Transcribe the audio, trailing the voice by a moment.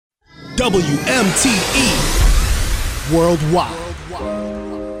WMTE Worldwide.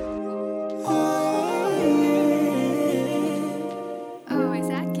 Oh, is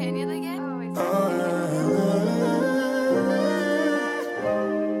that Kenya again?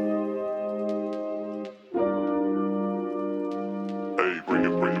 Hey, bring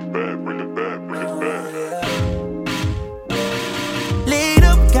it back, bring it back, bring it back. Lead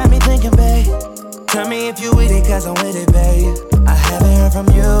up, got me thinking, babe. Tell me if you with it, cause I'm with it, babe. I haven't heard from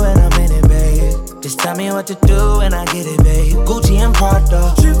you and I'm in it, babe. Just tell me what to do and I get it, babe. Gucci and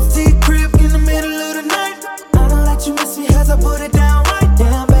Prada. Tripsy crib in the middle of the night. I don't let you miss me as I put it down right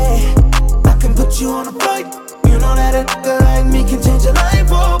down, babe. I can put you on a flight. You know that a nigga like me can change your life,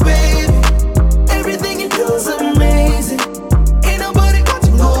 oh, baby. Everything you do is amazing. Ain't nobody got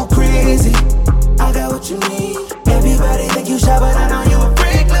you go crazy. I got what you need. Everybody think you shy, but I know you a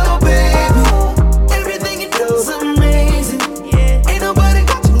freak, little baby. Everything you do is amazing. Ain't nobody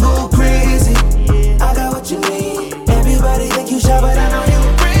got you go crazy. I got what you need. Everybody think you shy, but I know you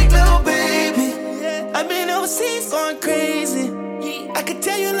a freak, little baby. I've been overseas going crazy. I could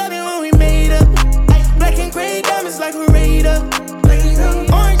tell you love it when we made up. Black and gray diamonds like a radar.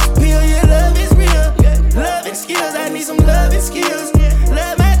 Orange peel, your love is real. Love and skills, I need some love and skills.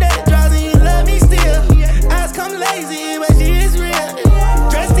 Love my daddy draws and you love me still. Eyes come lazy, but she is real.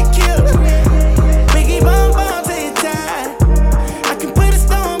 Dressed to kill. Biggie bomb bomb till you tired. I can put a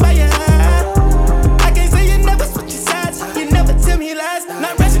stone by your eye. I can't say you never switch your sides. You never tell me lies.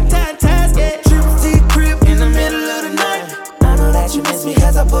 Not rushing ties, yeah. Tripsy crib in the middle of the night. I know that you miss me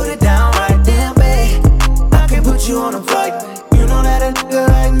cause I put it down right there, babe. I can put you on a flight. You know that a nigga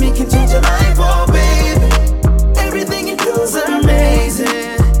like me can change your life, oh baby. Everything you do is amazing.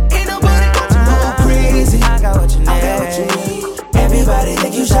 Ain't nobody got you go crazy. I got what you need. I got what you need. Everybody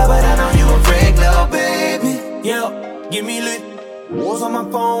think you shy, but I know you a freak, little baby. Yo, give me lit. Walls on my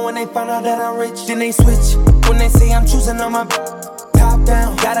phone when they find out that I'm rich. Then they switch when they say I'm choosing on my top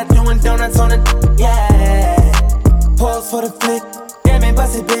down. Gotta doing donuts on the yeah. Pause for the flick. Damn it,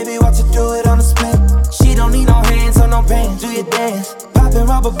 bust it, baby, watch you do it on the split. She don't need no hands or no pain. Do your dance, poppin'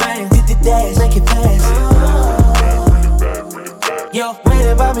 rubber bands, hit the dash, make it fast. Yo,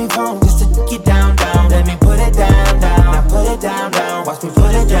 waiting by me phone just to get down, down. Let me put it down, down. Now put it down, down. Watch me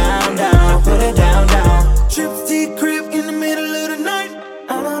put it down, down. Now put it down, down. Tripsy crib in the middle of the night.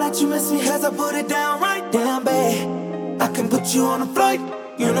 I know that you miss me cause I put it down right down, babe. I can put you on a flight.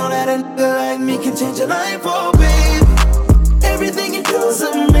 You know that a nigga like me can change your life, oh baby. Everything you do is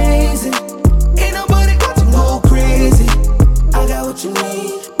amazing. Ain't nobody got you go crazy. I got what you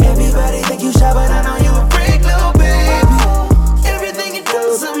need. Everybody think you shy, but I know you a freak, little baby. Everything you do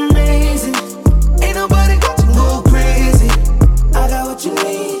is amazing. Ain't nobody got you go crazy. I got what you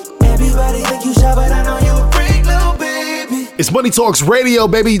need. Everybody think you shy, but I know you a freak, little baby. It's Money Talks Radio,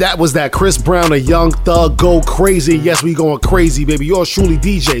 baby. That was that Chris Brown, a Young Thug, Go Crazy. Yes, we going crazy, baby. Yours truly,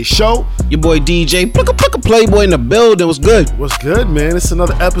 DJ Show. Your boy DJ, Plugga Playboy in the building. What's good? What's good, man? It's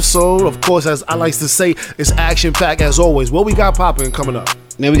another episode. Of course, as I like to say, it's action-packed as always. What we got popping coming up?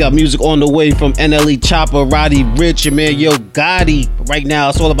 Man, we got music on the way from NLE Choppa, Roddy Ricch, and man, Yo Gotti. But right now,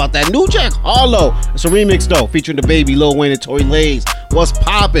 it's all about that new Jack Harlow. It's a remix, though, featuring the baby Lil Wayne and Tory Lanez. What's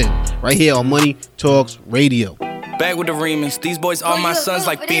popping? Right here on Money Talks Radio. Back with the remix. These boys are my sons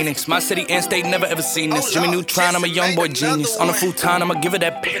like Phoenix. My city and state never ever seen this. Jimmy Neutron, I'm a young boy genius. On a futon, I'ma give it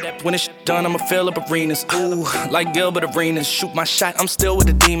that. When it's done, I'ma fill up arenas. Ooh, like Gilbert Arenas. Shoot my shot, I'm still with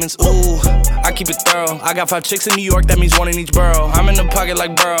the demons. Ooh, I keep it thorough. I got 5 chicks in New York, that means 1 in each borough. I'm in the pocket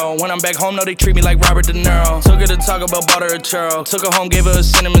like Burrow. When I'm back home, no, they treat me like Robert De Niro. Took her to Taco Bell, bought her a churro. Took her home, gave her a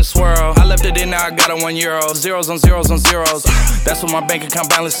cinnamon swirl. I left it in, now I got her €1. Zeros on zeros on zeros. That's what my bank account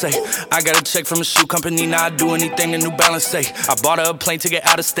balance say. I got a check from a shoe company, now I do anything the New Balance say. I bought her a plane ticket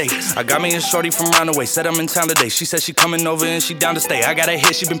out of state. I got me a shorty from Roundaway. Said I'm in town today. She said she coming over and she down to stay. I got a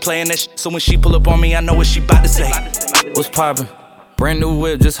hit, she been playing that shit. So when she pull up on me, I know what she bout to say. What's poppin'? Brand new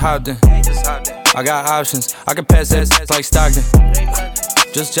whip, just hopped in. I got options. I can pass that like Stockton.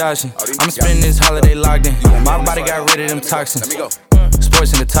 Just joshing. I'm spending this holiday locked in. My body got rid of them toxins.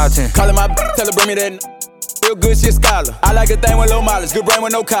 Sports in the top 10. Callin' my tell her bring me that. Real good, she a scholar. I like a thing with low mileage, good brain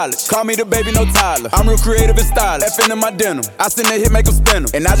with no college. Call me the baby, no Tyler. I'm real creative and stylish. F in my denim. I send that hit, make them spin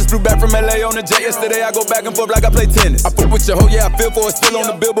 'em. And I just flew back from LA on the jet yesterday. I go back and forth like I play tennis. I fuck with your hoe, yeah, I feel for it. Still on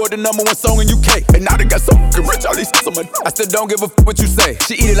the Billboard, the #1 song in UK. And now they got so fucking rich, all these on my. I still don't give a fuck what you say.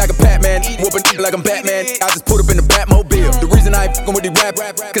 She eat it like a Pac-Man, whooping like I'm Batman. I just put up in the Batmobile. The reason I ain't fucking with these rap,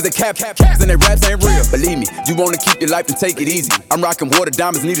 cause they cap and they raps ain't real. Believe me, you wanna keep your life and take it easy. I'm rocking water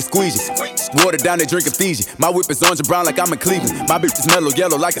diamonds, need a squeegee. Water down, they drinking Fiji. My whip is orange and brown like I'm in Cleveland. My bitch is mellow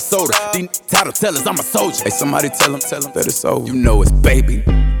yellow like a soda. These title tellers, I'm a soldier. Hey, somebody tell him that it's over. You know it's baby.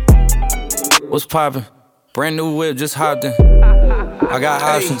 What's poppin'? Brand new whip, just hopped in. I got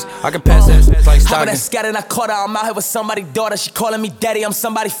options, I can pass that like Stockton. Stockton. I scattered, I caught her, I'm out here with somebody's daughter. She calling me daddy, I'm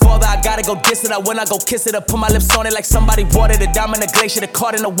somebody's father. I gotta go diss it, when I go kiss it, I put my lips on it like somebody watered the diamond, the glacier, the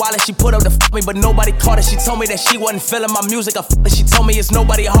card in the wallet. She put up to me, but nobody caught it. She told me that she wasn't feeling my music, I it. She told me it's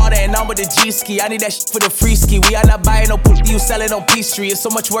nobody harder, and I'm with the G-ski. I need that for the free ski. We are not buying no pussy, you sell it on P-Street. It's so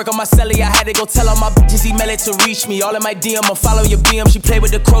much work on my celly, I had to go tell all my bitches, email it to reach me. All in my DM, I follow your BM. She played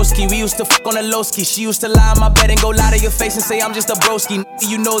with the Krosky. We used to on the low ski. She used to lie on my bed and go lie to your face and say I'm just a broski.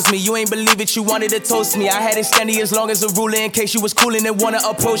 You knows me, you ain't believe it, you wanted to toast me. I had it standing as long as a ruler in case you was coolin' and wanna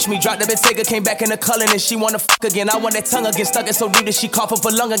approach me. Dropped the Bentayga, came back in the culling and she wanna fuck again. I want that tongue again, stuck it so deep that she cough up a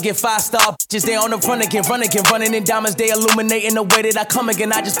lung again. 5-star bitches, they on the run again, running in diamonds, they illuminating the way that I come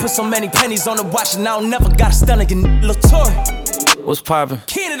again. I just put so many pennies on the watch and I don't never got a stun again. Latour. What's poppin'?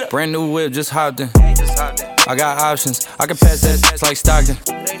 Brand new whip, just hopped in. I got options, I can pass that like Stockton.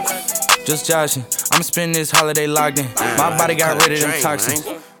 Just joshing, I'ma spend this holiday locked in. My body got rid of them toxins.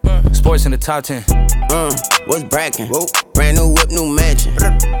 Sports in the top 10. What's brackin'? Brand new whip, new mansion.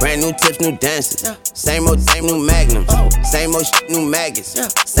 Brand new tips, new dances. Same old, new magnums. Same old new maggots.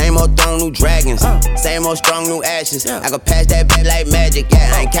 Same old throne, new dragons. Same old strong, new ashes. I can pass that back like magic,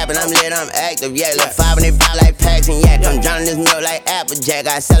 yeah. I ain't capping, I'm lit, I'm active, yeah. Look 5 and they pop like packs and yak. I'm drowning this milk like Applejack.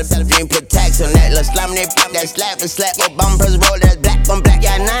 I sell a dream, put tax on that. Look slime, they pop that slap and slap. Your bum press roll, that's black on black.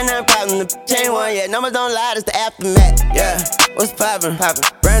 Yeah, 99 problems, the chain one, yeah. Numbers don't lie, it's the aftermath, yeah. What's poppin'?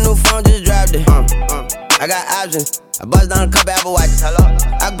 Brand new phone, just dropped it. I got options. I bust down a couple Apple Watches. Hello.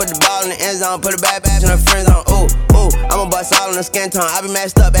 I can put the ball in the end zone, put a bad in her friend zone. Ooh, I'ma bust all in the skin tone. I be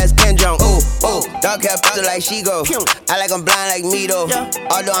matched up as Ken Jong. Ooh, dark hair picture like she go. I like I'm blind like me though.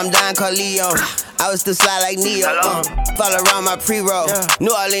 Although I'm dying called Leon. I was still slide like Neo. Fall around my pre-roll.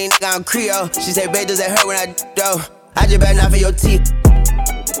 New Orleans, I'm Creole. She say, babe, does that hurt when I though? I just better not for your teeth.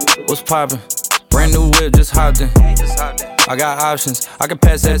 What's poppin'? Brand new whip, just hopped in. I got options, I can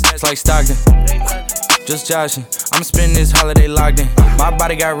pass that like Stockton. Just joshing, I'ma spend this holiday locked in. My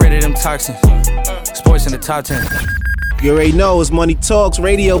body got rid of them toxins. Sports in the top 10. You already know it's Money Talks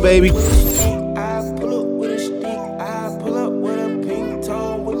Radio, baby. I pull up with a stick, I pull up with a pink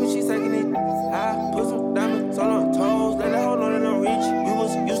toe. Whippin', she sucking it. I put some diamonds on her toes. Let her hold on and I'm rich. You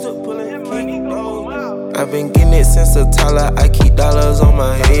was used to pulling kick those. I've been getting it since a toddler. I keep dollars on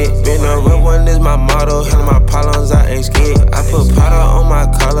my head. Been a real one is my motto. Handle my problems, I ain't scared. I put powder on my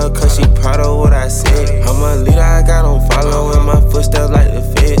collar, cause she proud of what I said. I'm a leader, I got on follow in my footsteps like the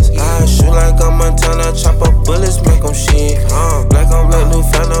feds. I shoot like I'm Montana, chop up bullets, make them shit. Black on black, new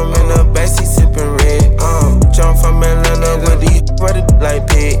phantom in the backseat sippin' red. Jump from Atlanta with these ready like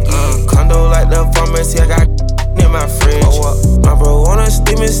pig. Condo like the pharmacy, I got in my fridge. My bro on a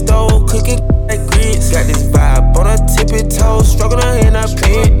steaming stove, cooking like grits. Got this vibe on a tippy toe, struggling in a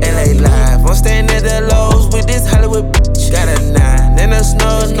pit. LA live, I'm staying at the Lowe's with this Hollywood bitch. Got a 9 and a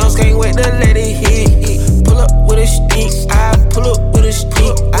snub nose, can't wait to let it hit. Pull up with a stick, I pull up with a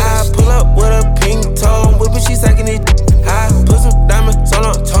stick. I pull up with a pink toe, whippin' she sucking it. I put some diamonds on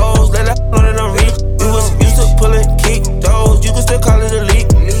her toes, let her know that I'm rich. You was used to pullin' kick those, you can still call it a leak.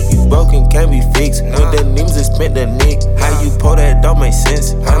 You broken, can't be fixed. With the names and spent the nick. How you pull that don't make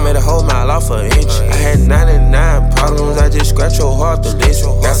sense. I made a whole mile off an inch. I had 99 problems, I just scratched your heart the list.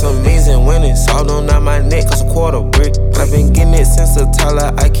 Got some means and winning, solved on out my neck, cause a quarter brick. I've been getting it since a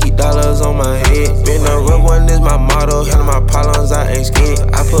toddler, I keep dollars on my head. Been a real one is my motto, handle my problems, I ain't scared.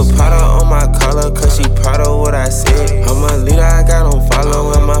 I put powder on my collar, cause she proud of what I said. I'm a leader, I got on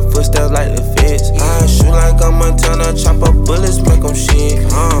follow in my footsteps like the feds. I shoot like I'm Montana, chop up bullets, make them shit.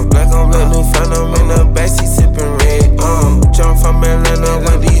 Black on black, new phantom in the backseat sippin' red. Jump from Atlanta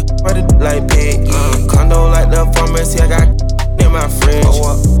with these ready like pig. Condo like the pharmacy, I got in my fridge.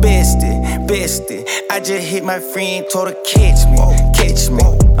 Bestie, I just hit my friend, told her catch me.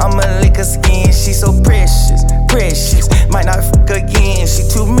 I'ma lick her skin, she so precious. Might not fuck again, she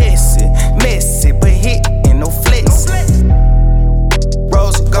too messy, but hit and no flexin'.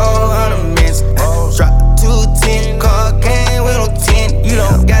 Rose gold ornaments, drop 210, car game with no 10. You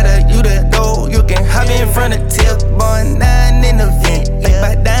don't gotta, you the dough, you can hop in front of Tip, boy 9 in the vent, like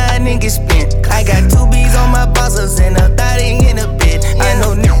my dime and get spent. I got 2 B's on my bosses and a 30 in the bed. I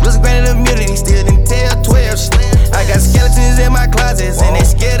know niggas granted immunity, still didn't tell 12 shit. I got skeletons in my closets and they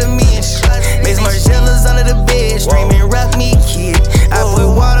scared of me and shit. Miss Marcellas under the bed, streaming rock me kid. I put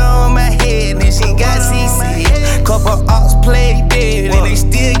water on my head and she got CC. Couple ops played dead and they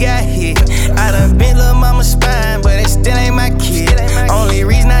still got hit. I done bent lil' mama's spine, but it still ain't my kid. Only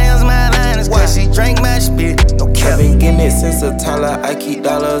reason I use my line is cause she drank my spit. No cap. I been getting it been since a toddler, I keep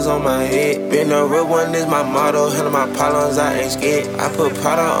dollars on my head. Been a real one is my motto, handle my problems, I ain't scared. I put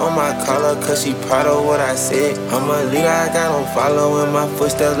Prada on my collar, cause she proud of what I said. I'm a leader, I got on following my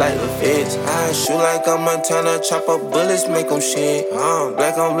footsteps like the feds. I shoot like I'm a Montana, chop up bullets, make them shit.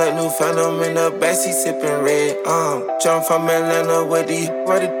 Black on black, new phantom in the backseat sipping red. Jump from Atlanta with these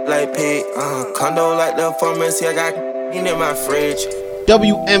ready like pig. Condo like the pharmacy, I got in my fridge.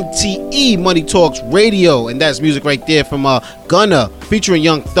 WMTE Money Talks Radio, and that's music right there from Gunna featuring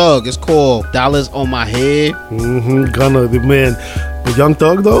Young Thug. It's called Dollars on My Head. Gunna, the man. But Young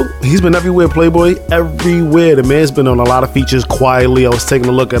Thug, though, he's been everywhere, Playboy, everywhere. The man's been on a lot of features quietly. I was taking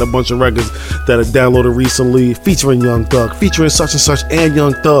a look at a bunch of records that I downloaded recently featuring Young Thug, featuring such and such and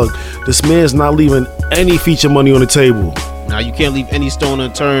Young Thug. This man's not leaving any feature money on the table. Now, you can't leave any stone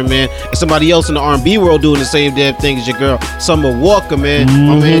unturned, man. And somebody else in the R&B world doing the same damn thing as your girl, Summer Walker, man.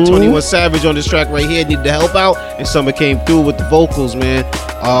 My man 21 Savage on this track right here needed to help out, and Summer came through with the vocals, man.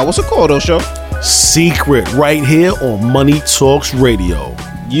 What's it called, though, show? Secret, right here on Money Talks Radio.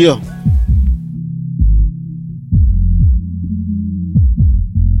 Yeah.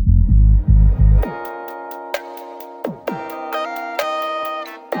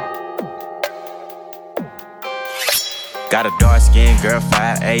 Got a dark-skinned girl,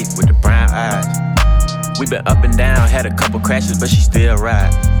 5'8", with the brown eyes. We been up and down, had a couple crashes, but she still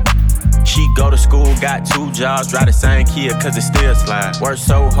rides. She go to school, got 2 jobs, drive the same Kia, cause it still slide. Work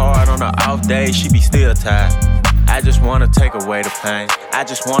so hard on her off days, she be still tired. I just wanna take away the pain. I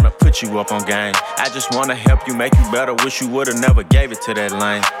just wanna put you up on game. I just wanna help you, make you better. Wish you would've never gave it to that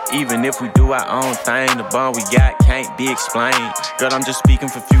lane. Even if we do our own thing, the bond we got can't be explained. Girl, I'm just speaking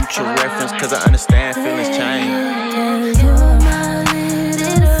for future reference, cause I understand feelings change. You're my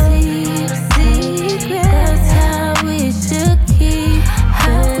little secret. That's how we should keep.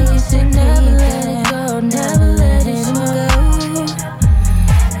 How you should never let it go, never let it go.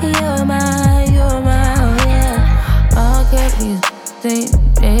 You're my, yeah. All girlies think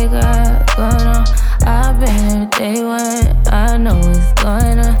they got going on. I've been here day one, I know what's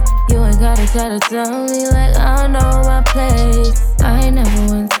going on. You ain't gotta try to tell me like I know my place. I never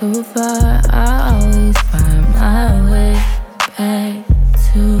went too far, I always find my way back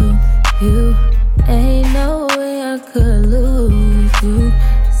to you. Ain't no way I could lose you.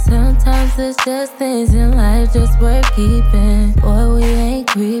 Sometimes it's just things in life just worth keeping. Boy, we ain't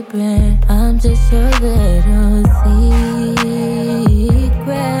creeping, I'm just your little secret.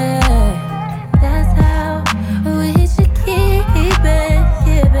 That's how we should keep it,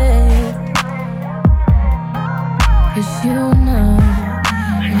 yeah, babe. 'Cause you know,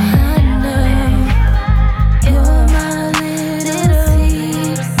 I know, you're my little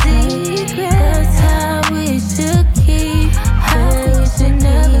secret. That's how we should keep. How we should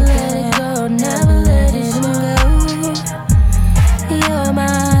never let it go, never let it go. You're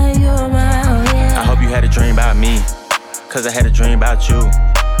my, yeah. I hope you had a dream about me, cause I had a dream about you.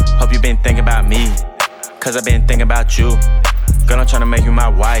 Hope you been thinking about me, cause I been thinking about you. Girl, I'm tryna make you my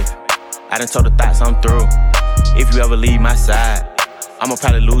wife. I done told the thoughts I'm through. If you ever leave my side, I'ma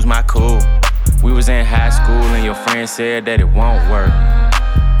probably lose my cool. We was in high school and your friend said that it won't work.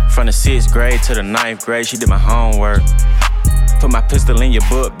 From the 6th grade to the 9th grade, she did my homework. Put my pistol in your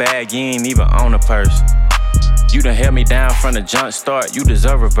book bag, you ain't even own a purse. You done held me down from the jump start, you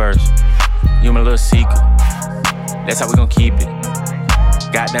deserve a verse. You my little secret, that's how we gon' keep it.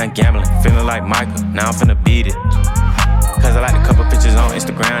 Got done gambling, feeling like Michael, now I'm finna beat it. Cause I like a couple pictures on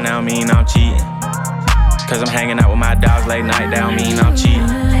Instagram, that don't mean I'm cheating. Cause I'm hanging out with my dogs late night, that don't mean I'm cheating.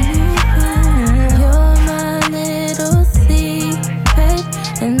 You're my little secret,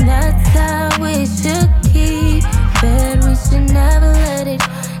 and that's how we should keep it. We should never let it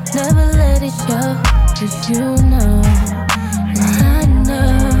show. 'Cause you know, I know.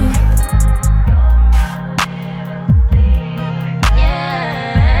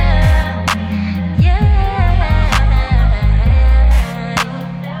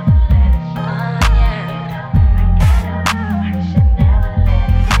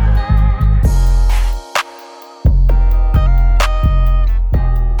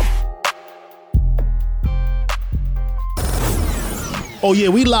 Oh yeah,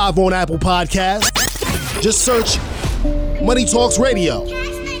 we live on Apple Podcasts. Just search Money Talks Radio.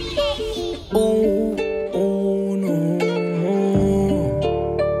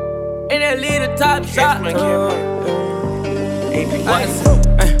 In that little top shop.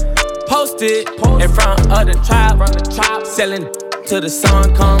 Posted in front of the trap, selling till the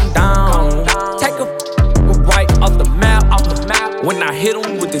sun come down. Take a right off the map. When I hit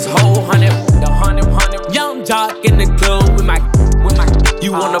him with this whole 100, young jock in the club with my.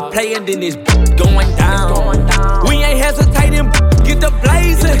 You wanna play and then it's going down. We ain't hesitant. get the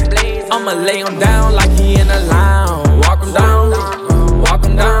blazing. I'ma lay him down like he in a lounge. Walk him down, walk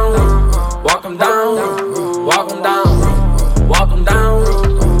him down, walk him down, walk him down, walk him down,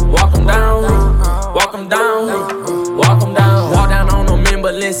 walk him down, walk him down, walk him down. Walk down on them in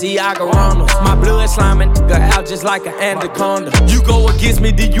Balenciaga Ronalds. My blood sliming nigga out just like an anaconda. You go against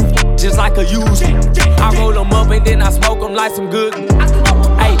me, then you just like a user. I roll them up and then I smoke them like some good.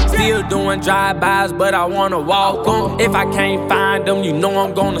 Hey, still doing drive-bys, but I wanna walk them. If I can't find them, you know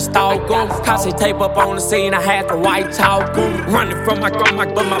I'm gonna stalk them. Cause tape up on the scene, I had to white talk them. Running from my gun,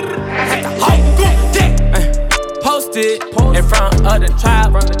 but my had to hold them. Posted in front of the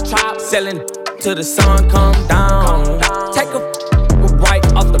tribe, selling till the sun come down. Take a right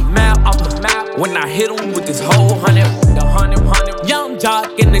off the map, when I hit him with this whole hundred. Young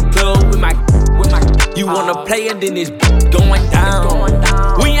jock in the club with my. You wanna play and then it's going down.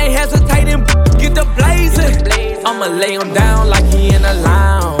 We ain't hesitating, get the blazing. I'ma lay him down like he in a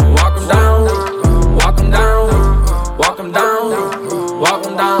lounge. Walk him down, walk him down, walk him down, walk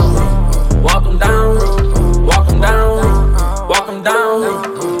him down, walk him down, walk him down, walk him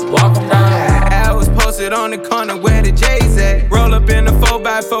down, walk him down. I was posted on the corner where the J's at. Roll up in the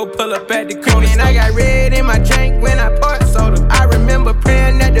 4x4, pull up at the corner. And I got red in my drink when I poured soda. I remember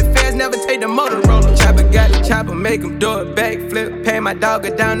praying that the feds never take the Motorola. Chopper got the chopper, make him do a backflip. Pay my dog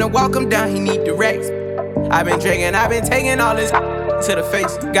a down and walk him down, he need the racks. I been drinking, I been taking all this to the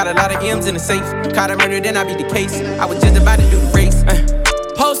face. Got a lot of M's in the safe. Caught a murder, then I beat the case. I was just about to do the race.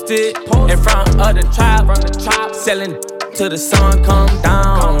 Posted in front of the tribe, selling till the sun come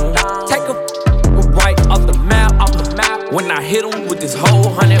down. Take a right off the map, when I hit him with this whole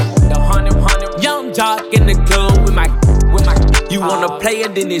hundred. Young jock in the club with my. You wanna play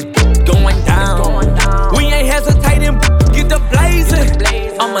and then it's going down. We ain't hesitating, get the blazing.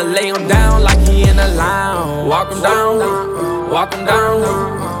 I'ma lay him down like he in a lounge. Walk him down, walk him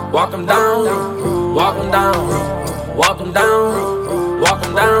down, walk him down, walk him down, walk him down, walk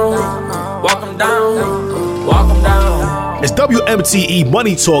him down, walk him down, walk him down. It's WMTE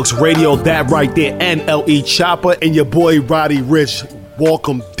Money Talks Radio, that right there, NLE Chopper and your boy Roddy Rich. Walk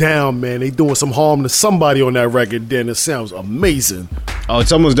them down, man. They doing some harm to somebody on that record, then it sounds amazing. Oh,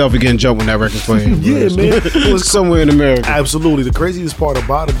 someone's definitely getting jumped when that record's playing. Yeah, man. It was somewhere in America. Absolutely. The craziest part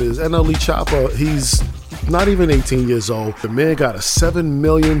about it is NLE Chopper, he's not even 18 years old. The man got a $7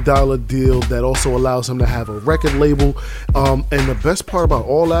 million deal that also allows him to have a record label. And the best part about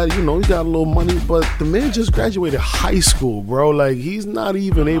all that, you know, he got a little money, but the man just graduated high school, bro. Like, he's not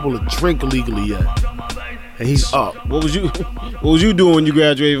even able to drink legally yet. And he's up. What was you doing when you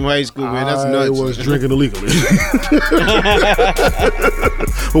graduated from high school, man? That's nuts. I was drinking illegally.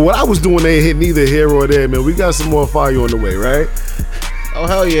 But what I was doing ain't hit neither here or there, man. We got some more fire on the way, right? Oh,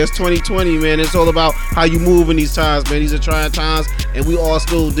 hell yeah. It's 2020, man. It's all about how you move in these times, man. These are trying times, and we all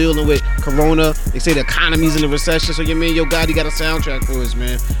still dealing with Corona. They say the economy's in a recession, so your man, Yo Gotti got a soundtrack for us,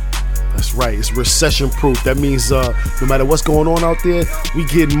 man. That's right. It's recession proof. That means no matter what's going on out there, we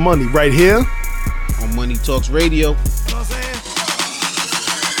getting money right here on Money Talks Radio.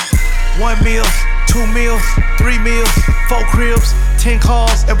 1 meal, 2 meals, 3 meals, 4 cribs, 10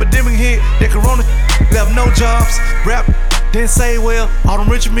 cars. Epidemic hit, that Corona left no jobs. Rap didn't say well. All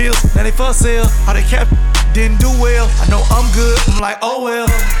them rich meals, now they for sale. All they kept didn't do well. I know I'm good. I'm like, oh well,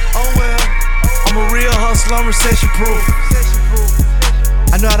 oh well. I'm a real hustler, I'm recession proof.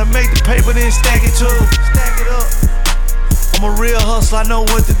 I know how to make the paper, then stack it too. Stack it up. I'm a real hustler, I know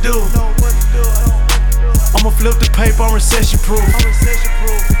what to do. I'ma flip the paper, I'm recession proof.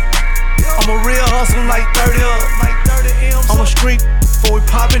 I'm a real hustler, like 30 up. I'm a street, before we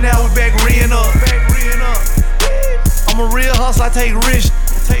poppin' out, we back re-ing up. I'm a real hustler, I take risk.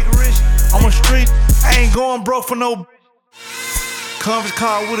 I'm a street, I ain't going broke for no. Conference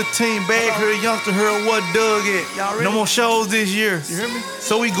call with a team, bag her, youngster heard what Doug at. No more shows this year. You hear me?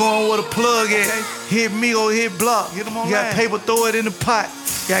 So we going where the plug at. Hit me or hit block. You got paper, throw it in the pot.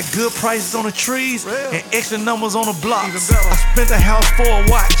 Got good prices on the trees and extra numbers on the blocks. I spent the house for a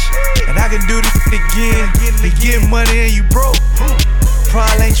watch, and I can do this again. To get money and you broke.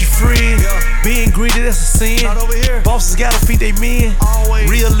 Probably ain't your friend. Being greedy, that's a sin. Bosses gotta feed they men.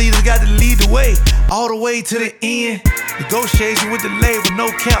 Real leaders got to lead the way, all the way to the end. Negotiation with the label, no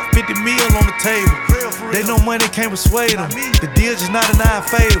cap, 50 mil on the table. They know money can't persuade them. The deal just not in our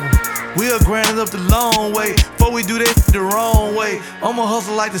favor. We'll grind it up the long way before we do that the wrong way. I'ma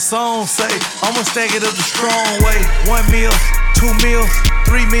hustle like the song say. I'ma stack it up the strong way. 1 meal, 2 meals,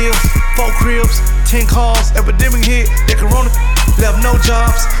 3 meals, 4 cribs, 10 cars. Epidemic hit, that Corona left no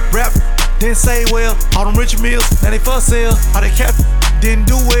jobs. Rap didn't say well. All them rich meals, now they for sale. All they kept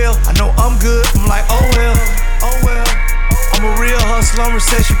didn't do well. I know I'm good. I'm like, oh well, oh well. I'm a real hustler, I'm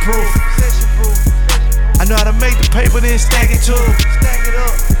recession proof. I know how to make the paper, then stack it too.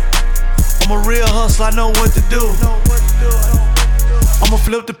 I'm a real hustler, I know what to do. I'ma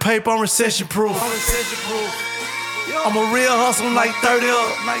flip the paper, I'm recession proof. I'm a real hustler, I'm like 30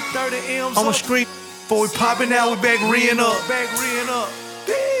 up. I'm a street, before we poppin' out, we back re-ing up.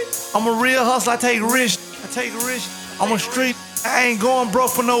 I'm a real hustler, I take risks. I'm a street, I ain't going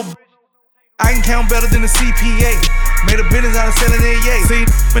broke for no. I can count better than the CPA. Made a business out of selling their yay. See,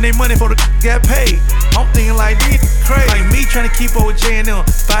 when they money for the got paid. I'm thinking like these crazy. Like me trying to keep up with J&M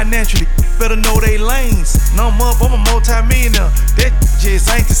financially. Better know they lanes. Now I'm up, I'm a multi-millionaire. That just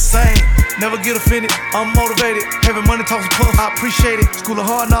ain't the same. Never get offended, I'm motivated. Having money talks and puff, I appreciate it. School of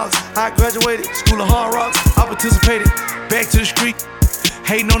hard knocks, I graduated. School of hard rocks, I participated. Back to the street,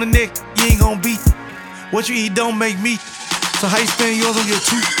 hating on the neck, you ain't gon' beat. What you eat don't make me. So how you spend yours on your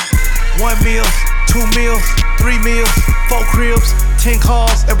 1 meal, 2 meals, 3 meals, 4 cribs, 10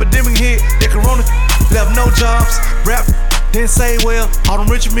 cars. Epidemic hit, that corona left no jobs. Rap didn't say well, all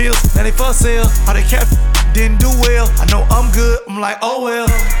them rich meals, now they for sale. All they kept didn't do well. I know I'm good, I'm like, oh well.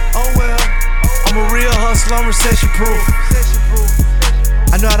 I'm a real hustler, I'm recession proof.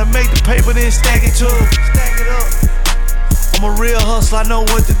 I know how to make the paper, then stack it too. I'm a real hustler, I know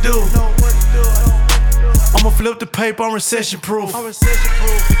what to do. I'ma flip the paper, I'm recession proof.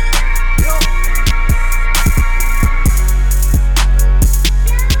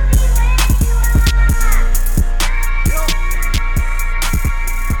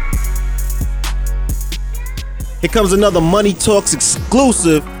 Here comes another Money Talks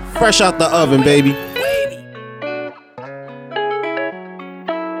exclusive, fresh out the oven, baby.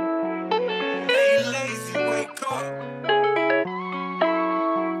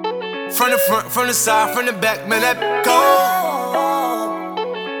 From the front, from the side, from the back, man, that go.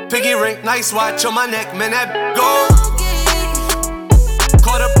 Piggy ring, nice watch on my neck, man, that go.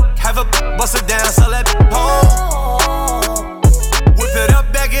 Caught up, have a bust it down, so let go. Whip it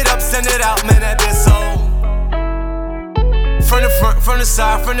up, bag it up, send it out, man, that bitch so. From the front, from the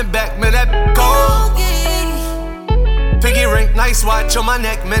side, from the back, man, that go. Piggy ring, nice watch on my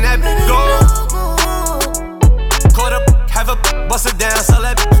neck, man, that go. Caught up, have a bust it down, so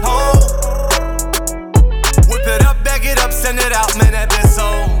let go. Whip it up, bag it up, send it out, man, that bitch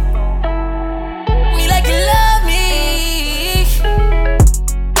so. Me like you love me.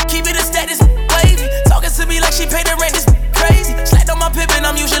 Keep it a status, wavy. Talking to me like she paid the rent, this crazy. Slapped on my pippin',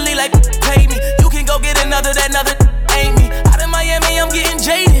 I'm usually like, pay me. You can go get another, that another ain't me. Out of Miami, I'm getting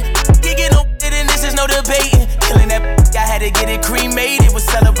jaded. You get no it and this is no debating. Killing that I had to get it cremated. Was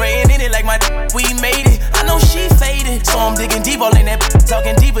celebrating in it like my we made it. I know she faded, so I'm digging deep all in that.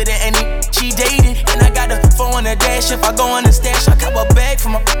 Talking deeper than any she dated. And I got the phone on the dash. If I go on the stash, I cop a bag for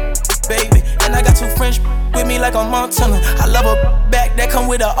my baby. And I got 2 French with me like a Montana. I love a back that come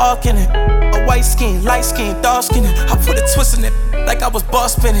with a arc in it. A white skin, light skin, dark skin. I put a twist in it like I was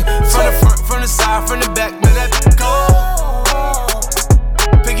boss spinning. From the front, from the side, from the back, man, that go.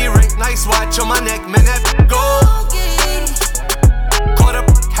 Piggy ring, nice watch on my neck, man, that go. Caught up,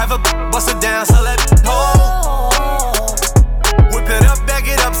 have a bust it down, so let go. Whip it up, bag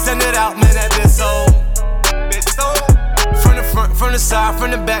it up, send it out, man, that bitch so. From the front, from the side,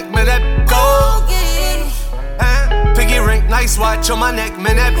 from the back, man, that go. Piggy ring, nice watch on my neck,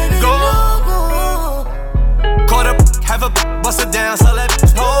 man, that go. Caught up, have a bust it down, so let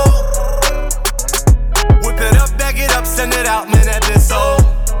go. Whip it up, bag it up, send it out, man, that bitch so.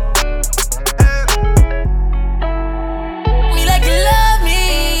 Me like you love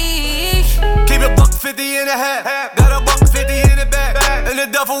me. Keep it $150 in the hat, got a $150 in the back, and the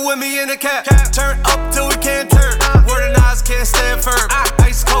duffel with me in the cap. Turn up till we can't turn. Word and eyes can't stand firm.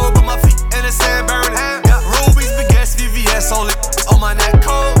 Ice cold, but my feet in the sand burn. Got rubies, baguettes, VVS on my neck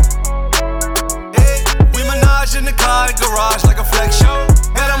cold. Hey, we menage in the car, garage like a flex show.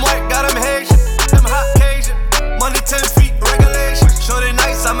 Got 'em white, got 'em Haitian, them hot Cajun. Money 10 feet, regulation. Shorty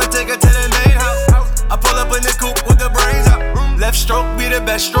nice, I'ma take her to the main house. I pull up in the coupe with the brains out. Left stroke be the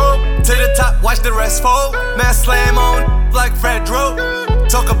best stroke. To the top, watch the rest fold. Man slam on like Fred Drew.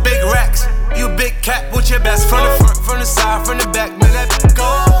 Talk a big racks, you big cat with your best friend. From the front, from the side, from the back, man, that go.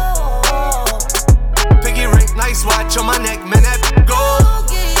 Piggy ring, nice watch on my neck, man, that go.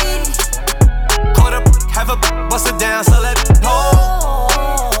 Caught up, have a bust it down, so let go.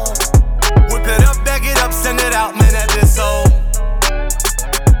 Whip it up, bag it up, send it out, man, that bitch so.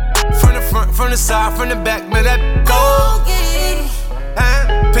 From the front, from the side, from the back, man, that go.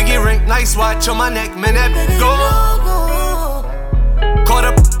 Piggy ring, nice watch on my neck, man, that go. Caught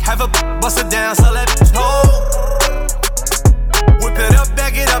up, have a bust it down, so let go. Whip it up,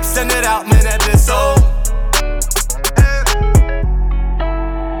 bag it up, send it out, man, that bitch so.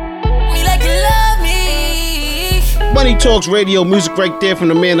 Talks Radio music right there from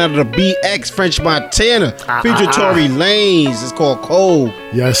the man out of the BX, French Montana. Featuring Tory Lanez. It's called Cold.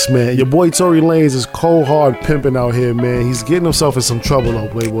 Yes, man. Your boy Tory Lanez is cold hard pimping out here, man. He's getting himself in some trouble though,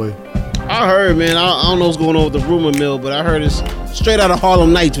 Playboy. I heard, man. I don't know what's going on with the rumor mill, but I heard it's straight out of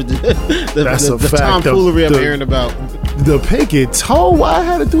Harlem Nights with the tomfoolery I'm hearing about. The pinky toe? Why I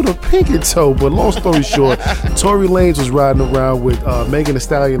had to do the pinky toe? But long story short, Tory Lanez was riding around with Megan Thee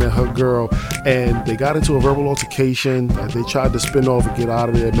Stallion and her girl, and they got into a verbal altercation. They tried to spin off and get out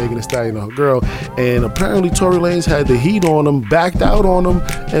of there, Megan Thee Stallion and her girl. And apparently Tory Lanez had the heat on him, backed out on him,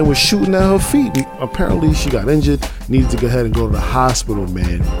 and was shooting at her feet. And apparently she got injured, needed to go ahead and go to the hospital,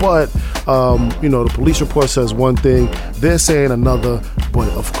 man. But, the police report says one thing, they're saying another. But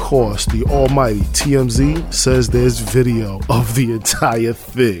of course, the almighty TMZ says there's video of the entire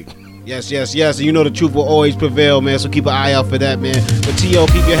thing. Yes. And you know the truth will always prevail, man. So keep an eye out for that, man. But T.O.,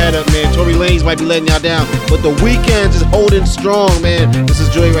 keep your head up, man. Tory Lanez might be letting y'all down, but the Weeknd is holding strong, man. This is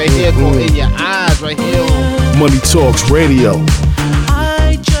Joy right here, called In Your Eyes, right here on Money Talks Radio.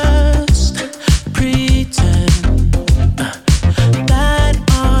 I just pretend that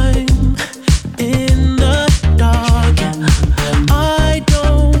I'm in the dark. I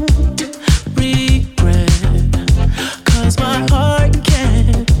don't regret, 'cause my heart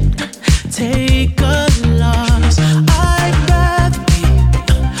can't take a loss. I'd rather be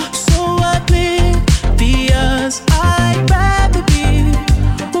so oblivious. I'd rather be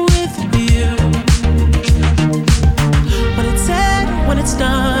with you. When it's said, when it's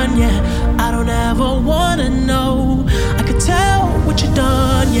done, yeah, I don't ever wanna know. I could tell what you've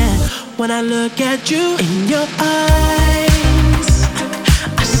done, yeah. When I look at you in your eyes,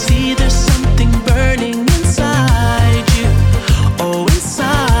 I see there's something burning inside you. Oh,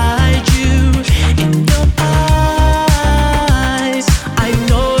 inside you, in your eyes. I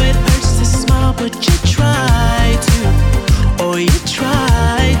know it hurts to smile, but you try to. Oh, you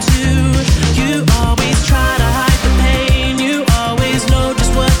try to. You always try to hide the pain. You always know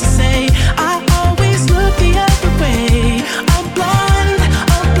just what to say. I always look the other way. I'm blind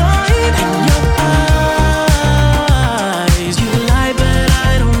in your eyes. You lie, but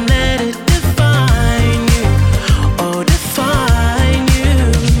I don't let it define you. Oh, define you.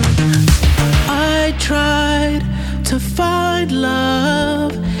 I tried to find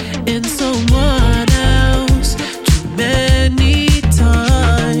love in someone else too many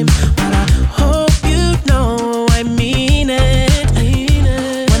times, but I hope you know I mean it.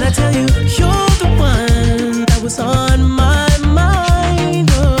 When I tell you you're the one that was on my mind.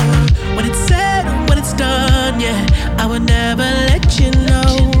 Oh, when it's said, when it's done, yeah, I would never let you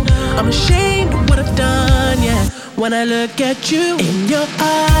know. I'm ashamed of what I've done, yeah. When I look at you in your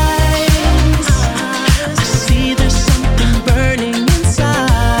eyes, I see there's something burning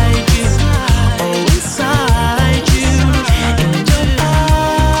inside you. Oh, inside you, in your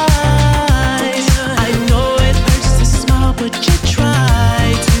eyes. I know it hurts to smile, but you try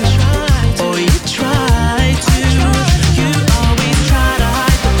to. Oh, you try to. You always try to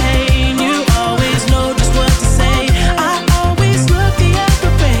hide the pain. You always know just what to say. I always look the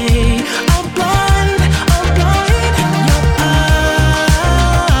other way. I'm blind in your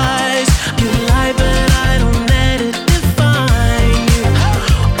eyes. You lie, but I don't let it define you.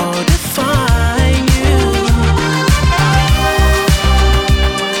 Oh, define you.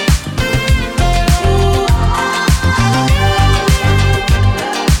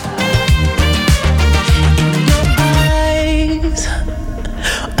 In your eyes,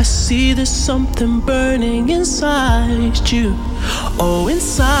 I see there's something burning inside you. Oh,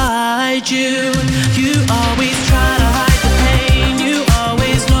 inside you. You always try to hide the pain. You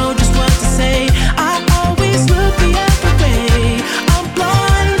always know just what to say. I always look the other way. I'm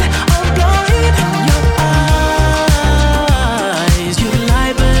blind in your eyes. You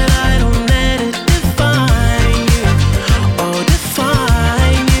lie, but I don't let it define you. Oh,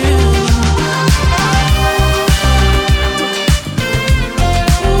 define you.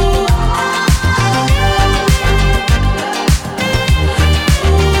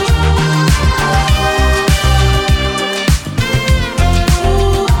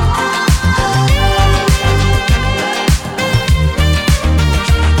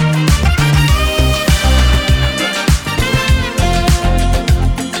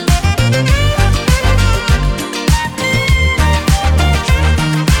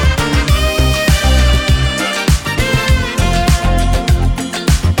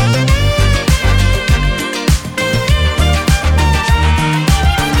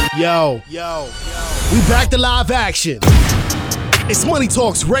 Yo, we back to live action. It's Money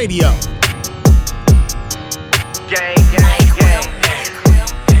Talks Radio. Gang, gang, gang.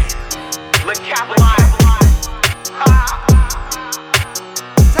 Look, Caroline. Ha.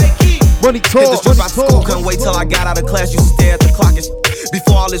 Money Hit the talk. strip out the school, couldn't wait till I got out of class. Used to stare at the clock and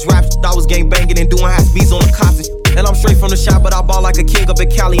before all this rap I was gang banging and doing high speeds on the cops and and I'm straight from the shop, but I ball like a king up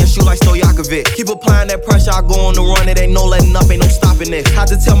at Cali and shoot like Stojakovic. Keep applying that pressure, I go on the run. It ain't no letting up, ain't no stopping it. Had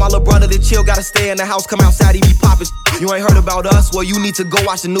to tell my little brother to chill, gotta stay in the house, come outside, he be poppin'. You ain't heard about us? Well, you need to go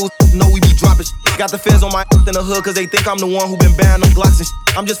watch the news. Know we be dropping. Got the feds on my in the hood, cause they think I'm the one who been banning them Glocks and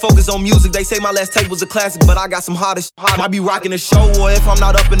I'm just focused on music. They say my last tape was a classic, but I got some hottest. Might be rocking the show, or if I'm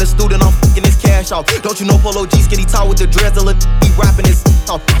not up in the studio, I'm fucking this cash off. Don't you know Polo G skinny tall with the dreads, the be rapping this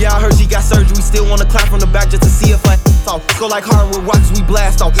off. Yeah, I heard she got surgery, still wanna clap from the back just to see if I off. Go like hardwood rocks, we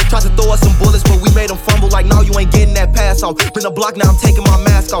blast off. Tried to throw us some bullets, but we made them fumble like, no, you ain't getting that pass off. Been a block, now I'm taking my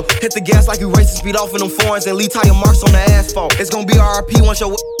mask off. Hit the gas like you racing, speed off in them foreigns and leave tire marks on the asphalt. It's gonna be RIP once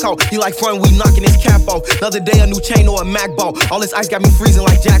your caught. He like front, we knocking his cap off. Another day, a new chain or a Mac ball. All this ice got me freezing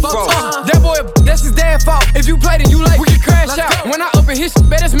like Jack Frost. That boy, that's his dad's fault. If you played it, you late, we can crash out. When I up in his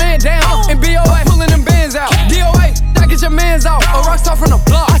bet his man down. And BOA, pulling them bands out. DOA, I get your mans out. A rock star from the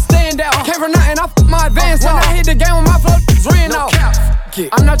block, I stand out. Came from nothing, I f my advance out. When I hit the game with my flow, ran out.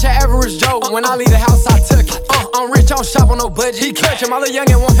 I'm not your average Joe. When I leave the house, I tuck it. I'm rich, I don't shop on no budget. He clutch him, my little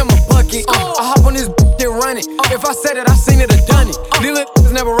youngin' want him a bucket. I hop on this and run it. If I said it, I seen it or done it. These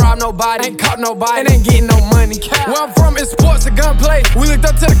little never robbed nobody, ain't caught nobody, and ain't getting no money. Where I'm from, it's sports and gunplay. We looked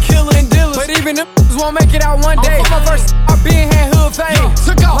up to the killer and dealers, but even them won't make it out one day. My first, I been had hood fame.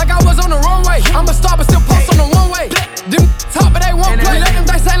 Took off like I was on the runway. I'm a star, but still post on the one way. Them top, but they won't play. Let them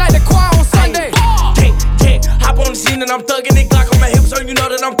dice like the choir on Sunday. Hop on the scene and I'm thugging it, Glock on my hips, so you know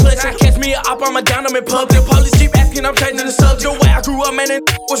that I'm clutching. Catch me up, I'm a down, I'm in public. Police keep asking, I'm changing the subject. The way I grew up, man, it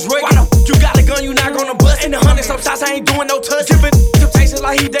was real. Why the f you got a gun, you not gonna bust? In the 100 some shots, I ain't doing no touch. Giving temptations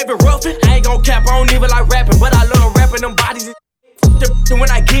like he David Ruffin. I ain't gon' cap, I don't even like rapping, but I love rapping them bodies. And when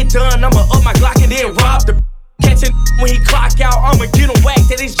I get done, I'ma up my Glock and then rob the catching when he clock out, I'ma get him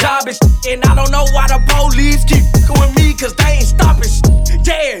whacked at his job and and I don't know why the police keep f***ing with me, cause they ain't stopping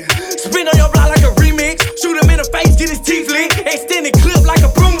Yeah, spin on your block like a remix. Shoot him in the face, get his teeth licked. Extend the clip like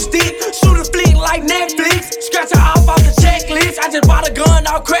a broomstick. Shoot a flick like Netflix. Scratch her off the checklist. I just bought a gun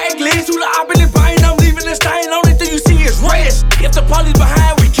off Craigslist. Shoot the op in the brain, I'm leaving the stain. Only thing you see is red. If the police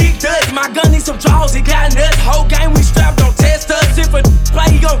behind, we kick dust. My gun needs some jaws, it got nuts. Whole game we strapped, don't test us. If a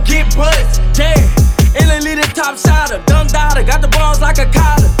play, he gon' get buzzed. Yeah. Illly the top shotter, dumb daughter, got the balls like a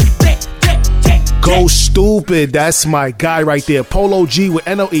collar. Go stupid, that's my guy right there. Polo G with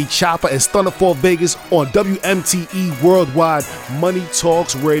NLE Chopper and Stunner 4 Vegas on WMTE Worldwide. Money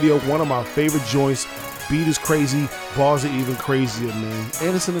Talks Radio, one of my favorite joints. Beat is crazy, bars are even crazier, man.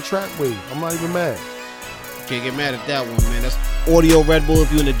 And it's in the track wave. I'm not even mad. Can't get mad at that one, man. That's audio Red Bull.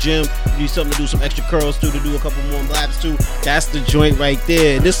 If you're in the gym, you need something to do some extra curls too, to do a couple more laps too. That's the joint right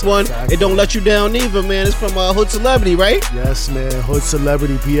there. And this one, exactly. It don't let you down either, man. It's from Hood Celebrity, right? Yes, man. Hood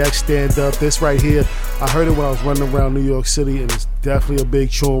Celebrity, BX Stand Up. This right here, I heard it when I was running around New York City, and it's definitely a big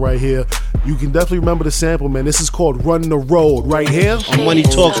tune right here. You can definitely remember the sample, man. This is called Run the Road right here on Money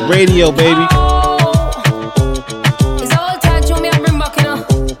Talks Radio, baby.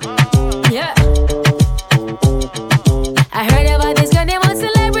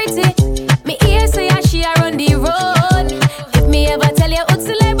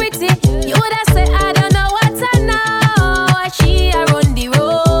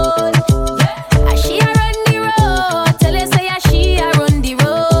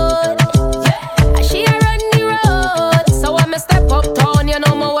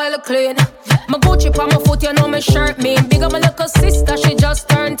 Shirt me, big up my little sister, she just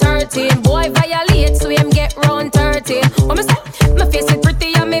turned 13. Boy violate, so him get round 13. What me say? My face is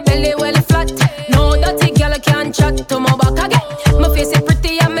pretty and my belly well flat. No dirty girl can chat to my back again. My face is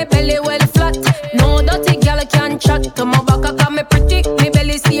pretty and my belly well flat. No dirty girl can chat to my back. Cause me pretty, my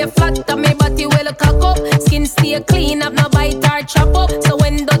belly stay flat and my body well cock up. Skin stay clean, have no bite or chop up. So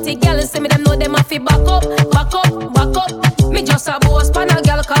when dirty girl see me, them know them have to back up, back up, back up. Me just a boss pan a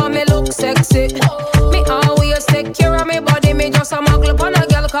girl cause me look sexy. Me always take care of me body. Me just a muggle pan a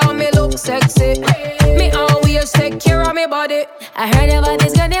girl cause me look sexy. Me always take care of me body. I heard about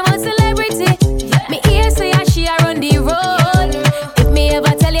this girl named Celebrity. Me ear say she a run the road. If me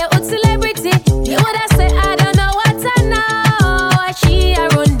ever tell you who's celebrity, you woulda say I don't know what I know. She a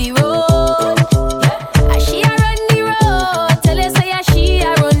run the road. She a run the road. Tell you say she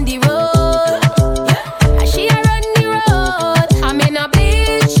a run the road. She a run the road. I'm in a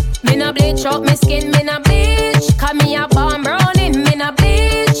bleach. Me no bleach up me skin. Me no bleach. Cause me a born browning. Me no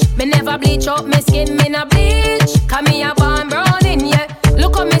bleach. Me never bleach up me skin. Me no bleach. Cause me a born browning. Yeah.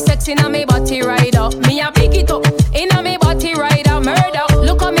 Look how me sexy na me body right up. Me a pick it up. Inna me body right up. Murder.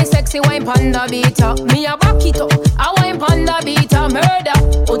 Look how me sexy wine panda beat up. Me a back it up. I wine panda beat up. Murder.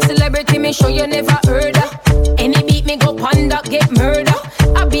 Old celebrity me sure you never heard her. Any beat me go panda, get murder.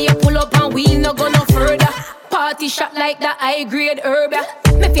 I be a pull up and we no go no further. Party shot like the high grade herb.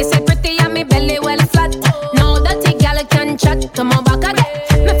 Me face it pretty and me belly well flat. Now that the gal can chat to my back of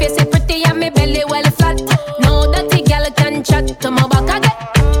that. Me face it pretty and me belly well flat. Now that the gal can chat to my back of that.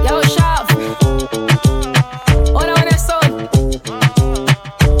 Yo, Shav. Hold on that son.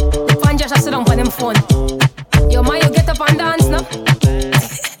 The fan just sit down for them phone. Yo, man, you get up and dance now.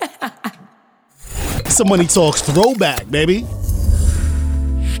 Some Money Talks throwback, baby.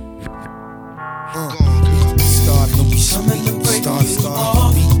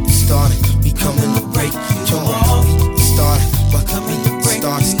 Started, we coming to break. Started, we started, coming to break.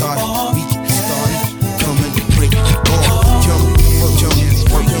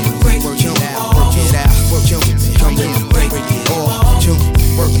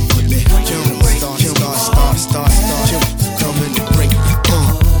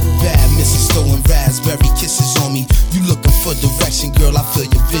 Bad misses throwing raspberry kisses on me. You looking for direction, girl? I feel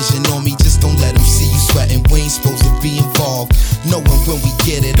your vision on me. Just don't let them see you sweating. We ain't supposed to be involved. Knowing when we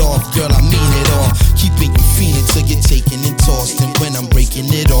get it off, girl, I mean it all. Keeping you feeling till you're taken and tossed. And when I'm breaking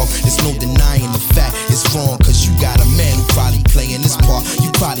it off, it's no denying the fact it's wrong. Cause you got a man who probably playing this part.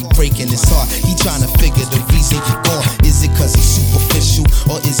 You probably breaking his heart. He trying to figure the reason you're gone. Is it cause he's superficial?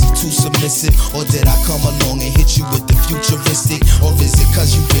 Or is he too submissive? Or did I come along and hit you with the futuristic? Or is it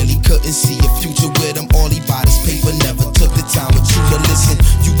cause you really couldn't see a future with him? All he bought his paper, never took the time with you to listen.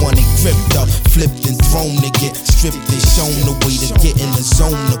 You want it gripped up, flipped and thrown to get stripped and shown the way to get in the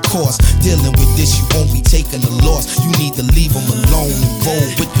zone. Of course, dealing with this, you won't be taking a loss. You need to leave him alone and roll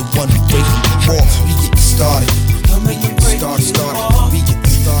with the one who breaking you off. We get started, we get started, we get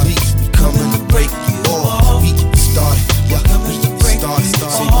started, we coming to break you off. We get started, yeah, we get started,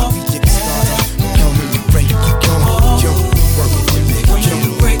 say we get started, coming to break you off. Work it with me, work it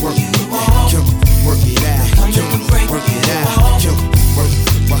out, work it out, work it out, work it with me.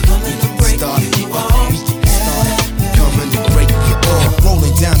 We get started, coming to break you off.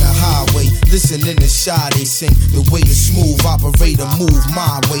 Rolling down the highway, listening to Sade sing. The way it's smooth, operator move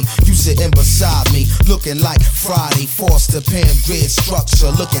my way. You sitting beside me, looking like Friday. Foster Pam grid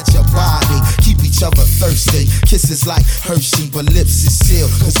structure, look at your body. Keep each other thirsty, kisses like Hershey, but lips is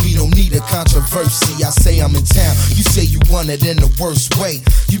sealed. Cause we don't need a controversy. I say I'm in town, you say you want it in the worst way.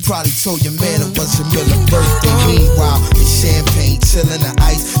 You probably told your man it was your middle birthday. Meanwhile, the champagne chilling the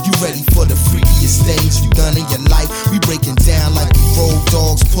ice. You ready for the freakiest things you done in your life? We breaking down like we road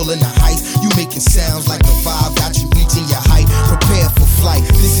dogs pulling the heights. You making sounds like the vibe got you reaching your height. Prepare for flight,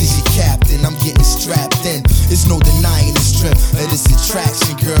 this is your captain. I'm getting strapped in. There's no denying the strength of this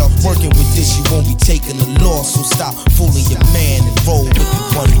attraction, girl. Working with this, you won't be taking a loss. So stop fooling your man and roll with the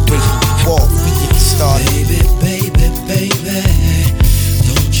one who breaking you off. We get started. Baby,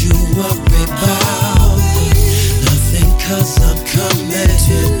 don't you worry about nothing, cause I'm coming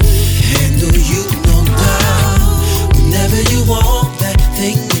to handle you, no doubt. Whenever you want that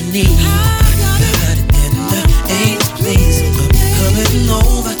thing you need, I got it in the A's, please. I'm coming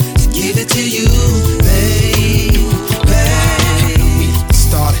over to give it to you, baby. We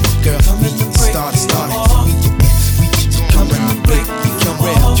started, girl. We started. We coming to break. We come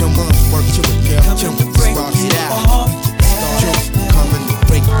real, jump on, work to it, girl. Jump, rock it out. Coming to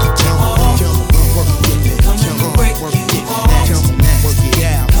break. Jump, work it, jump on, work it, jump, work it out. Jump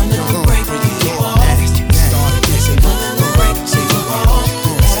on, break it, started. Say break, say we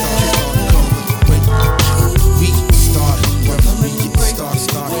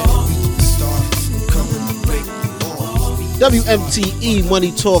started, coming to break. WMTE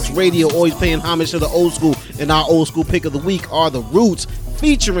Money Talks Radio, always paying homage to the old school. And our old school pick of the week are The Roots,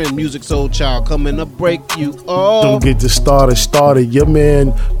 featuring Music Soul Child, coming to break you off. Don't get this started. Your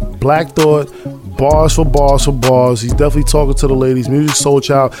man, Black Thought, bars for bars. He's definitely talking to the ladies. Music Soul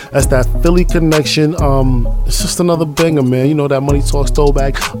Child, that's that Philly connection. It's just another banger, man. You know, that Money Talks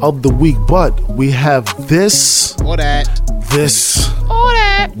throwback of the week. But we have this. Or that. This. Or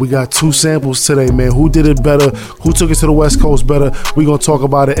that. We got two samples today, man. Who did it better? Who took it to the West Coast better? We're going to talk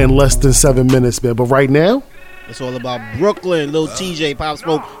about it in less than 7 minutes, man. But right now, it's all about Brooklyn, Lil TJ, Pop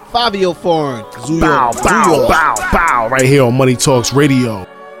Smoke, Fabio Foreign, bow, right here on Money Talks Radio.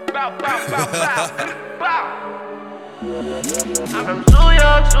 I'm from New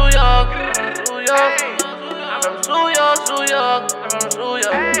York. I'm from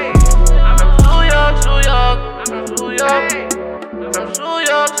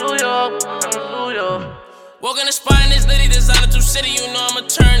New York. Walk in the spot and this litty designer through city, you know I'm a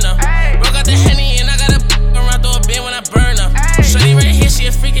turner. Broke out the Henny and I got a around through a bin when I burn her. Shorty right here, she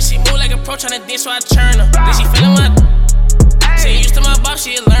a freak and she move like a pro tryna dance, so I churn her. Then she feelin' my she ain't used to my bop,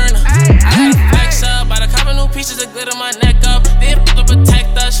 she a learner. I pieces of glitter my neck up. They to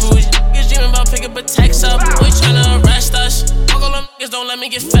protect us. Niggas dreaming about picking protects up. We tryna arrest us. Fuck all them niggas, don't let me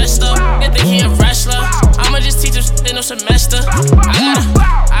get fessed up. They think he a wrestler. I'ma just teach them in no semester. I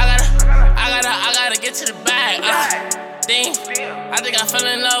gotta get to the bag. Damn, I think I fell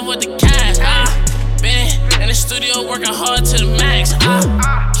in love with the cash. Been in the studio working hard to the max.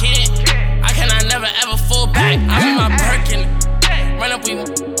 I cannot never ever fall back. I'm in my Birkin. Run up,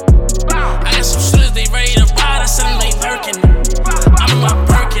 I got some shooters, they ready to ride. I said them they lurking. I'm in my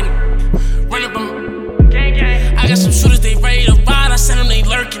Birkin. Run up, I got some shooters, they ready to ride. I said them they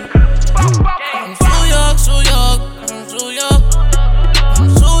lurking. I'm from New York, New York. I'm from New York. I'm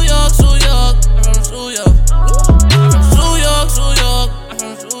from New York, New York. I'm from New York. I'm from New York, New York.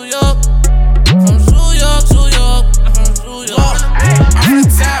 I'm from New York. I'm from New York, New York. I'm from New York. I'm from the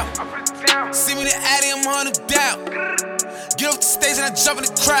town. See me the Addy, I'm on the doubt. Get off the stage and I jump in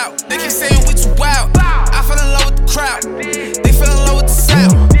the crowd. They keep saying we too wild. I fell in love with the crowd. They fell in love with the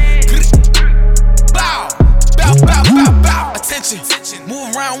sound. Bow, bow, bow, bow, bow. Attention,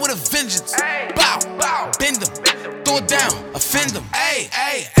 move around with a vengeance. Bow, bend them, throw it down, offend them. Ay,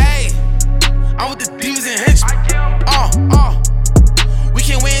 ay, ay. I'm with the demons and henchmen. We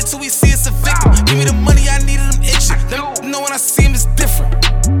can't wait until we see us a victim. Give me the money, I needed them itching. Let them know when I see him it's different.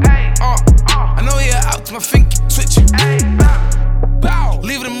 I know you're out to my finger keep twitching.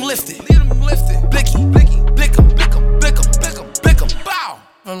 Leave them lifted. Blicky, blicky, blick 'em, blick 'em, blick 'em, blick 'em, blick 'em. Bow.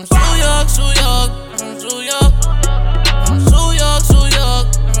 From New York, New York. From New York. From New York, New York.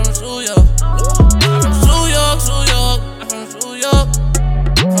 From New York. From New York, New York. From New York.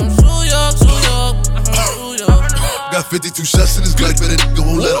 From New York, New York. From New York. Got 52 shots in this Glock, better nigga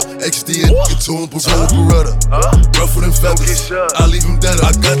won't let him. XD and get to him, Parole Beretta. Rougher than feathers, I leave him dead.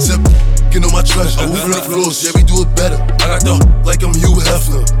 I got tip, get on my trash, I'm moving up floors, yeah, we do it better. I got the like I'm Hugh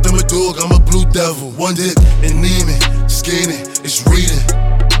Hefner. Them a dog, I'm a blue devil. One dip and Neiman, scanning, it's reading.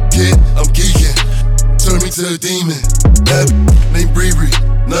 Kid, I'm geeking, turn me to a demon. That named Bree,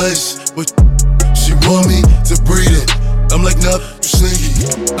 nice, but she want me to breed it. I'm like, nah, you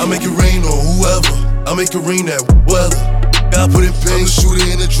sneaky. I make it rain on whoever. I make it rain that weather. I put in pain, shoot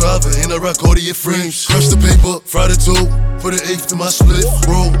it in the driver, and I rock all of your frames. Crush the paper, fry the dough, put an eighth to my split.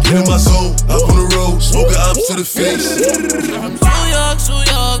 Roll, get in my zone, hop on the road, smoke it up to the face. From New York, New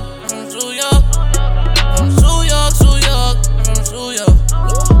York. From New York. From New York, New York. From New York.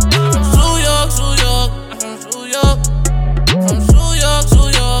 From New York, New York. From New York. From New York,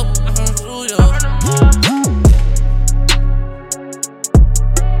 New York. From New York.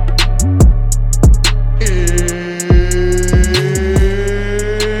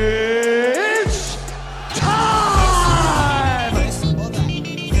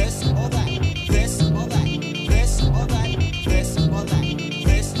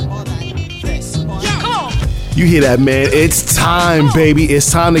 You hear that, man? It's time, baby.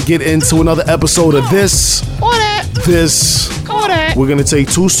 It's time to get into another episode of this. We're gonna take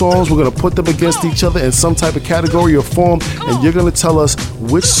two songs, we're gonna put them against each other in some type of category or form, and you're gonna tell us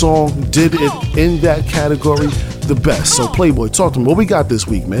which song did it in that category the best. So Playboy, talk to me. What we got this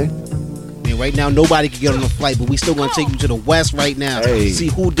week, man? Man, right now nobody can get on the flight, but we still gonna take you to the West right now. Hey. See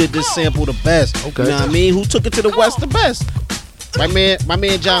who did this sample the best. Okay. You know what I mean? Who took it to the West the best? My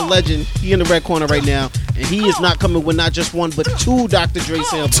man John Legend, he in the red corner right now, and he is not coming with not just one but two Dr. Dre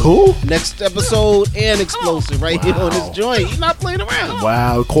samples. Two? Next episode and Explosive right here on this joint. He's not playing around.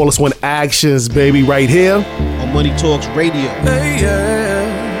 Wow, call us when actions, baby, right here on Money Talks Radio. Hey, yeah.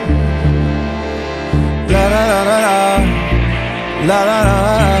 La la la la la la la la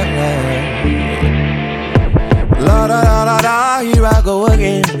la la la la. Here I go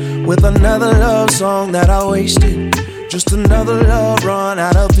again with another love song that I wasted. Just another love run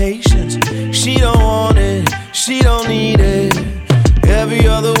out of patience. She don't want it, she don't need it. Every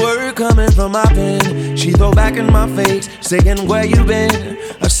other word coming from my pen, she throw back in my face, saying where you been.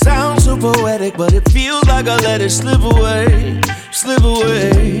 I sound so poetic, but it feels like I let it slip away, slip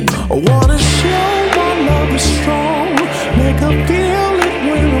away. I wanna show my love is strong, make her feel it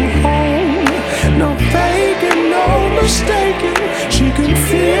when I'm home. No faking, no mistaking, she can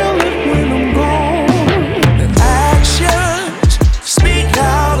feel it when I'm gone.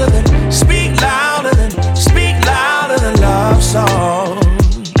 Speak louder than love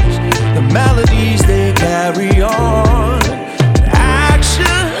songs. The melodies they carry on.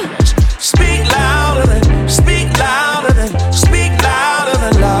 Actions speak louder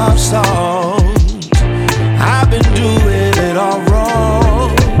than love songs. I've been doing it all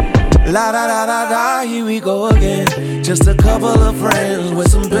wrong. La da da da da, here we go again. Just a couple of friends with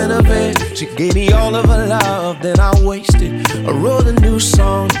some benefit. She gave me all of her love, then I wasted. I wrote a new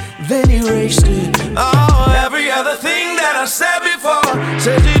song, then erased it. Oh,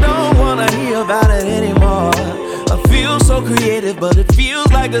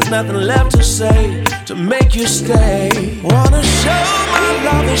 there's nothing left to say to make you stay. Wanna show my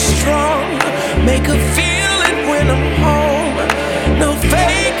love is strong, make her feel it when I'm home. No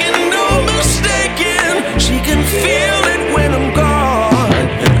faking, no mistaking, she can feel it when I'm gone.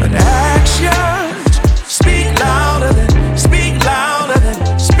 And actions speak louder than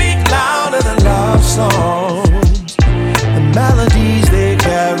love songs. The melodies they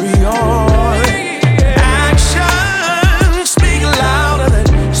carry on. Actions speak louder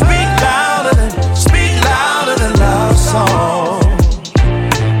than love songs.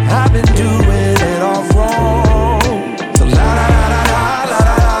 I've been doing it all wrong. So la la la la la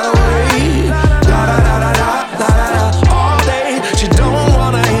la la way. La la la la la la la all day. She don't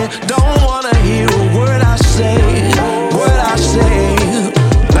wanna hear a word I say.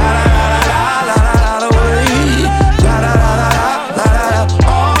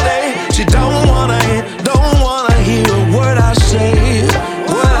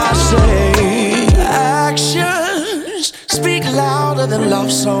 Than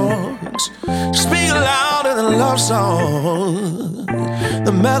love songs, speak louder than love songs.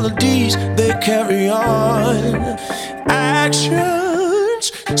 The melodies they carry on.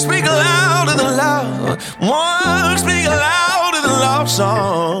 Actions speak louder than love. One speak louder than love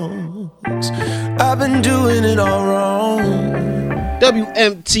songs. I've been doing it all wrong.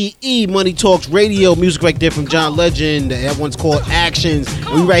 WMTE Money Talks Radio, music right there from John Legend. That one's called Actions.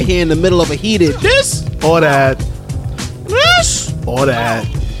 We right here in the middle of a heated this or that. This or that.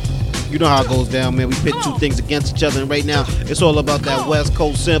 You know how it goes down, man. We pit two things against each other, and right now it's all about that West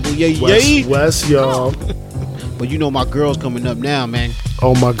Coast sample. West, y'all. But you know my girl's coming up now, man.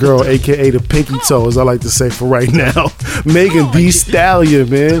 Oh, my girl, aka the Pinky Toe, as I like to say for right now. Megan Thee Stallion,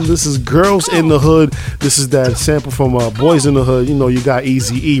 man. This is Girls in the Hood. This is that sample from Boys in the Hood. You know, you got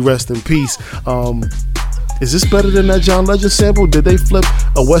Eazy-E, rest in peace. Is this better than that John Legend sample? Did they flip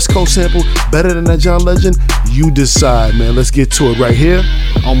a West Coast sample better than that John Legend? You decide, man. Let's get to it right here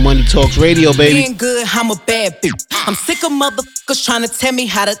on Money Talks Radio, baby. Being good, I'm a bad bitch. I'm sick of motherfuckers trying to tell me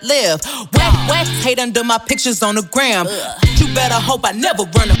how to live. Whack, hate under my pictures on the gram. You better hope I never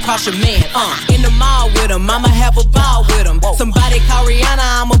run across your man. In the mall with him, I'ma have a ball with him. Somebody call Rihanna,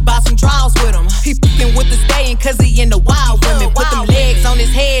 I'ma buy some draws with him. He fucking with the staying cause he in the wild women. Put them legs on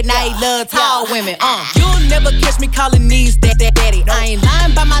his head, now he love tall women. You'll never catch me calling these daddy. I ain't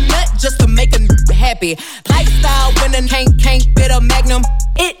lying by my nut just to make a happy. Lifestyle when a can't fit a magnum.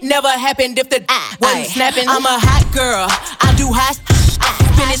 It never happened if the wasn't snapping. I'm a hot girl, I do hot.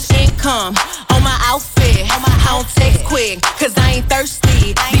 Finish income on my outfit. I don't text quick, cause I ain't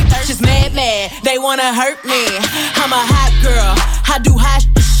thirsty. These bitches mad, they wanna hurt me. I'm a hot girl, I do hot.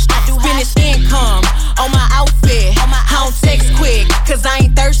 Finish income on my outfit. I don't text quick, cause I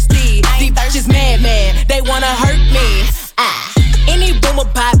ain't thirsty. These bitches mad, they wanna hurt me. Any rumor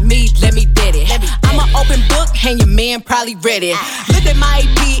about me, let me get it. I'm an open book, and your man probably read it. Look at my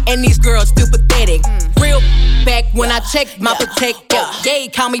EP, and these girls still pathetic. Real back when I check my protect. Yeah,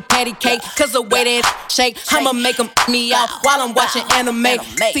 call me patty cake, cause the way that shake, I'ma make them me out while I'm watching anime.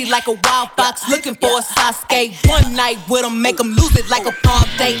 See like a wild fox looking for a Sasuke. One night with them, make them lose it like a prom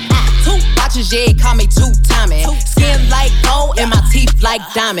date. 2 watches, yeah, call me 2-timing. Skin like gold, and my teeth like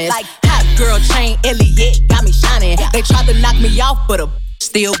diamonds. Hot girl chain, Elliot, got me shining. They tried to knock me off, but a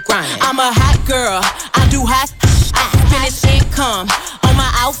still grinding. I'm a hot girl, I do hot. Finish income on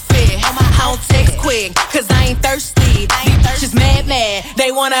my outfit. I don't text quick, cause I ain't thirsty. These bitches mad,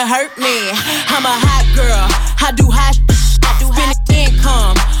 they wanna hurt me. I'm a hot girl, I do hot. Finish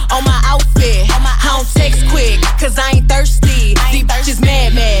income on my outfit. I don't text quick, cause I ain't thirsty. These bitches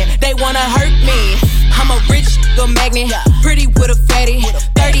mad, they wanna hurt me. I'm a rich magnet, pretty with a fatty.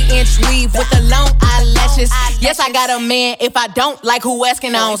 30-inch weave with the long eyelashes. Yes, I got a man. If I don't like who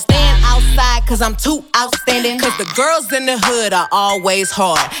asking, I don't stand outside cause I'm too outstanding. Cause the girls in the hood are always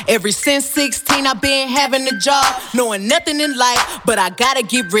hard. Ever since 16, I've been having a job. Knowing nothing in life, but I gotta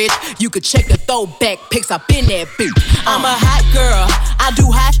get rich. You could check the throwback pics, I've been that bitch. I'm a hot girl, I do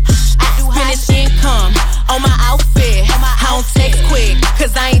hot. Finish income on my outfit. I don't text quick,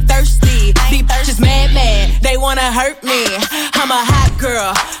 cause I ain't thirsty. These bitches mad, they wanna hurt me. I'm a hot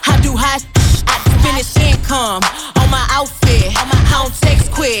girl, I do hot. Finish income on my outfit. I don't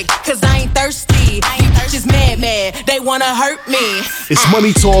text quick, cause I ain't thirsty. These bitches mad, they wanna hurt me. It's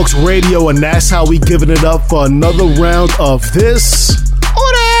Money Talks Radio, and that's how we giving it up for another round of this or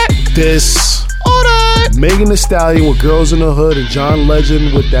that. This or that. Megan Thee Stallion with Girls in the Hood and John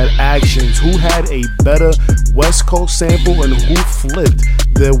Legend with that Actions. Who had a better West Coast sample and who flipped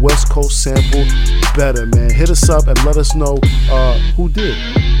their West Coast sample better, man? Hit us up and let us know who did.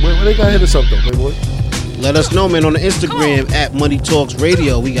 Where they gotta hit us up though, Playboy? Let us know, man, on the Instagram at Money Talks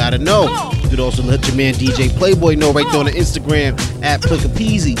Radio. We gotta know. You could also let your man DJ Playboy know right there on the Instagram at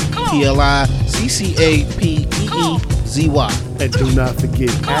Plickapeezy, PLICCAPEEZY. And do not forget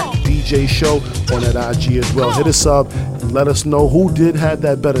at DJ Show on that IG as well. Hit us up and let us know who had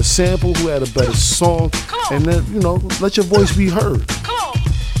that better sample, who had a better song, and then, let your voice be heard.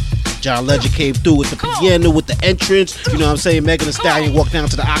 John Legend came through with the piano, with the entrance. You know what I'm saying? Megan Thee Stallion walked down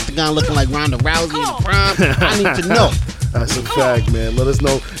to the octagon looking like Ronda Rousey in the prime. I need to know. That's a fact, man. Let us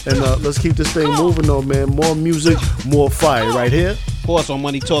know. And let's keep this thing moving, though, man. More music, more fire right here. Of course, on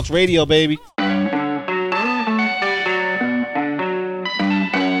Money Talks Radio, baby.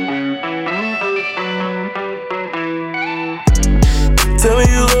 Tell me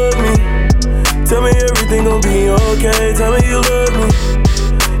you love me. Tell me everything gon' be okay. Tell me you love me.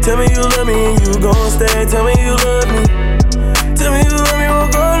 Tell me you love me and you gon' stay. Tell me you love me. Tell me you love me,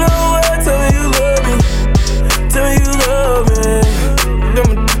 won't go nowhere. Tell me you love me. Tell me you love me.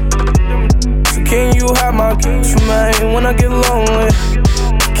 So can you have my tonight when I get lonely?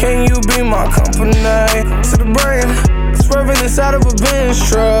 Can you be my company? To the brain, swerving inside of a Benz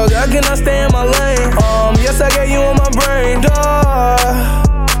truck. I cannot stay in my lane. Yes, I got you on my brain, dog.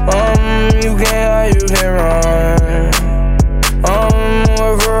 You can't run.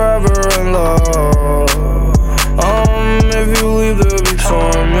 We're forever in love. If you leave, there'll be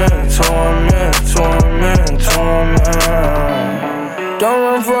torment. Don't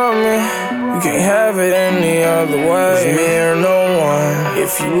run from me. You can't have it any other way. It's me or no one.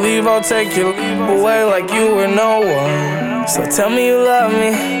 If you leave, I'll take you away like you were no one. So tell me you love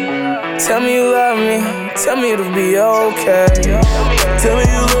me. Tell me you love me. Tell me it'll be okay. Tell me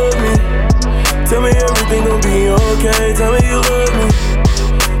you love me. Tell me everything gon' be okay. Tell me you love me.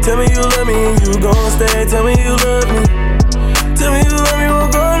 Tell me you love me and you gon' stay. Tell me you love me. Tell me you love me,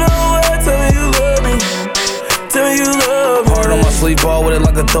 won't go nowhere. Tell me you love me. Tell me you love me. Hard on my sleep, ball with it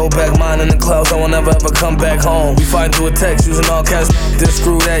like a throwback. Mine in the clouds, I will never ever come back home. We fighting through a text using all cash. This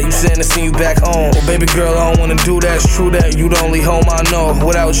screw that, you saying to see you back home. Well, baby girl, I don't wanna do that. It's true that you the only home I know.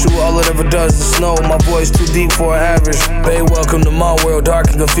 Without you, all it ever does is snow. My voice too deep for an average. Babe, welcome to my world, dark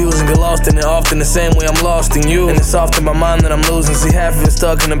and confusing. Get lost in it often the same way I'm lost in you. And it's often my mind that I'm losing. See half of it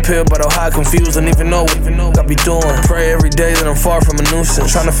stuck in a pill, but I'm high confused. Don't even know what I be doing. Pray every day that I'm far from a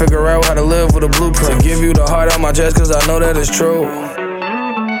nuisance. Trying to figure out how to live with a blueprint. To give you the heart on my chest, cause I know that it's true. I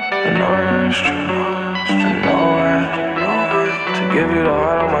know that it's true. To give you the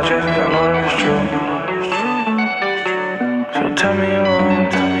heart on my chest, cause I know that it's true. So tell me you love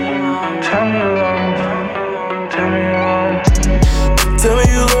me. Tell me you love me. Tell me you love me. Tell me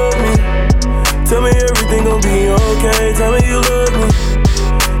you love me. Tell me everything gon' be okay. Tell me you love me.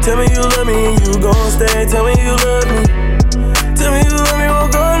 Tell me you love me and you gon' stay. Tell me you love me. Tell me you love me,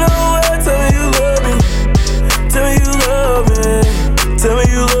 won't go nowhere. Tell me you love me. Tell me you love me. Tell me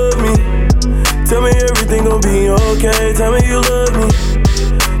you love me. Tell me everything gon' be okay. Tell me you love me.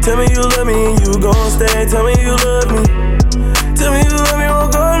 Tell me you love me and you gon' stay. Tell me you love me. Tell me you love me,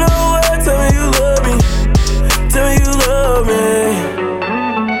 won't go nowhere. Tell me you love me. Tell me you love me.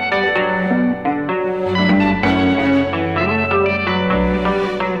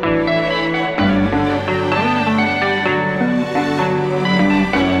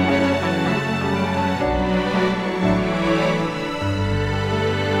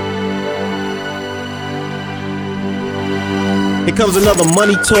 Here comes another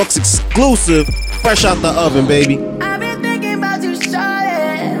Money Talks exclusive, fresh out the oven, baby. I've been thinking about you,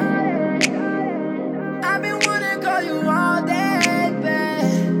 shawty. I've been wanting to call you all day,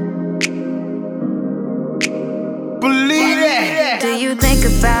 babe. Believe it. Do you think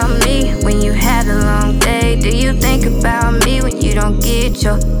about me when you had a long day? Do you think about me when you don't get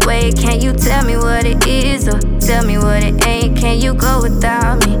your way? Can you tell me what it is or tell me what it ain't? Can you go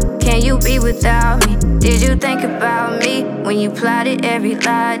without me? Can you be without me? Did you think about me when you plotted every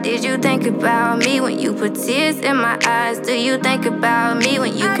lie? Did you think about me when you put tears in my eyes? Do you think about me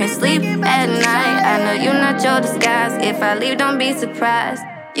when you can't sleep at night? I know you're not your disguise. If I leave, don't be surprised.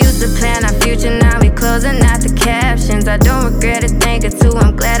 Used to plan our future, now we closing out the captions. I don't regret a thing or two,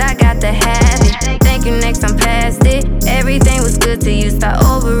 I'm glad I got the habit. Thank you, next I'm past it. Everything was good till you start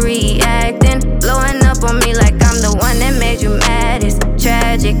overreacting. Blowing up on me like I'm the one that made you mad. It's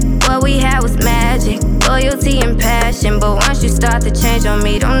tragic, what we had was magic. Loyalty and passion, but once you start to change on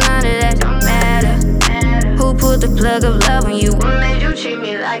me, none of that don't matter. Who pulled the plug of love on you? What made you treat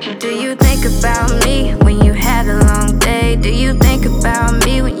me like you do? Do you think about me when you had a long day? Do you think about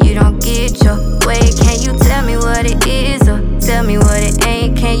me when you don't get your way? Can you tell me what it is or tell me what it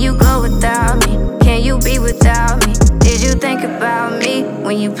ain't? Can you go without me? Can you be without me? Did you think about me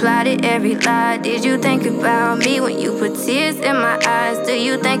when you you plotted every lie? Did you think about me when you put tears in my eyes? Do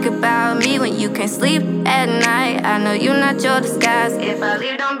you think about me when you can't sleep at night? I know you're not your disguise. If I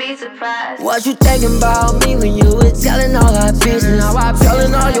leave, don't be surprised. What you thinking about me when you were telling all our business?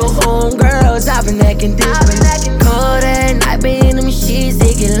 Telling all your homegirls I've been acting different. Cold at night, been in them sheets,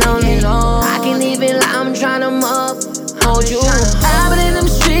 they get lonely. I can't even lie, I'm tryna hold you. I've been in them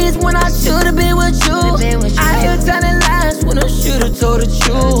streets when I should've been with you. I hear telling lies when I should've told the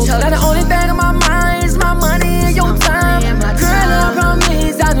truth. Now the only thing on my mind is my money and your time. Girl, I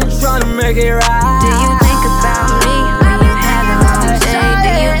promise I've been tryna make it right. Do you think about me when you have a long day?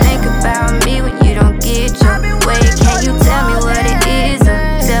 Do you think about me when you don't get your way? Can you tell me what it is or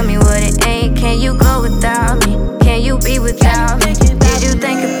tell me what it ain't? Can you go without me? Can you be without me? Did you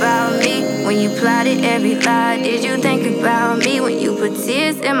think about me when you plotted every lie? Did you think about me when you put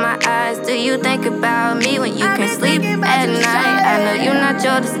tears in my eyes? Do you think about me when you can't sleep at night? I know you're not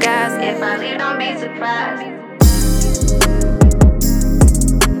your disguise. If I leave, don't be surprised.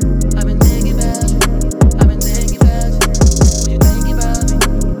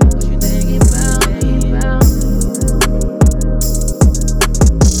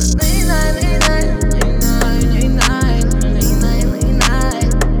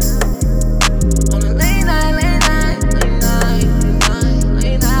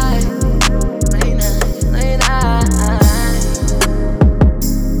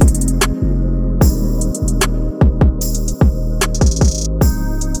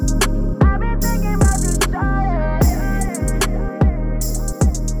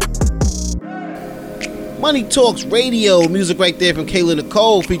 Money Talks Radio, music right there from Kayla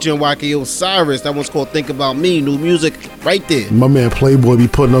Nicole featuring YK Osiris. That one's called Think About Me, new music right there. My man Playboy be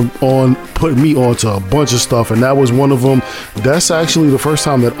putting me on to a bunch of stuff, and that was one of them. That's actually the first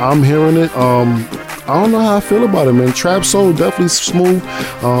time that I'm hearing it. I don't know how I feel about it, man. Trap soul, definitely smooth.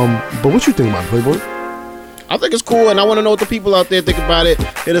 But what you think about it, Playboy? I think it's cool, and I want to know what the people out there think about it.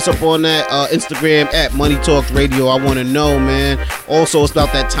 Hit us up on that Instagram at Money Talks Radio. I want to know, man. Also, it's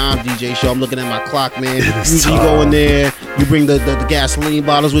about that time DJ show. I'm looking at my clock, man. Usually you go in there, you bring the gasoline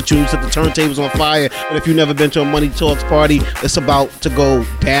bottles with you, you set the turntables on fire. But if you've never been to a Money Talks party, it's about to go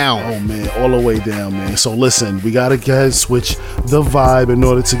down. Oh, man, all the way down, man. So listen, we got to go ahead and switch the vibe in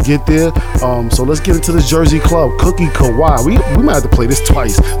order to get there. So let's get into the Jersey Club. Cookie Kawhi. We might have to play this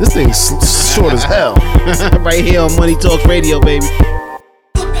twice. This thing's short as hell. Right here on Money Talks Radio, baby.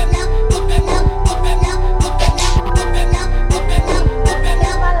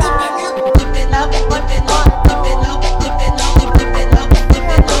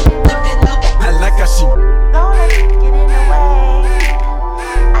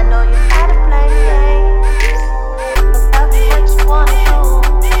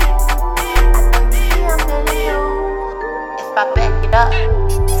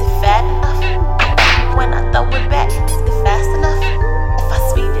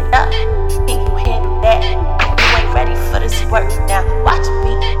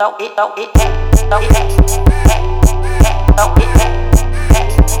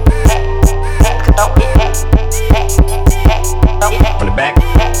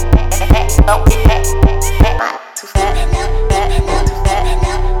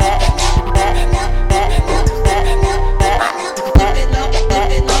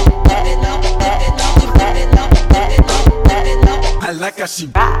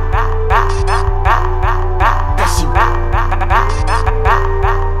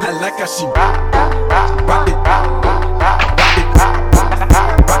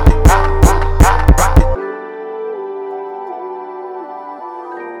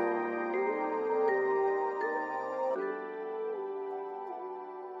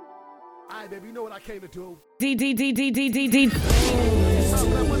 Baby, you know what I came to do.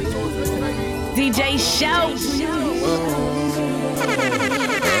 DJ Show.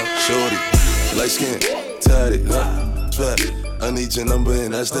 Shorty, light skin, tatted, sweat. I need your number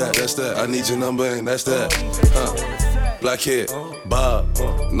and that's that. I need your number and that's that. Black hair, bob,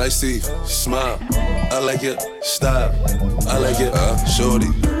 nice teeth, smile. I like it, style. I like it, shorty,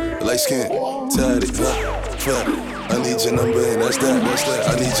 light skin, tatted, sweat. I need your number and that's that.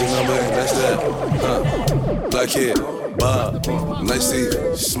 I need your number and that's that. Black hair, bob, nice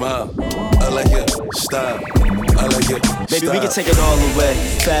teeth, smile. I like it, style. I like it, baby, we can take it all away.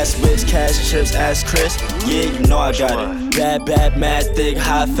 Fast whips, cash chips, ask Chris. Yeah, you know I got it. Bad, mad, thick,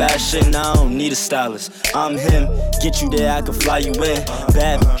 high fashion. I don't need a stylist. I'm him. Get you there, I can fly you in.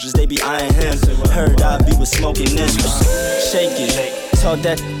 Bad bitches, they be eyeing him. Heard I be with smoking ninjas. Shake it. talk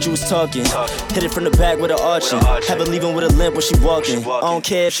that you was talking. Hit it from the back with an arching. Have her leaving with a limp when she walking. I don't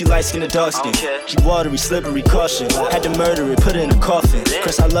care if she light skin or dark skin. She watery, slippery, caution. Had to murder it, put it in a coffin.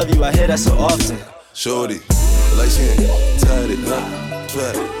 Chris, I love you, I hear that so often. Shorty, light skin, tied it,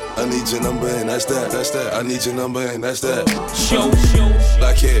 fat. I need your number and that's that. I need your number and that's that.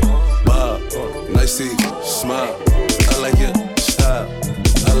 Black hair, bob, nice teeth, smile. I like it, style.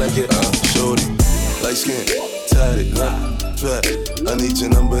 I like it, shorty, light skin, tied it, fat. I need your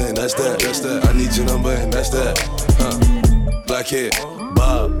number and that's that. I need your number and that's that. Black hair,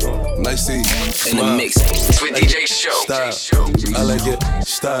 bob, nice teeth, smile. In the mix with DJ Show. Style, I like it,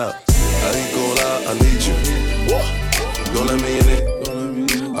 style. I ain't gon' lie, I need you. Don't let me in it.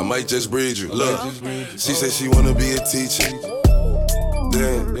 I might just breed you. Look, she said she wanna be a teacher.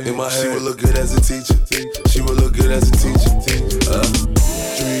 Damn, in my head, she would look good as a teacher. She would look good as a teacher. Treat her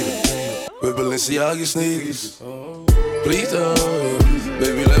with Balenciaga sneakers. Please don't,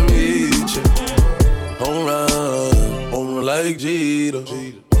 baby, let me eat you. Home run like Jeter.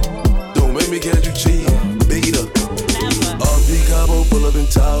 Don't make me catch you cheating, beat her. RP Cabo, pull up in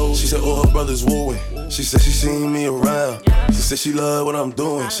towel. She said all her brothers wooing. She said she seen me around. She said she love what I'm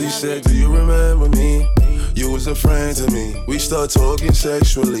doing. She said, do you remember me? You was a friend to me. We start talking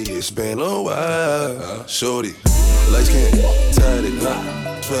sexually. It's been a while. Shorty, light skin, tied it,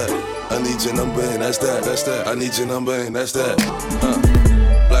 fat. I need your number and that's that. I need your number and that's that.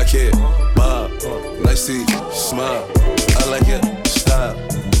 Black hair, bob, nice teeth, smile. I like it, style.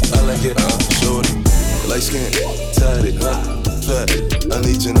 I like it, shorty. Light skin, tied it, fat. I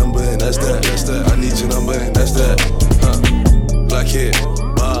need your number and that's that. I need your number and that's that. Black hair,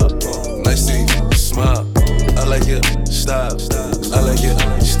 bob, nice teeth, smile. I like it, style. I like it,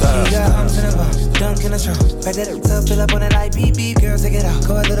 style. She got arms in the box, dunk in the trunk. Back that up, fill up on that light, beep, beep. Girls, take it out,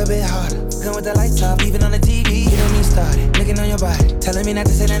 go a little bit harder. Come with the lights off, even on the TV. Getting me started, looking on your body. Telling me not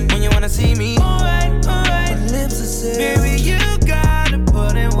to say that when you wanna see me. Alright. My lips are sick. Baby, you gotta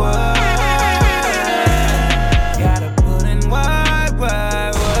put in work.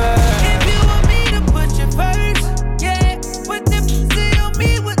 If you want me to put you first, yeah, put the pussy on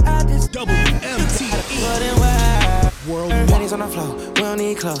me without this WMTE. World panties on the floor, we don't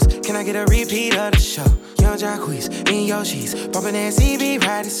need clothes. Can I get a repeat of the show? Young Jacquees, in your sheets, bumping that CV,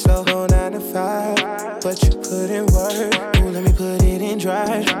 ride it slow. Go 9 to 5, but you put in work. Ooh, let me put it in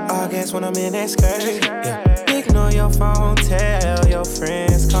drive. I guess when I'm in that skirt, yeah. Ignore your phone, tell your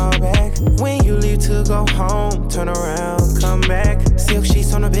friends, call back. When you leave to go home, turn around, come back. Silk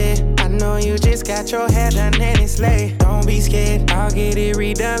sheets on the bed, I know you just got your hair done and it's late. Don't be scared, I'll get it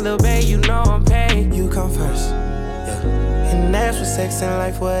redone, little babe, you know I'm paid. You come first, yeah. And that's for sex and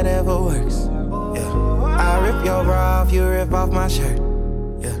life, whatever works, yeah. I rip your bra off, you rip off my shirt,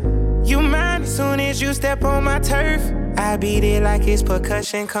 yeah. You mine as soon as you step on my turf. I beat it like it's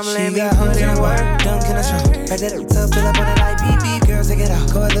percussion, come let me put in work. Dunk in the trunk, back that up, fill up on the light, beep, beep. Girls, take it out,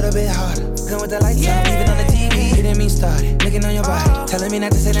 go a little bit harder. Come with the lights on, even on the TV. Getting me started, looking on your body. Telling me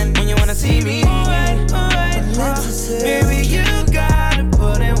not to say that when you wanna see me. Alright. Baby, you gotta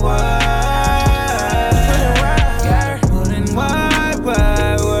put in work. Put in work.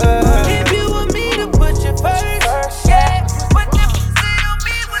 If you want me to put you first, yeah, put the pussy on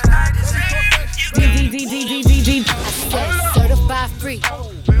me without this. Certified free.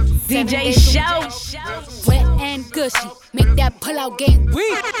 DJ Show. Wet and gushy. Make that pull out game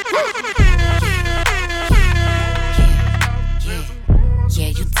weak. Yeah,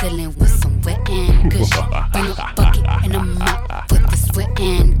 you dealing with some wet and gushy. Bring a bucket and a mop for this wet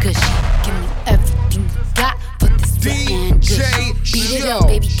and gushy. Give me everything you got for this wet and gushy. Beat it up,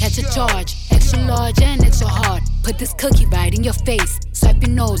 baby, catch a charge. Extra large and extra hard. Put this cookie right in your face. Swipe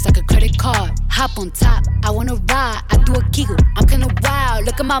your nose like a credit card. Hop on top, I wanna ride. I do a giggle, I'm kinda wild.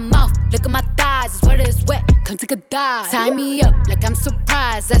 Look at my mouth, look at my thighs. It's wet, it's wet, come take a dive. Tie me up like I'm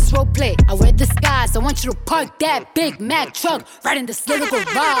surprised, that's roleplay. I wear disguise, I want you to park that Big Mac truck right in this little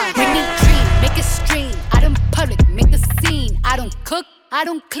garage. Bring me dream, make it stream. Out in public, make a scene. I don't cook, I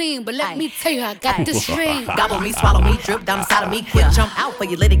don't clean, but let me tell you, I got this ring. Gobble me, swallow me, drip down inside of me. Quick jump out for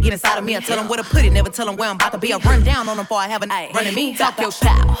you, let it get inside of me. I tell them where to put it, never tell them where I'm about to be. I run down on them before I have a night. Running me, talk your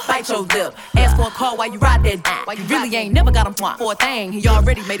style, bite your lip. Ask for a call while you ride that dick. While you really ain't never got him for a thing. He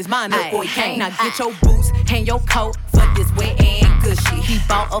already made his mind up before he came. Now get your boots, hang your coat, fuck this wet and gushy. He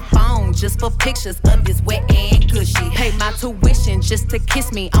bought a phone just for pictures of this wet and gushy. Pay my tuition just to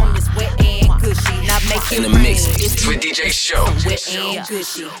kiss me on this wet and gushy. Not make it In the rain. mix It's with DJ Show. wet and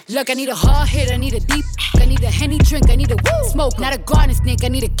gushy. Look, I need a hard hit, I need a deep, I need a Henny drink, I need a smoke, not a garden snake, I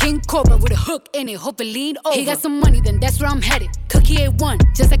need a king cobra with a hook in it, hope it lean over. He got some money, then that's where I'm headed. Cookie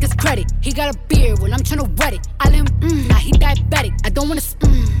A1, just like his credit. He got a beard, well I'm tryna wet it. I let him, now he diabetic. I don't wanna,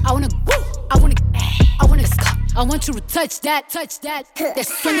 I wanna, I wanna, I want you to touch that, that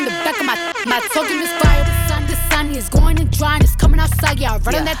swing in the back of my token is fire, the sun is going and drying, it's coming outside, yeah, I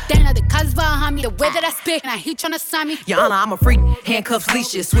run on that thing, now the cuz behind me, the way that I spit, and he tryna sign me. Your Honor, I'm a freak, handcuffs,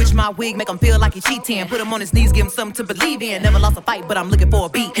 leashes, switch my wig, make him feel like he cheating, put him on his knees, give him something to believe in, never lost a fight, but I'm looking for a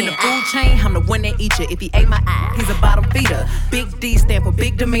beat. In the food chain, I'm the one that eat you, if he ate my eye, he's a bottom feeder. Big D stand for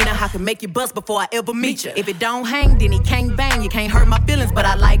big demeanor, I can make you bust before I ever meet you. If it don't hang, then he can't bang, you can't hurt my feelings, but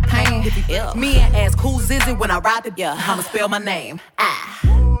I like pain. If he ill, me and ask who's is it when I ride the yeah, I'ma spell my name.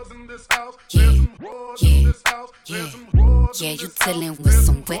 Yeah, you dealing with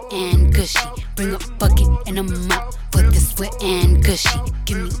some wet and gushy. Bring a bucket and a mop for this wet and gushy.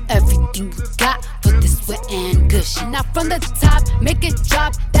 Give me everything you got for this wet and gushy. Now from the top, make it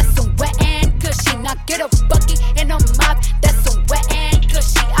drop. That's some wet and gushy. Now get a bucket and a mop. That's some wet and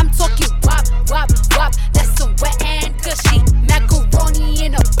gushy. I'm talking wop, wop, wop. That's some wet and gushy. Macaroni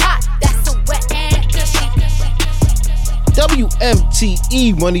in a pot. That's some wet and gushy.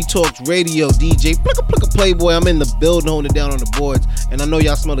 WMTE Money Talks Radio, DJ Plicka Playboy. I'm in the building, holding it down on the boards, and I know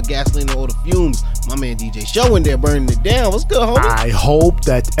y'all smell the gasoline and all the fumes. My man DJ Show in there burning it down. What's good, homie? I hope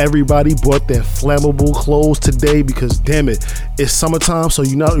that everybody brought their flammable clothes today because damn it, it's summertime, so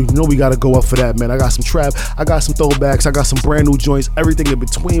you know we gotta go up for that, man. I got some trap, I got some throwbacks, I got some brand new joints, everything in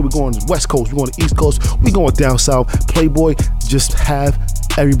between. We're going to the West Coast, we're going to the East Coast, we're going down South. Playboy, just have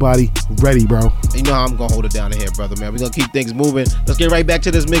everybody ready, bro. You know how I'm gonna hold it down in here, brother, man. We're gonna keep things moving. Let's get right back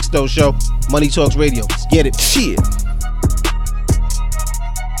to this mix, though, show. Money Talks Radio. Let's get it. Shit.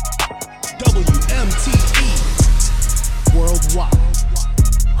 WMTE Worldwide.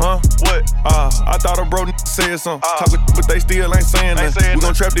 Huh? What? I thought a bro said something. Talking, but they still ain't saying nothing. We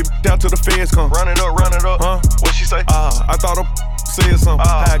gon' trap this down till the feds come. Run it up. Huh? What she say? I thought a said something.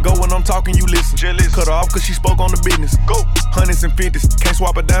 How I go when I'm talking, you listen. Cut her off cause she spoke on the business. Go. Hundreds and fifties. Can't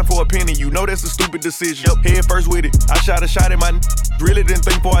swap a dime for a penny. You know that's a stupid decision. Head first with it. I shot a shot at my really didn't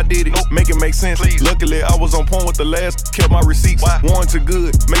think before I did it. Make it make sense. Please. Luckily, I was on point with the last. Kept my receipts. Warranted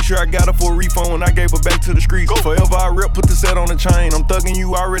good. Make sure I got her for a refund when I gave her back to the streets. Go. Forever I rip, put the set on the chain. I'm thugging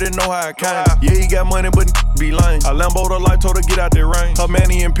you, already know how I came. Yeah, he got money, but be lame. I Lambo'd her life, told her get out that rain. Her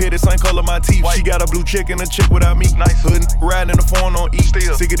manny and pitted, same color my teeth. White. She got a blue chick and a chick without me. Nice. Hood riding in the phone on E.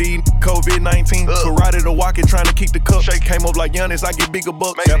 Still. Sick of these COVID-19. Karate to walk it, trying to keep the cup. Shake came up like Giannis, I get bigger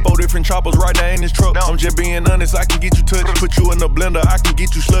bucks. Got 4 different choppers right there in this truck. I'm just being honest, I can get you touched. Put you in the blender, I can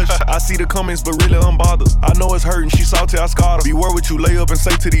get you slush. I see the comments, but really unbothered. I know it's hurting, she salty, I scarred her. Beware what you lay up and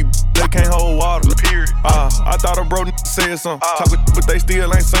say to these they can't hold water. Period. I thought a bro said something. Talking, but they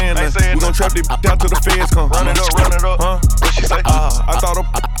still ain't saying nothing. We gon' trap this down till the feds come. Run it up. Huh? What she say? I thought a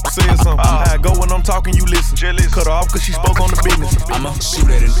said something. How I go when I'm talking, you listen. Cut her off cause she spoke on the business. I'ma shoot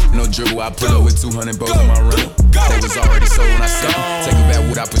at it, no dribble. I pull up with 200 bows in my run. They was already sold when I sell them. Take it back,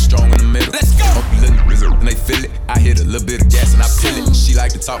 what I put strong in the middle. Let's go. And they feel it. I hit a little bit of gas and I peel it. She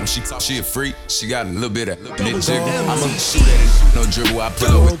like to talk when she talk. She a freak. She got a little bit of nit jiggle. I'ma shoot at it, no dribble. I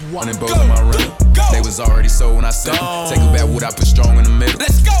pull up with 100 bows in my run. They was already sold when I sell them. Take it back, what I put strong in the middle.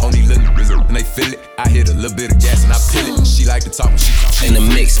 Let's go. Only little and they feel it. I hit a little bit of gas and I peel it. She like to talk when she talk. In the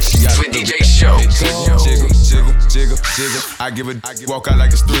mix with DJ Show. Jiggle. I give a walk out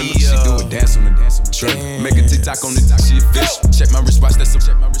like a thriller. She do a dance on the track. Make a TikTok on the top. She a fish. Check my wristwatch. That's some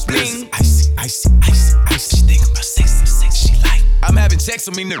bling. Icy. She think about sex. She like. I'm having checks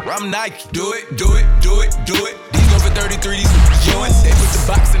on me, nigga. I'm Nike. Do it. These go for 33. These joints. They put the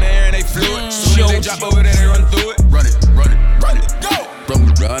box in the air and they flew it. Soon as they drop over there, they run through it. Run it. Go.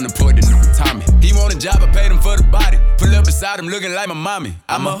 Bro, unemployed, the nigga Tommy. He want a job, I paid him for the body. Pull up beside him, looking like my mommy.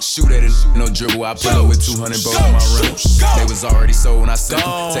 I'ma shoot at it, no dribble. I pull up with 200 bows in my run. They was already sold when I sent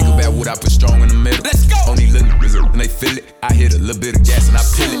them. Take it back, what I put strong in the middle. Let's go. Only little and they feel it. I hit a little bit of gas and I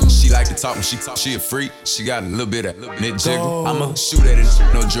peel it. She like to talk when she talk. She a freak. She got a little bit of nit jiggle. I'ma shoot at it,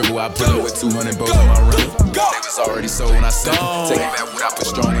 no dribble. I pull up with 200 bows in my run. They was already sold when I sent them. Take it back, what I put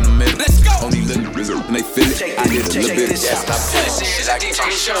strong in the middle. Let's go. Only little and they feel it. I hit a little bit of gas and I peel it. She like to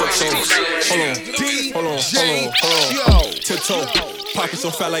talk. Hold on. Tiptoe, pockets so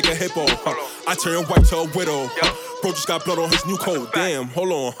fat like a hippo. I turn white to a widow. Bro just got blood on his new coat. Damn,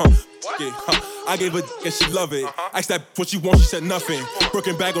 hold on. I gave her and she love it. Asked that what she want, she said nothing.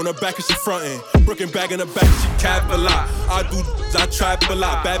 Brooklyn bag on her back and she frontin'. Brooklyn bag in her back and she cap a lot. I do, I trap a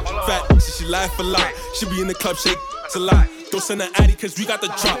lot. Bad fat, so she laugh a lot. She be in the club, shake a lot. Don't send an addy cause we got the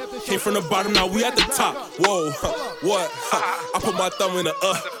drop. Came from the bottom, now we at the top. Whoa, what? I put my thumb in the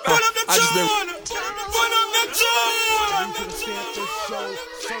I just been.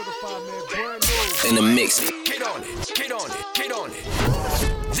 In the mix. Get on it, get on it, get on it.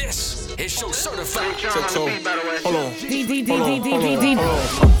 This is Show Certified. Tiptoe, hold on.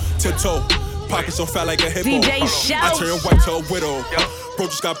 Tiptoe, pockets so fat like a hippo. DJ Shout. I turn white to a widow. Bro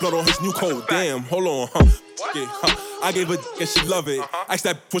just got blood on his new coat. Damn, hold on. Yeah, I gave her and she love it. Asked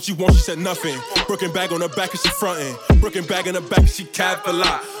that what she want, she said nothing. Brooklyn bag on her back and she frontin'. Brooklyn bag in her back and she cap a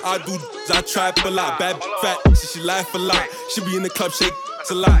lot. I do, I trap a lot. Bad fat, so she laugh a lot. She be in the club, shake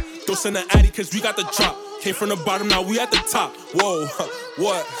a lot. Don't send an addy cause we got the drop. Came from the bottom, now we at the top. Whoa,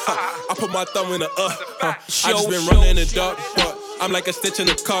 what? I put my thumb in the I just been running in the dark, but I'm like a stitch in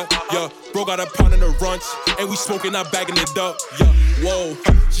the cut. Yeah, bro got a pound in the runch, and we smoking, not bagging it up. Yeah, whoa.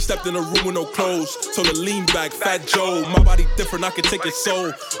 She stepped in the room with no clothes, told her lean back, Fat Joe. My body different, I can take it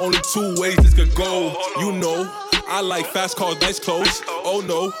so. Only 2 ways this could go. You know, I like fast cars, nice clothes. Oh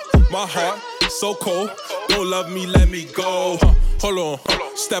no, my heart so cold. Don't love me, let me go. Hold on,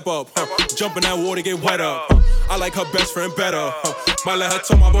 step up, jump in that water, get wet up. I like her best friend better. Might let her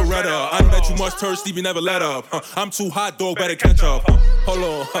tell my Beretta. I know that you must turn Stevie, never let up. I'm too hot, dog, better catch up.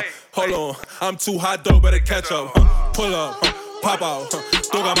 Hold on, I'm too hot, dog, better catch up. Pull up, pop out.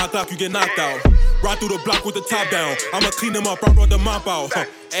 Dog got my top, you get knocked out. Ride through the block with the top down. I'ma clean them up, I brought the mop out.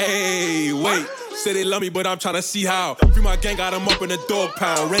 Hey, wait. Say they love me, but I'm tryna see how. Free my gang, got them up in the dog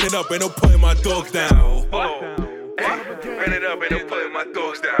pound. Ran it up, ain't no putting my dogs down. Ran it up, ain't no putting my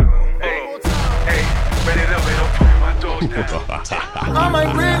dogs down. Hey, ran it up, ain't no putting my dogs down. I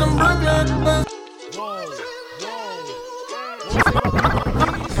might bring them Brooklyn.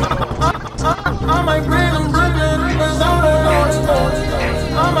 I might bring them Brooklyn.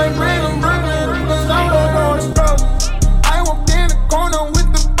 I might bring them Brooklyn. I walked in the corner with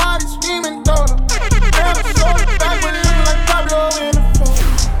the body screaming daughter. And I saw the back with him like Pablo in the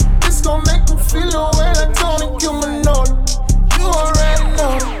phone. This gon' make him feel away like Tony Cumanolo. You already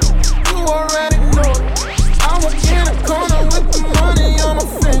know it. You already know it. I walked in the corner with the money on my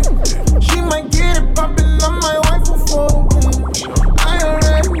finger. She might get it poppin', I might wife her for a win. I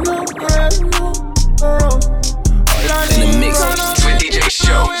already know. In the mix with DJ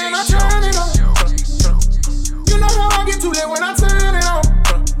Show. You know how I get too late when I turn it on.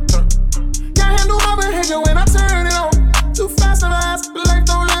 Can't handle my behavior when I turn it on. Too fast and fast, but life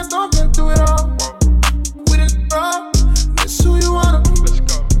don't last, I've been through it all. With it raw, that's who you wanna.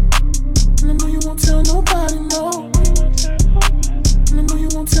 And I know you won't tell nobody, no. And I know you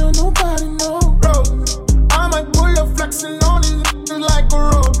won't tell nobody, no. Rose, I might pull up flexing on these like a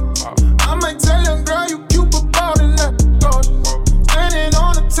road. I might tell your girl you cute, but ballin' that gold. Standing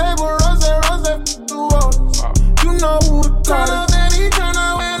on the table, rose, the water. You know who to call it. Turn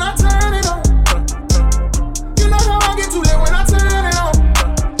up when I turn it on. You know how I get too late when I turn it on.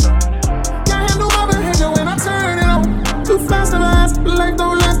 Can't handle my behavior when I turn it on. Too fast and fast, but life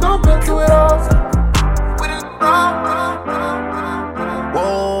don't last, don't bet to it all. With it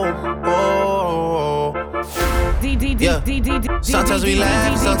wrong. Yeah. Sometimes we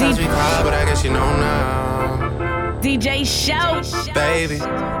laugh, sometimes we cry, but I guess you know now. DJ Shout, baby.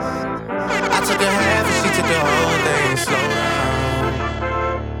 I took a half and she took the whole thing. Slow down,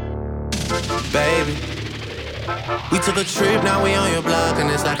 baby. We took a trip, now we on your block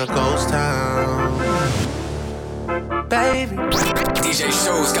and it's like a ghost town. Baby, DJ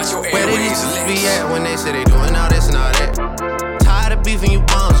Show's got your where airways they lit. be at when they say they doing all this and all that? Tired of beefing you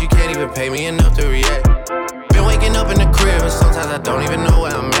bums, you can't even pay me enough to react. Been waking up in the crib and sometimes I don't even know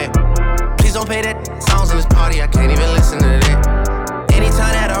where I'm at. Please don't pay that songs in this party, I can't even listen to that.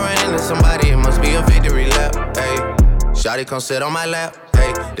 Anytime that I run into somebody, it must be a victory lap. Hey, shawty come sit on my lap.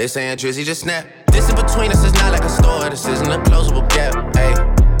 Hey, they saying Drizzy just snap. This in between us is not like a store, this isn't a closable gap. Hey,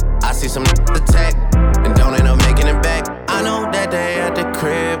 I see some attack and don't end up making it back. I know that they at the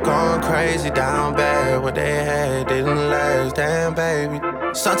crib going crazy down bad. What they had didn't last, damn baby.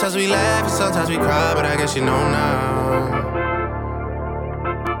 Sometimes we laugh and sometimes we cry, but I guess you know now.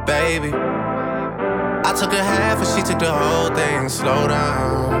 Baby, I took a half and she took the whole thing. Slow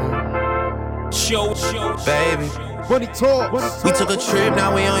down, baby. Money talk. We took a trip,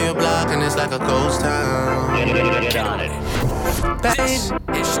 now we on your block and it's like a ghost town. Baby,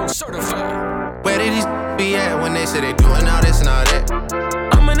 it's Show Certified. Where did these be at when they say they doing all this and all that?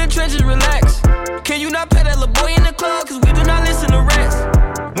 I'm in the trenches, relax. Can you not pet that little boy in the club? Cause we do not listen to rest.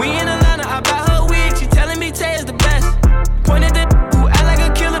 We in Atlanta, I buy her wig. She telling me Tay is the best. Pointed the who act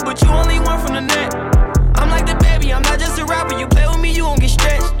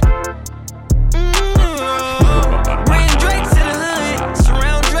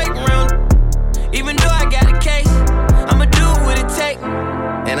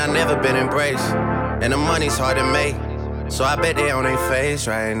and the money's hard to make. So I bet they on their face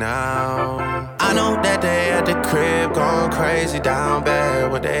right now. I know that they at the crib going crazy down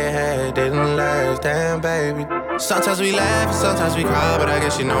bad. What they had didn't last, damn baby. Sometimes we laugh and sometimes we cry, but I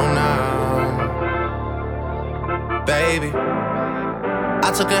guess you know now. Baby,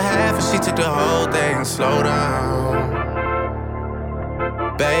 I took a half and she took the whole thing. Slow down.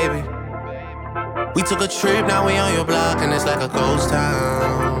 Baby, we took a trip, now we on your block and it's like a ghost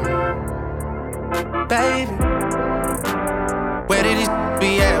town. Baby, where did these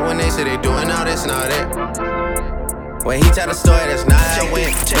be at when they say they doing all this and all that? When he tell the story, that's not how it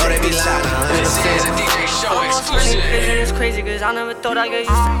went. Know they be lying 100%. DJ Show exclusive. It's crazy cause I never thought I'd get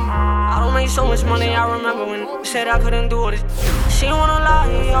used to it. I don't make so much money, I remember when you said I couldn't do it. She wanna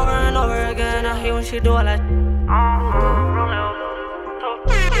lie over and over again, I hate when she do it like.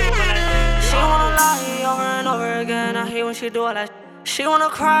 She wanna lie over and over again, I hate when she do it like. She wanna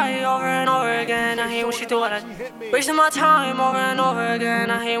cry over and over again, I hate when she do it like. Wasting my time over and over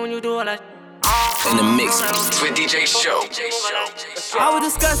again, I hate when you do it like. In the mix with DJ Show. I was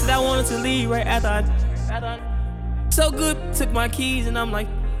disgusted, I wanted to leave right after I so good, took my keys and I'm like,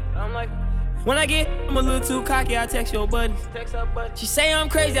 when I get, I'm a little too cocky, I text your buddy. She say I'm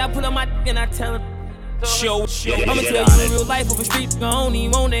crazy, I pull up my and I tell her. Show. I'ma tell you in real life of a street, I don't even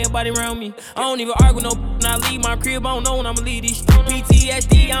want everybody around me. I don't even argue no when I leave my crib, I don't know when I'ma leave these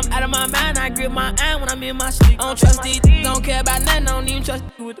PTSD, I'm out of my mind, I grip my eye when I'm in my sleep. I don't trust these, don't care about nothing, I don't even trust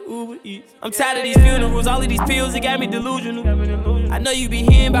you with the Uber Eats. I'm tired of these funerals, all of these pills, it got me delusional. I know you be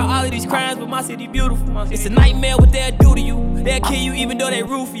hearing about all of these crimes, but my city beautiful. It's a nightmare what they'll do to you. They'll kill you even though they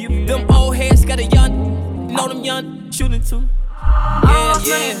root for you. Them old heads got a young, know them young shooting too.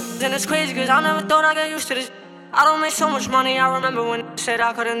 Yeah. Then it's crazy cause I never thought I'd get used to this. I don't make so much money, I remember when you said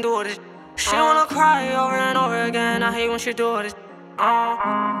I couldn't do it. She wanna cry over and over again, I hate when she do it.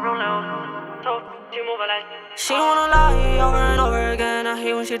 She wanna lie over and over again, I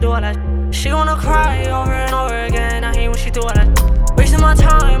hate when she do it. She wanna cry over and over again, I hate when she do it. Wasting my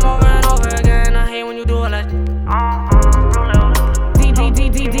time over and over again, I hate when you do it.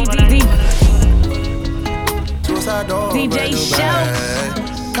 DJ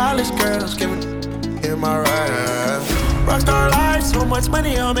Show. College girls giving in my ride. Rockstar life, so much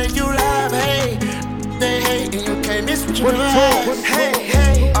money, I'll make you laugh. Hey, they hate and you can't miss what you have.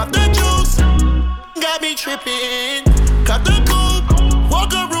 Hey, off the juice, got me tripping. Cut the coupe,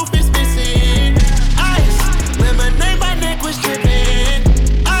 walker roof is missing. Ice, lemonade, my neck was dripping.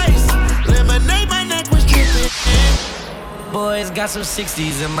 Ice, lemonade, my neck was dripping. Boys got some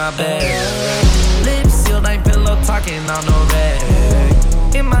 60s in my bag. Lips sealed, ain't pillow talking on no rag.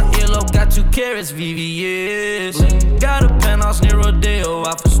 In my earlobe, got 2 carats, VVS. Got a penthouse near Rodeo,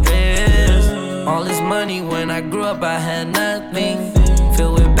 out for stress. All this money, when I grew up, I had nothing.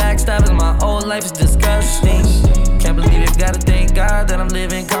 Filled with backstabbing, my whole life is disgusting. Can't believe it, gotta thank God that I'm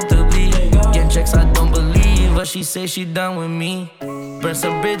living comfortably. Getting checks, I don't believe, but she say she done with me. Burn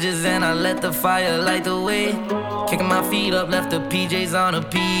some bridges and I let the fire light the way. Kicking my feet up, left the PJs on a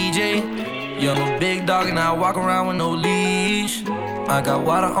PJ. Yeah, I'm a big dog and I walk around with no leash. I got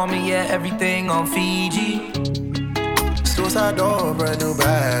water on me, yeah, everything on Fiji. Suicide door, brand new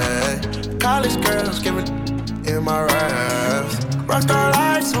bag. College girls giving in my raps. Rockstar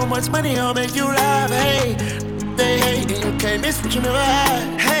life, so much money, I'll make you laugh. Hey, they hate and you can't miss what you never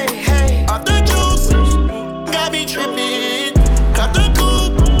had. Hey, off the juice, got me tripping. Cut the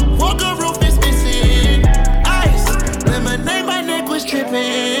coupe, walker roof is missing. Ice, lemonade, my neck was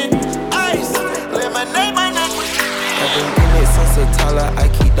tripping. Ice, lemonade, my neck was tripping. I've been getting it since a toddler, I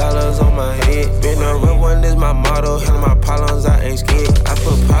keep dollars on my head. Been a real one is my motto, handle my problems, I ain't scared. I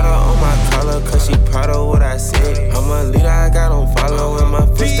put Prada on my collar, cause she proud of what I said. I'm a leader, I got on follow, and my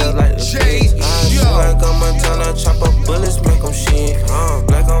footsteps like the feds. I feel like I'm Montana, chop up bullets, make them shit.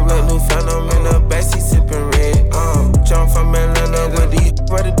 Black on black, new phantom in the backseat, sipping red. Jump from Atlanta with these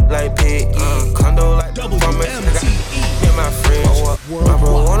ready like pig. Condo like from MT in my fridge. My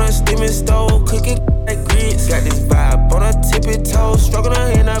bro on a steaming stove, cooking like grits. Got this vibe on a tippy toe, struggling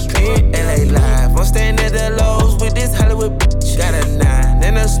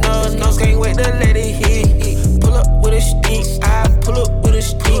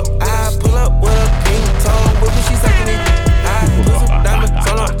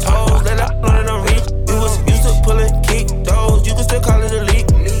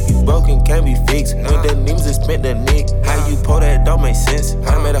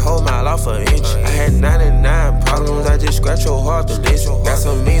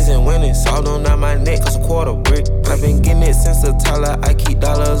it's all on out my neck, cause a quarter brick. I've been getting it since the Tyler, I keep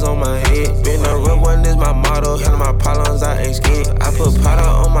dollars on my head. Been a real one is my motto, handle my problems, I ain't scared. I put powder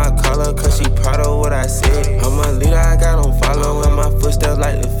on my collar, cause she proud of what I said. I'm a leader, I got on follow, and my footsteps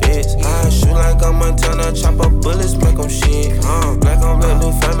like the feds. I shoot like I'm Montana, chop up bullets, make them shit. Like I'm Red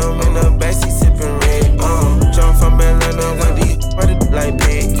New Phantom in the backseat sipping red. Jump from Atlanta, when these ready like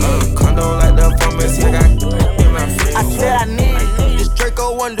big. Condo like the pharmacy, I got in my face. I said I need it. This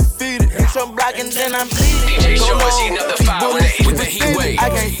Draco undefeated. Hit your block and then I'm bleeding. DJ Show us another 518 with the heat wave. I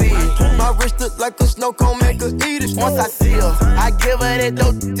can't see it. My wrist look like a snow cone, make her eat it. Once I see her, I give her that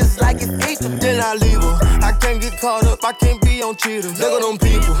dope just like it's ether. Then I leave her. I can't get caught up, I can't be on cheaters. Look at them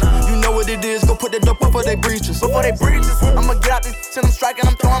people, you know what it is. Go put that dope up for they breaches. Before they breaches, I'ma get out this shit, I'm striking,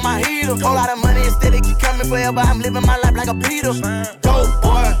 I'm throwing my heater. Whole lot of money instead, it keep coming forever. I'm living my life like a Peter. Dope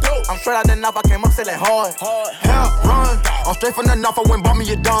boy, I'm straight out the knife, I came up selling hard. Help run, I'm straight from the knife, I went bought me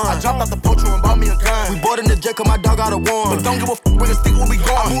a dime. I jumped out the poacher and bought me a gun. We bought in the jet, cause my dog got a one. But don't give a f, we can stick where we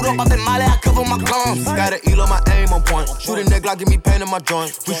going. I moved up out that molly, I cover my gums. Got an eel on my aim on point. Shoot a neck like give me pain in my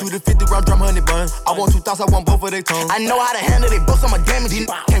joint. We shoot a 50 round drum, honey bun. I want 2 thoughts, I want both of they tongues. I know how to handle they books, I'm a damage. These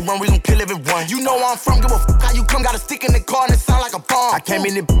can't run, we gon' kill everyone. You know where I'm from, give a f, how you come, got a stick in the car and it sound like a bomb. I came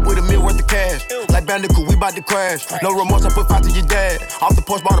in it with $1 million worth of cash. Like Bandicoot, we bout to crash. No remorse, I put 5 to your dad. Off the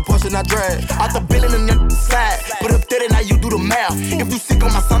porch, bought a Porsche and I drag. Out the building and the slide. Put up 30, now you do the math. If you sick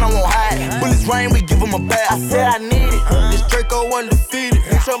on my son, I won't hide. Bullets rain, we give him a bath. I said I need it. This Draco undefeated.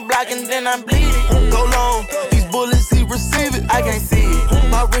 Hit your block and then I'm bleeding. Go long, these bullets, he receive it. I can't see it.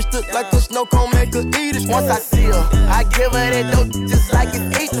 My wrist look like a snow cone, make her eat it. Once I see her, I give her that dope just like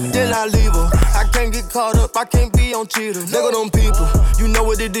it's ether. Then I leave her. I can't get caught up, I can't be on cheaters. Look at them people, you know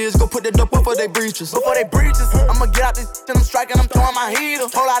what it is. Go put that dope up for they breaches. Before they breaches, I'ma get out this shit, I'm striking, I'm throwing my heater.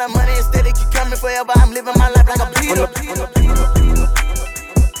 Whole lot of money instead, it keep coming forever. I'm living my life like a Peter.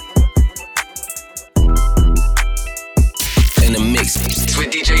 In the mix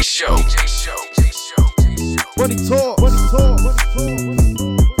with DJ Show. Money talk, money talk, money talk.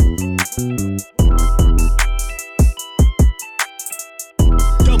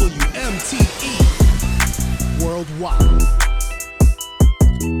 WMTE Worldwide.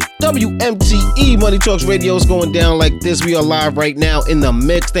 WMTE Money Talks Radio is going down like this. We are live right now in the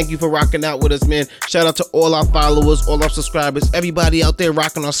mix. Thank you for rocking out with us, man. Shout out to all our followers, all our subscribers, everybody out there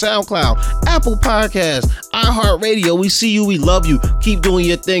rocking on SoundCloud, Apple Podcasts, iHeartRadio. We see you, we love you. Keep doing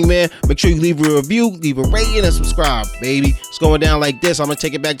your thing, man. Make sure you leave a review, leave a rating, and subscribe, baby. It's going down like this. I'm gonna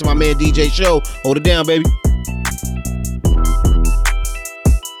take it back to my man DJ Show. Hold it down, baby.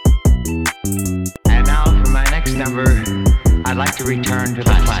 And now for my next number, I'd like to return to the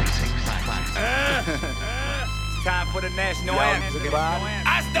classics. Time for the national anthem.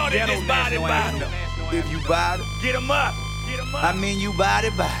 I started this body body. If you body, Get 'em up. I mean you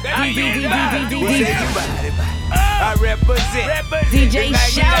body body. I represent DJ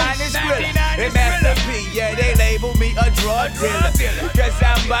Show. And Master P, yeah, they label me a drug dealer. Cause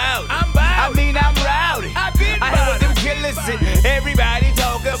I'm bout. I mean I'm rowdy. I have what them killers and everybody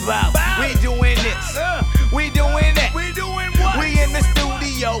talk about. We doing this. We doing that. We doing what? We in the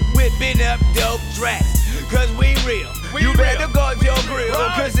studio whipping up dope tracks. Cause we real. You better guard your grill.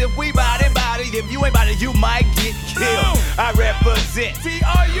 Cause if we body, if you ain't body, you might get killed. I represent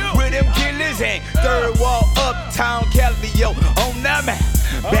TRU. with them killers and third wall uptown Calvio on the map.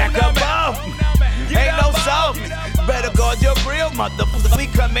 Back up off. Ain't no softness. Better guard your grill, motherfucker. We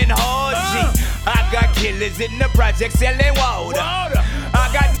coming hard, G. I got killers in the project selling water. I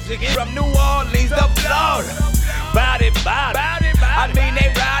got niggas from New Orleans to Florida. Body. I mean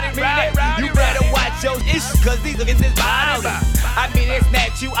they rowdy. You better watch your issues, cause these niggas is body. I mean they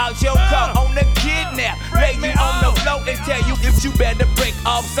snatch you out your car on the kidnap. Lay you on the floor and tell you if you better break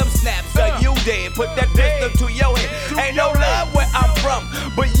off some snaps or you dead. Put that pistol to your head. Ain't no love where I'm from,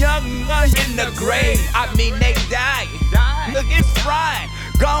 but young in the grave. I mean they dying. Look, it's frying.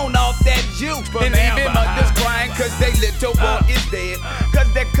 Gone off that juice. And even mothers crying cause they little boy is dead. Cause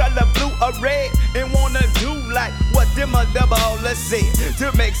they color blue or red and wanna do like what them other ballers said.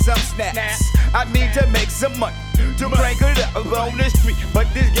 To make some snaps, I mean to make some money. To break it up on the street.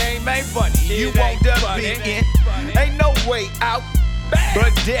 But this game ain't funny. You want to be in. Ain't no way out.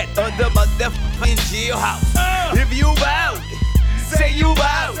 But that other motherfucking jailhouse. If you bout it, say you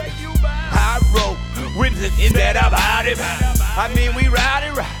bout it. I roll with it in that body. I mean we ride.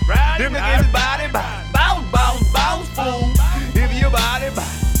 Them niggas body. Bounce, fool. If you body.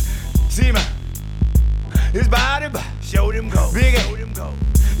 See man, his body. Show them go. Big show them go.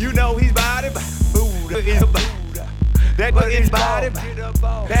 You know he's body. Food. That nigga is body.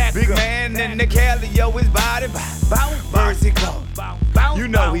 Big man in the Calio is body. Mercy go. You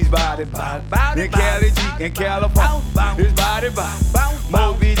know he's body. In Cali G, in California. His body.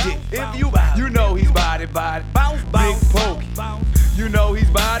 Moby G. If you know he's body. Big Pokey. You know he's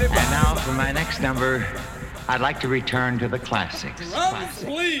body. And now for my next number, I'd like to return to the classics.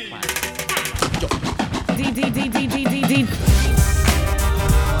 Please.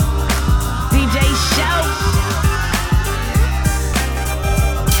 DJ Show.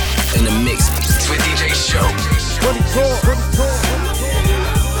 In the mix with DJ Show.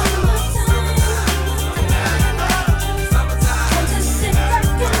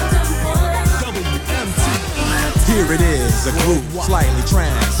 Here it is, a group slightly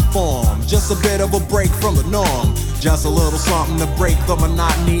transformed. Just a bit of a break from the norm. Just a little something to break the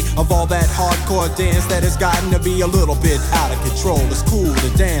monotony of all that hardcore dance that has gotten to be a little bit out of control. It's cool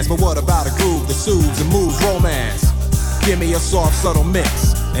to dance, but what about a groove that soothes and moves romance? Give me a soft, subtle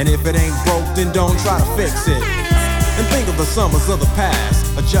mix, and if it ain't broke, then don't try to fix it. And think of the summers of the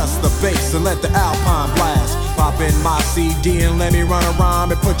past. Adjust the bass and let the Alpine blast. Pop in my CD and let me run a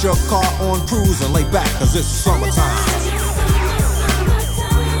rhyme and put your car on cruise and lay back, cause it's summertime.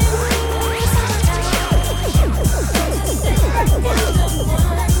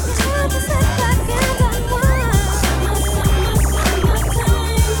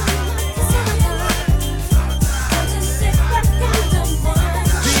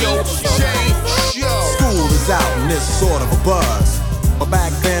 School is out and it's sort of a buzz, but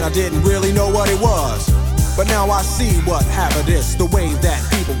back then I didn't really know what it was. But now I see what happened is the way that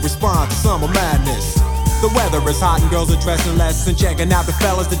people respond to summer madness. The weather is hot and girls are dressing less and checking out the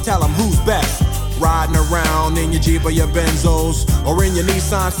fellas to tell them who's best. Riding around in your Jeep or your Benzos, or in your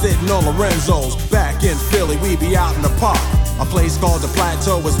Nissan sitting on Lorenzo's. Back in Philly, we be out in the park. A place called the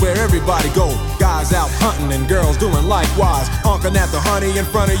Plateau is where everybody go. Guys out hunting and girls doing likewise. Honking at the honey in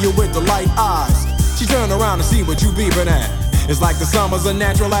front of you with the light eyes. She turn around to see what you beeping at. It's like the summer's a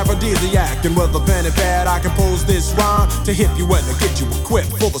natural aphrodisiac. And with a pen and pad I compose this rhyme to hip you and to get you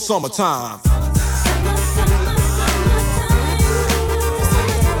equipped for the summertime.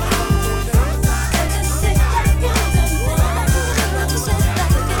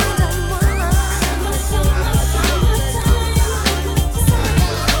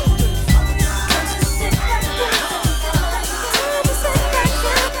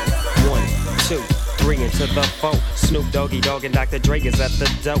 To the foe, Snoop Doggy Dogg and Dr. Dre is at the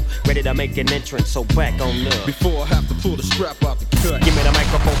door, ready to make an entrance, so back on up. Before I have to pull the strap out the cut, give me the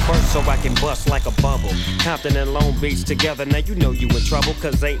microphone first so I can bust like a bubble. Compton and Long Beach together, now you know you in trouble,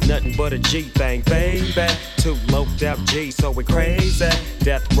 cause ain't nothing but a G thing, baby. Two loped out G, so we crazy.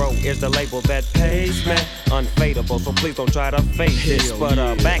 Death Row is the label that pays me. Unfadable, so please don't try to fake this. But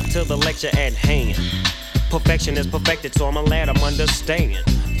back to the lecture at hand. Perfection is perfected, so I'ma let them understand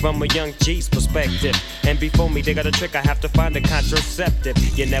from a young G's perspective. And before me, they got a trick, I have to find a contraceptive.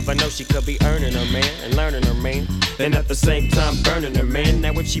 You never know, she could be earning her man and learning her man, and at the same time burning her man.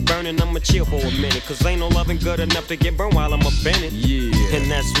 Now if she burning, I'ma chill for a minute, cause ain't no loving good enough to get burned while I'm up in it. Yeah.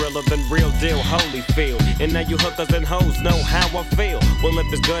 And that's realer than real deal, Holyfield. And now you hookers and hoes know how I feel. Well,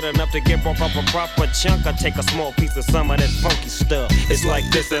 if it's good enough to get broke off a proper chunk, I take a small piece of some of that funky stuff. It's like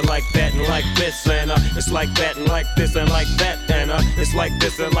this and like that and like this, and it's like that and like this and like that, and it's like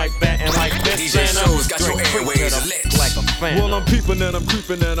this and like that and like this, DJ Show's got your airways lit like a fan. Well, I'm peeping and I'm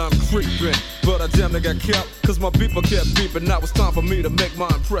creeping and I'm creeping, but I damn near got kept, cause my beeper kept beeping. Now it's time for me to make my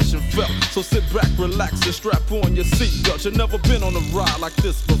impression felt. So sit back, relax, and strap on your seatbelt. You've never been on a ride like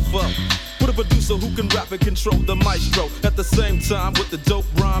this before, with a producer who can rap and control the maestro. At the same time, with the dope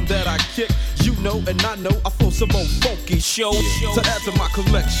rhyme that I kick, you know and I know I throw some old funky show to add to my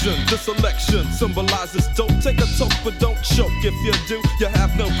collection. This selection symbolizes dope. Take a toke, but don't choke. If you do, you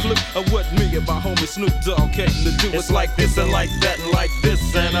have no clue of what me and my homie Snoop Dogg came to do. It's like this and like that and like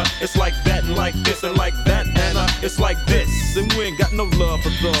this, and it's like that and like this and like that, and it's like this, and we ain't got no love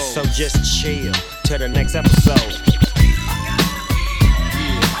for those. So just chill till the next episode.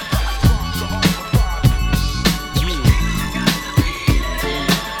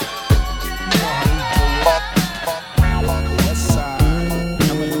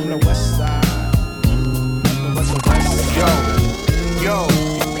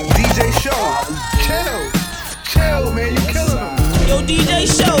 DJ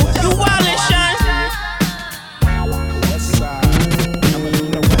Show, you wildin', son.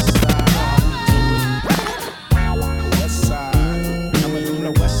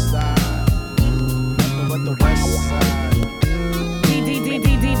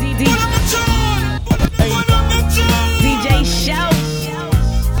 DJ Show.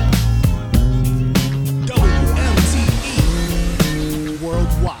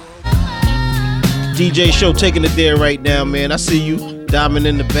 DJ Show taking it there right now, man. I see you. Diamond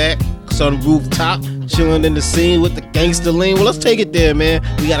in the back, sun rooftop, chilling in the scene with the gangster lean. Well, let's take it there, man.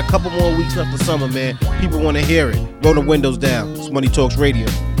 We got a couple more weeks left of summer, man. People want to hear it. Roll the windows down. It's Money Talks Radio.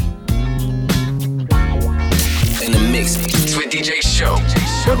 In the mix with DJ Show.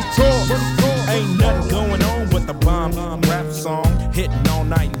 Money Talk. Ain't nothing going on but the bomb rap song hitting all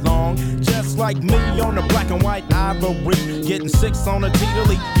night long. Just like me on the black and white ivory, getting 6 on a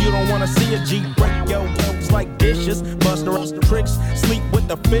T-Delete. You don't wanna see a G break your goals like dishes. Buster tricks, sleep with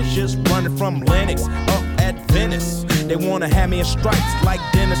the fishes. Running from Lennox up at Venice. They wanna have me in stripes like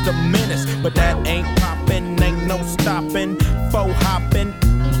Dennis the Menace, but that ain't poppin', ain't no stopping. Faux hopping,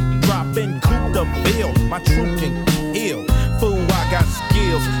 dropping coup de ville. My truth can ill. Fool, I got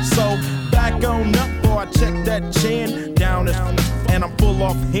skills. So back on up, boy, I check that chin down this, and I'm full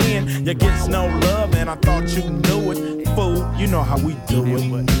off hand. You gets no love, and I thought you knew it. Fool, you know how we do it.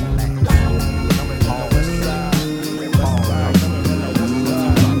 And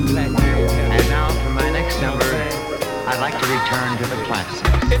now for my next number, I'd like to return to the classics.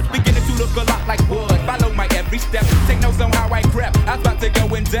 It's beginning to look a lot like wood. Follow my every step. Take notes on how I crept. I was about to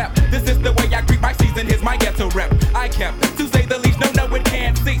go in depth. This is the way I greet my season. Here's my ghetto rep. I kept, to say the least, no, it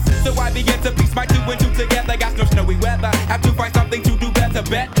can't cease. So I began to piece my 2 and 2 together. Got no snowy weather. Have to find something to do better.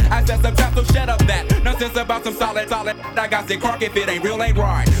 Bet I said some time, so shut up that. Nonsense about some solid. I got sick crock. If it ain't real, ain't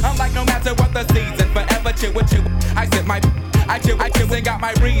right. I'm like, no matter what the season, forever chill with you. I said I chill and got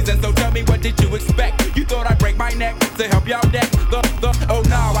my reasons. So tell me, what did you expect? You thought I'd break my neck to help y'all deck oh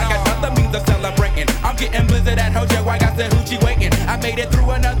no, I got other means of celebrating. I'm getting blizzard at Hojo, I got the hoochie waiting. I made it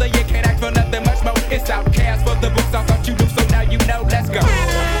through another year, can't ask for nothing much more. It's Outcast for the books, I thought you knew, so now you know, let's go.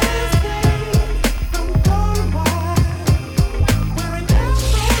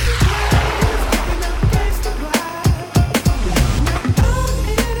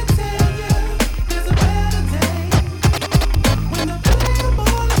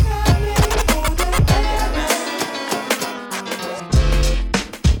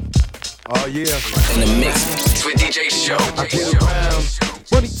 Oh yeah. In the mix with DJ Show. I get around.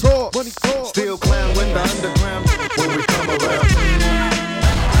 Money talk. Still clown with the underground when we come around.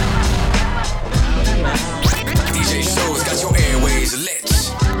 DJ Show's got your airways lit.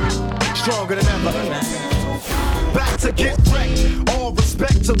 Stronger than ever. Back to get wrecked. All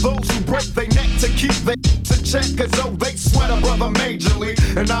respect to those who break their neck to keep their to check. Cause oh, they sweat a brother majorly.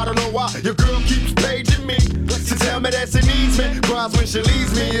 And I don't know why your girl keeps paging me. To tell me that she needs me. Cries when she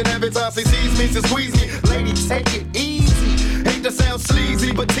leaves me. And every time she sees me, she squeeze me. Lady, take it easy. Hate to sound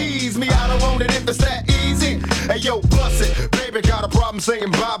sleazy, but tease me. I don't want it if it's that easy. Hey yo, bust it. Baby got a problem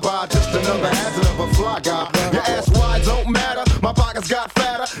saying bye-bye. Just another hazard of a fly guy. Your ass wide don't matter. My pockets got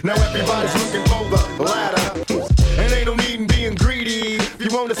fatter. Now everybody's looking for the ladder. And ain't no need in being greedy. If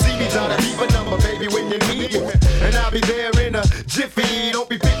you wanna see me, try to keep a number, baby, when you need me. And I'll be there in a jiffy. Don't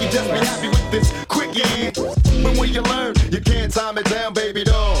be picky, just be happy with this quickie. When you learn, you can't time it down, baby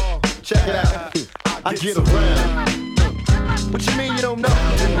doll. Check it out. I get around. What you mean you don't know?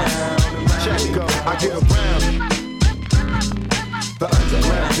 Check it out. I get around. The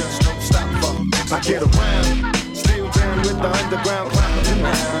underground just don't stop for. I get around. Still down with the underground clown.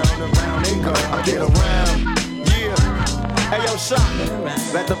 Around and go. I get around. Yeah. Hey yo, shot.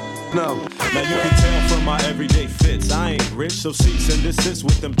 Let the know. Now you can tell from my everyday fits, I ain't rich, so cease and desist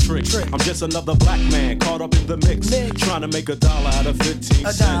with them tricks. I'm just another black man caught up in the mix, trying to make $1 out of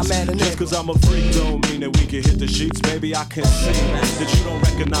 15 cents. Just cause I'm a freak don't mean that we can hit the sheets. Baby, I can see that you don't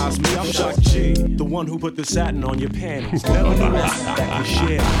recognize me. I'm Shock G, the one who put the satin on your panties. Never knew that we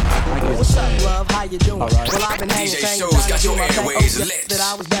share. What's up, love? How you doing? Right. Well, I've been hanging, DJ Show's got your airways lit. That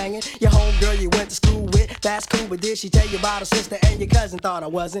I was banging. Your homegirl you went to school with, that's cool, but did she tell you about her sister and your cousin? Thought I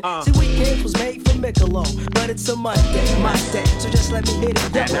wasn't. See, weekends was made for Michelob, but it's a Monday, my day, so just let me hit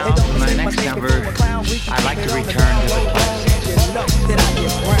it. And now, for my next number, I'd like to return to the classics. You know that I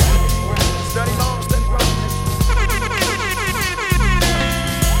get around. Study long, study wrong.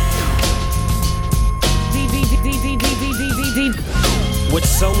 With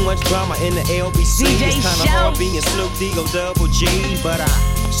so much drama in the LBC, DJ it's kinda hard being Snoop D-O Double G, but I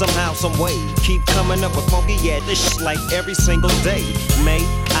somehow, some way keep coming up with funky, yeah, this shit like every single day. May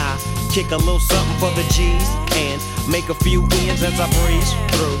I kick a little something for the G's and make a few ends as I breeze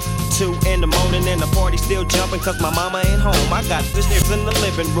through 2 in the morning and the party still jumping cause my mama ain't home. I got this niggas in the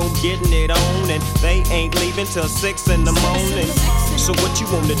living room getting it on and they ain't leaving till 6 in the morning. So what you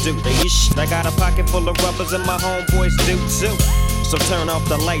wanna do? I got a pocket full of rubbers and my homeboys do too. So turn off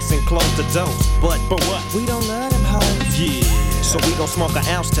the lights and close the doors. But what? We don't love them hoes. Yeah. So we gon' smoke an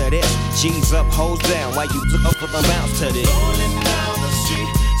ounce to this. G's up, hoes down. While you look up for the bounce to this. Rolling down the street,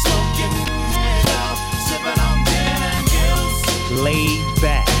 smoking it out, sipping on gin and gills. laid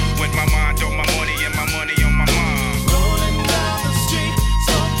back. With my mind on my money and my money on my mind. Rolling down the street,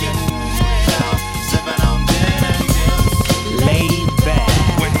 smoking hell, sipping on gin and juice. Laid back.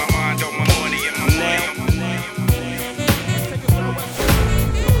 With my mind on my money and my money on my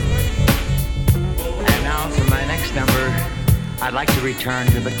And now for my next number, I'd like to return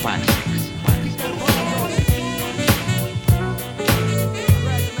to the classics.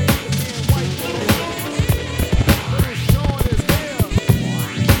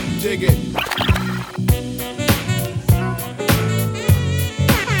 Dig it.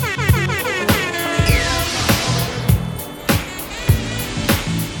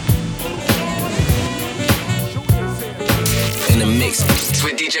 In the mix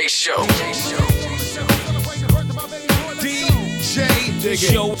with DJ Show. DJ Dig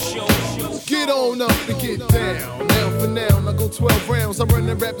it. Get on up and get down. Now for now, I go 12 rounds. I'm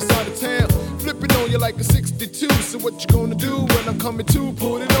running raps out of town. Flipping on you like a 62. So what you gonna do when I'm coming to?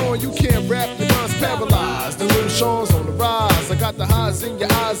 Put it on. You can't rap, your mind's paralyzed. The little Sean's on the rise. I got the highs in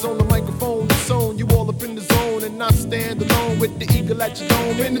your eyes on the microphone. The zone, you all up in the zone. And I stand alone with the eagle at your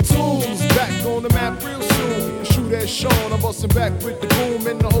dome. In the tunes, back on the map real soon. Shoot at Sean, I'm busting back with the boom.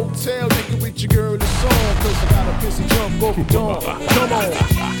 In the hotel, naked with your girl the song. Cause I got a pissy jump over dawn. Come on.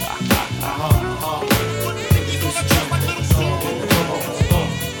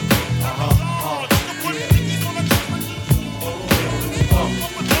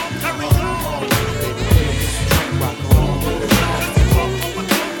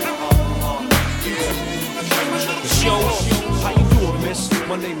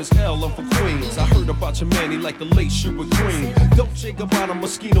 My name is L, I'm from Queens. I heard about your man, he like the late Sugar Green. Dolce Gabbana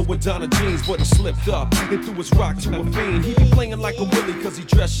Moschino with Donna jeans, but he slipped up and threw his rock to a fiend. He be playing like a Willie cause he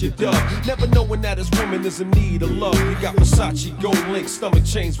dressed shit up, never knowing that his woman is in need of love. He got Versace, gold link, stomach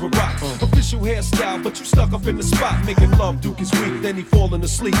chains with rocks. Official hairstyle, but you stuck up in the spot. Making love, Duke is weak, then he falling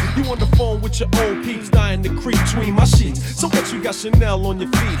asleep. You on the phone with your old peeps, dying to creep between my sheets. So what you got Chanel on your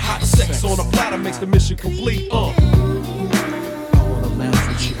feet? Hot sex on a platter makes the mission complete.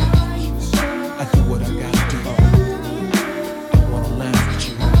 I do what I gotta do. I wanna laugh with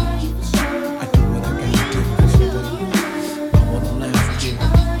you. I do what I gotta do. I wanna laugh with you.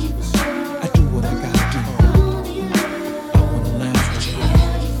 I do what I gotta do. I wanna laugh with you.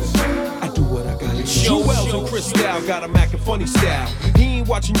 I do what I gotta do. Joel's and Cristal got a Mac and funny style. He ain't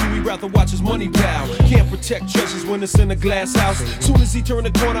watching you, he'd rather watch his money pal. Can't protect treasures when it's in a glass house. Soon as he turn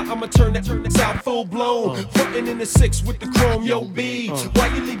the corner, I'ma turn that out full blown. Frontin' in the 6 with the chrome, yo B. Why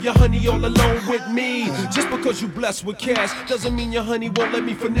you leave your honey all alone with me? Just because you blessed with cash doesn't mean your honey won't let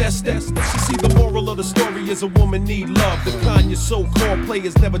me finesse that. You see, the moral of the story is a woman need love, the kind your so-called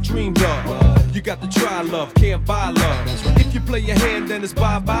players never dreamed of. You got to try love, can't buy love. If you play your hand, then it's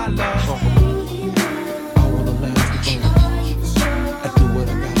bye-bye love.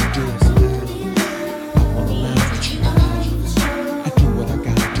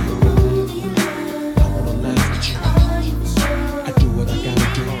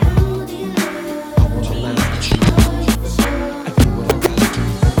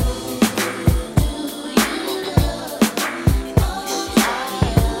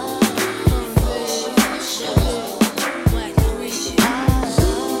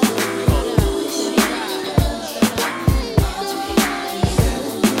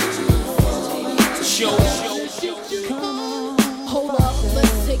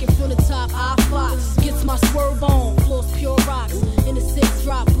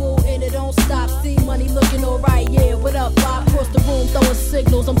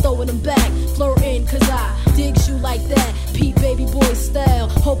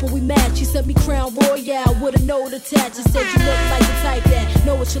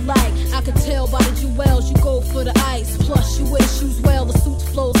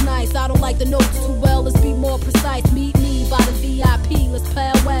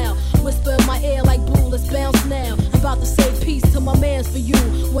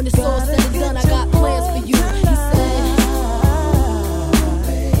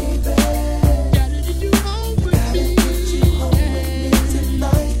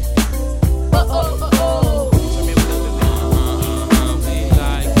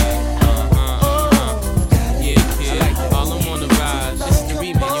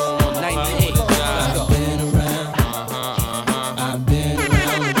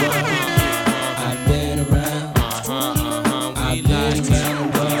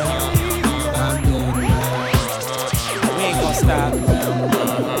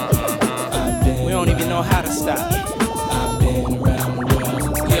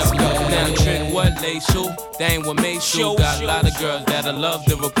 lace who? They ain't what makes you. Got a lot of girls that'll love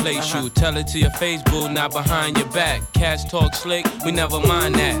to replace you. Tell it to your face, boo, not behind your back. Cash talk slick, we never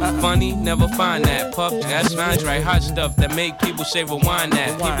mind that. Funny, never find that. Puff, that's fine, right? Hot stuff that make people say rewind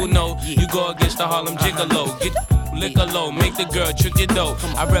that. People know you go against the Harlem Gigolo. Get liquor low, make the girl trick your dough.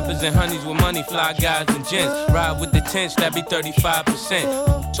 I represent honeys with money, fly guys and gents. Ride with the tents, that be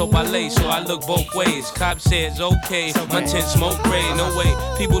 35%. So I lay, so I look both ways. Cop says okay, my tent smoke gray. No way,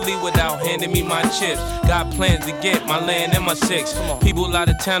 people leave without handing me my chips. Got plans to get my land and my six. People out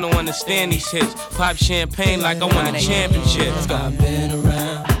of town don't understand these hits. Pop champagne like I won a championship. I've been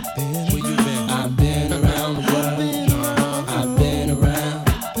around. Where you been? I've been around the world. I've been around.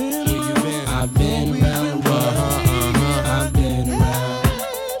 Where you been? I've been around the world. I've been around.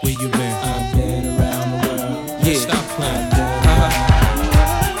 Where you been? I've been around the world. Yeah. Stop playing.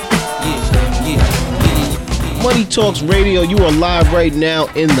 Money Talks Radio, you are live right now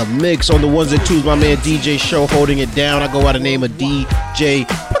in the mix on the ones and twos. My man DJ Show holding it down. I go by the name of DJ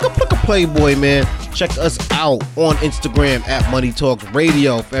Playboy, man. Check us out on Instagram at Money Talks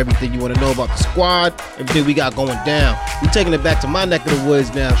Radio for everything you want to know about the squad, everything we got going down. We taking it back to my neck of the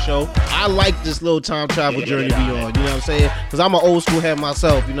woods now, Show. I like this little time travel journey to be on, you know what I'm saying? Because I'm an old school head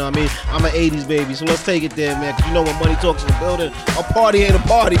myself, you know what I mean? I'm an 80s baby, so let's take it there, man. Because you know when Money Talks in the building, a party ain't a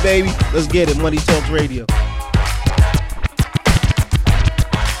party, baby. Let's get it, Money Talks Radio.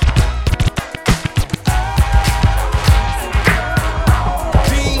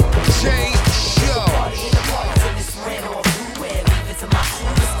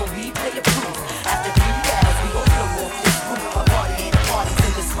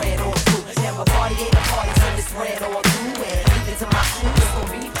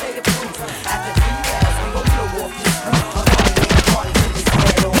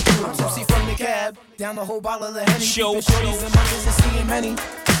 Down the whole bottle of Henny. Shorties and mothers and seeing many.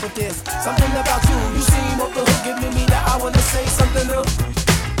 But there's something about you. You seem off the hook, giving me that I wanna say something new.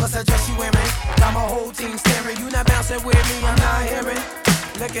 Plus that dress you wearing, got my whole team staring. You not bouncing with me, I'm not hearing.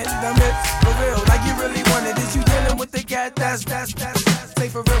 Licking the lips, for real, like you really wanted. Is you dealing with the cat? That's. Say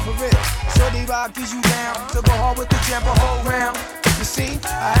for real. Shorty rock, is you down to go hard with the jump a whole round. You see,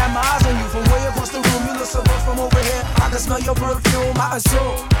 I have my eyes on you from way across the room. You look so good from over here. I can smell your perfume. I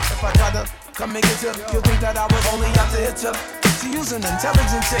assume if I try to come and get you, you'll think that I was only out to hit you. She use an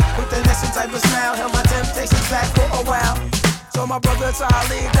intelligent chick with an innocent type of smile. Held my temptations back for a while. So my brother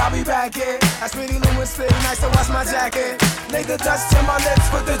Charlie, I'll be back here. That's pretty Lewis fit, nice to wash my jacket. Nigga touch to my lips,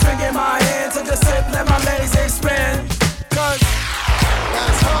 put the drink in my hand. Took a sip, let my legs expand. Cause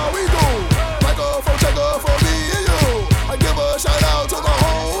that's how we do. Microphone checker for me and you. I give a shout out to the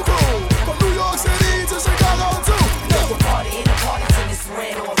whole crew. From New York City to Chicago too. There's a party in the party till it's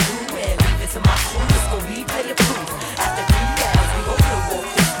red or blue. And leave it to my crew, let's go replay it proof. After 3 rounds, we gon' kill walk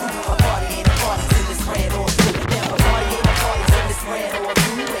this group. A party in the party till it's red or blue. Now a party in the party till it's red or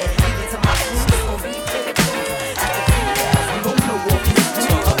blue. And leave it to my crew, let's go replay it proof. After 3 rounds, we gon' kill walk this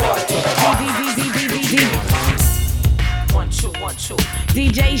group. A party in the party. 1 2 1 2.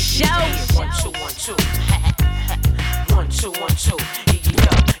 DJ Show. 1 2 1 2. 1 2 1 2.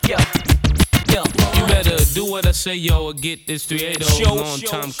 Yo. You better do what I say, yo, or get this 380. Long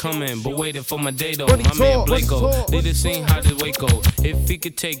time coming, but waiting for my day, though. My man Blanco, did it seem hot as Waco. If he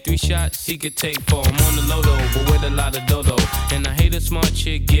could take 3 shots, he could take 4. I'm on the low, though, but with a lot of dodo. And I hate a smart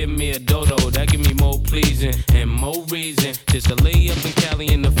chick, give me a dodo. That give me more pleasing and more reason. Just to lay up in Cali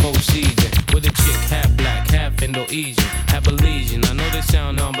in the 4th season. With a chick, half black, half Indo-Asian. Have a lesion, I know they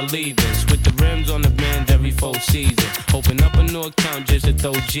sound unbelieving. With the rims on the bend every 4th season. Open up a new account just to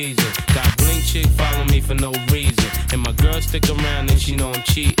throw Jesus. Got bling chick follow me for no reason. And my girl stick around and she know I'm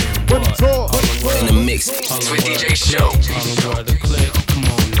cheating. In the mix with DJ Show. All the word to click, come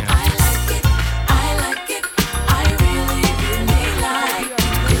on now. I like it, I really, really like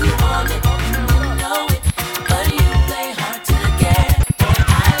it. You want it, you know it, but you play hard to get.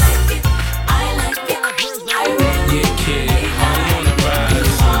 I like it, I really, Yeah, kid, I don't wanna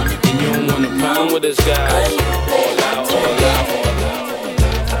rise. And you don't want a problem with this guy. All out, all out.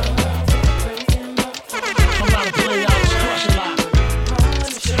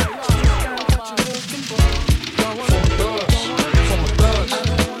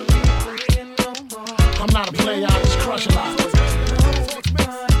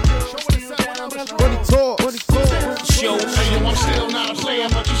 I'm still not a player,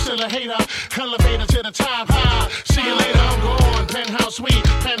 but you still a hater. Elevator to the top, high. See you later, I'm gone. Penthouse suite,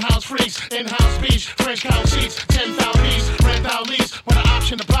 penthouse freaks, in-house beach, French couch seats, 10,000 piece, rent out lease, with an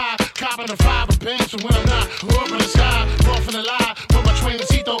option to buy. Copping the 5 of Benz, and when I'm not, up in the sky, off in the lie, with my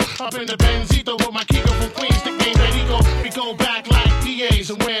Twincito, up in the Benzito, with my Kiko from Queens, nickname Perico. We go back like PAs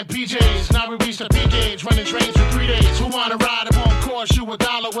and wearing PJs. Now we reach the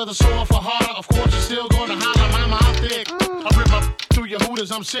harder, softer, harder. Of course, you're still gonna holler, mama, I'm thick. I rip up through your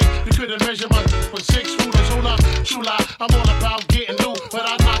hooters, I'm sick. You couldn't measure my with 6 rulers. Hold up, true lie. I'm all about getting loot, but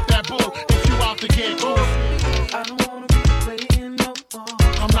I knock that bull if you out to get cool. I don't wanna be playing no more.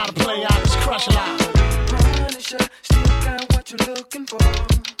 I'm not a player, I just crush a lot. Punisher, still got what you're looking for.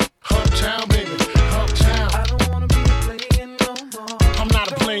 Uptown, baby, uptown. I don't wanna be playing no more. I'm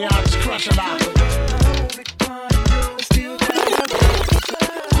not a player, I just crush a lot.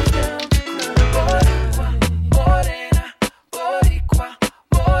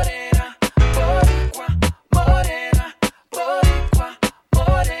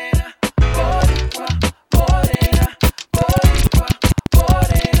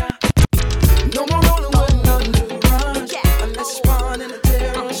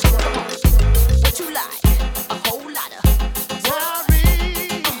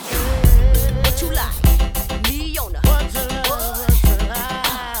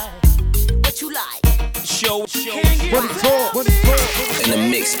 In the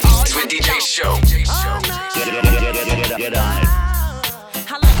mix with DJ Show. Get on it.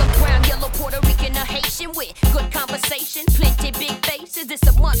 I like a brown, yellow, Puerto Rican, or Haitian with good conversation, plenty big faces. It's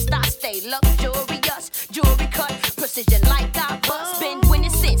a must. I stay luxurious, jewelry cut, precision like I bust. Been winning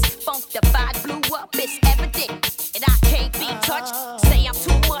since Funkified blew up. It's evident, and I can't be touched. Say I'm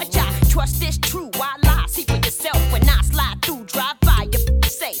too much. I trust this true. Why lie? See for yourself when I slide through. Drive by, you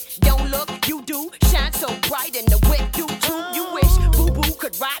say don't look, you do. Shine so bright in the whip, you too. You wish Boo Boo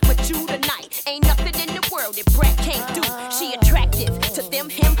could ride with you tonight. Ain't nothing in the world that Brett can't do. She attractive to them,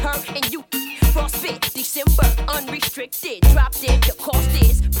 him, her, and you. Frostbit, December, unrestricted. Drop dead, the cost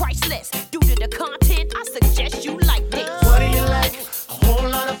is priceless. Due to the content, I suggest you like this. What do you like? A whole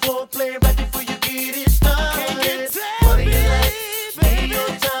lot of foreplay right before you get it started. What do you like? Be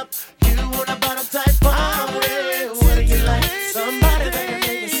on top. You want a bottom type of way. What do you like? Somebody that can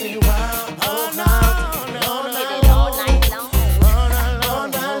make you say wow. Oh no, no, no. Get it all night long. All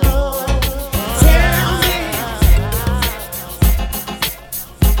night long. Tell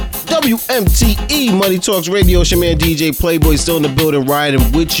me. WMTE Money Talks Radio. It's your man DJ Playboy still in the building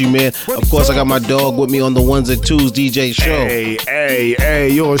riding with you, man. Of course, I got my dog with me on the ones and twos, DJ Show. Hey,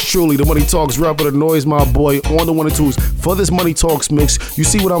 yours truly, the Money Talks rapper, the noise, my boy, on the one and twos. For this Money Talks mix, you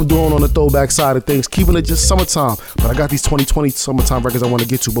see what I'm doing on the throwback side of things, keeping it just summertime. But I got these 2020 summertime records I want to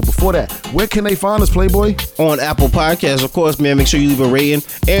get to. But before that, where can they find us, Playboy? On Apple Podcasts, of course, man. Make sure you leave a rating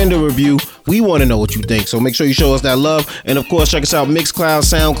and a review. We want to know what you think, so make sure you show us that love. And of course, check us out, Mixcloud,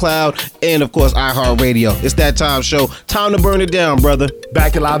 SoundCloud, and of course, iHeartRadio. It's that time show. Time to burn it down, brother.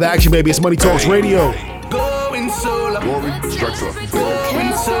 Back in live action, baby. It's Money Talks Radio. Going solo. Going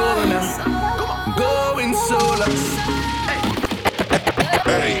solo now. Going solo.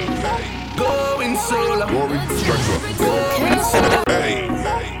 Hey. Going solo. Going solo. Hey.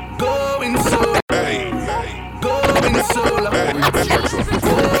 Going solo. Hey. Going solo.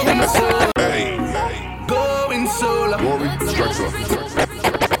 Going solo. Hey. Going solo.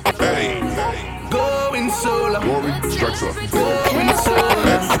 Hey. Going solo. Going solo.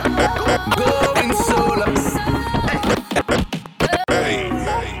 Going solo. Hey.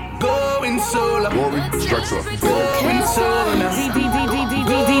 Going solo. Going solo now.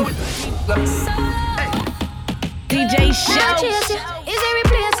 DJ Show. Is it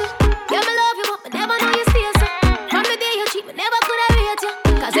replace you? Yeah, me love you, but me never know your space. From the day you cheat, me never could have rate you.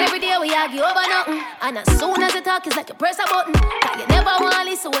 Cause every day we argue over nothing. And as soon as you talk, it's like you press a button. Cause you never want to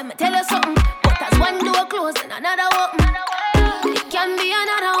listen when me tell you something. But as one door closed and another open, it can be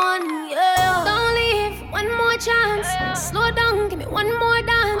another one, yeah. Don't leave, one more chance. Slow down, give me one more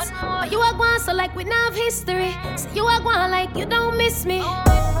dance. But you are going so like we not have history. So you are going like you don't miss me.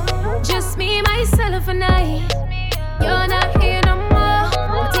 Just me, myself and I. You're not here no more.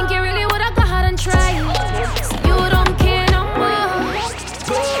 I think you really would've got hard and tried. So you don't care no more.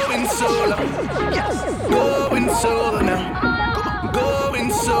 Going solo. Going solo now.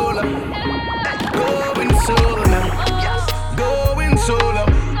 Going solo. Going solo now. Going solo.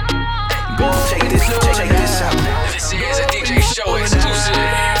 Check this out. This is a DJ Show exclusive.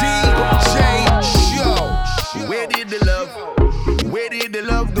 DJ Show. Where did the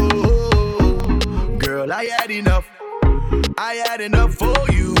love go? Girl, I had enough. I had enough for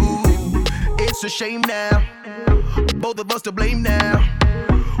you. It's a shame now. Both of us to blame now.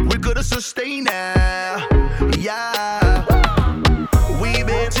 We could've sustained now. Yeah. We've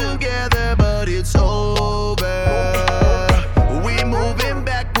been together, but it's over. We moving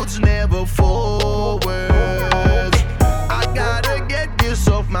backwards, never forwards. I gotta get this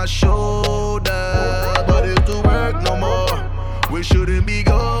off my shoulder. But it's to work no more. We shouldn't be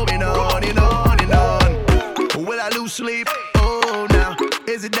going on and on and on. Will I lose sleep? Oh, now.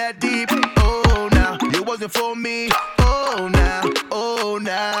 Is it that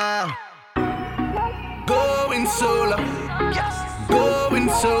solo. Going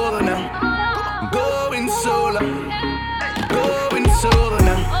solo now. Going solo. Going solo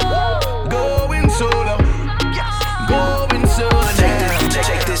now. Going solo. Going solo now.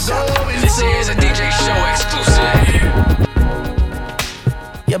 Check this out. This is a DJ Show exclusive.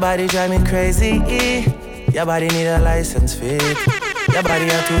 Your body drive me crazy. Your body need a license fit. Your body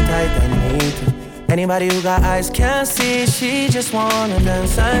are too tight and neat. Anybody who got eyes can't see. She just wanna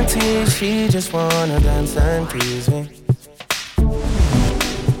dance and tease. She just wanna dance and tease me.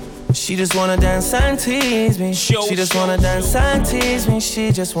 She just wanna dance and tease me. She just wanna dance and tease me.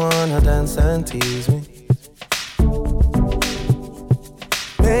 She just wanna dance and tease me.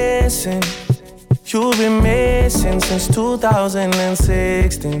 Missing, you've been missing since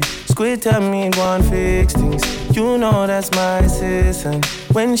 2016. Squid tell me go and fix things. You know that's my assistant.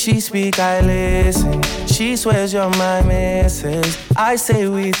 When she speak, I listen. She swears you're my missus. I say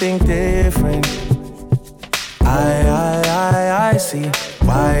we think different. I see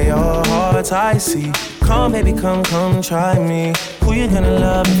why your heart's icy. Come, baby, come, try me. Who you gonna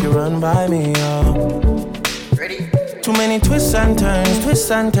love if you run by me, oh? Ready? Too many twists and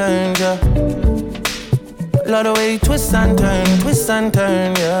turns, yeah. Lot of way twist and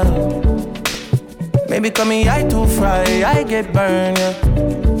turn, yeah. Maybe call me I too fry, I get burned, yeah.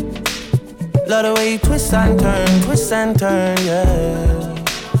 Lot of way twist and turn, yeah.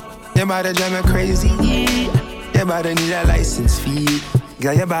 Your body drive me crazy. Your body need a license fee.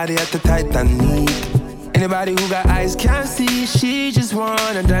 Got your body at the tight and neat. Anybody who got eyes can't see. She just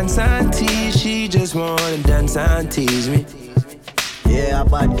wanna dance and tease. She just wanna dance and tease me. Yeah, a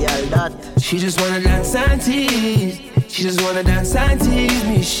bad girl that. She just wanna dance and tease. She just wanna dance and tease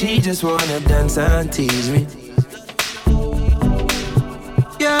me. She just wanna dance and tease me.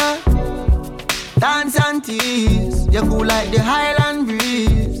 Yeah, dance and tease. You cool like the Highland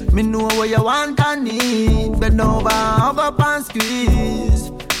breeze. Me know what you want and need. Bend over, hug up and squeeze.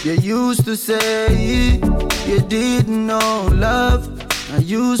 You used to say you didn't know love. I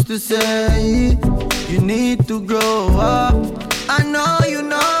used to say you need to grow up. I know you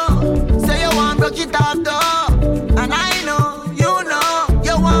know. Say you want broke it off though. And I know, you know.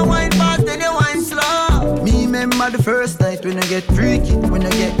 You want wine fast and you wine slow. Me remember the first night when I get freaky, when I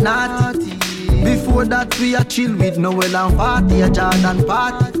get naughty. Before that we a chill with Noel and party, a Jordan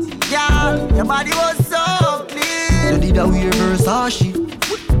party. Yeah, your body was so clean. You did a weird Versace.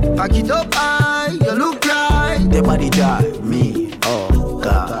 Pack it up high, you look right. Your body drive me, oh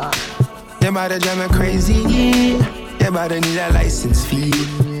God. Your body drive me crazy. Your body need a license fee.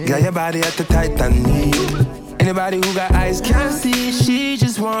 Got your body at the tight and neat. Anybody who got eyes can't see. She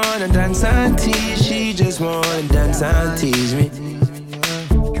just wanna dance and tease. She just wanna dance and tease me.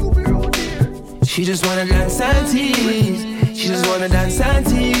 She just wanna dance and tease. She just wanna dance and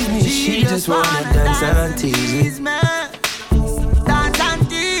tease me. She just wanna dance and tease me. Dance and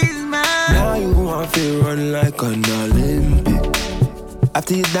tease me. Now you wanna feel run like an Olympic.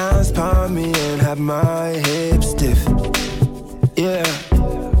 After you dance on me and have my hips stiff. Yeah.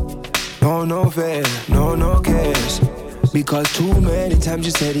 No fair, no cares. Because too many times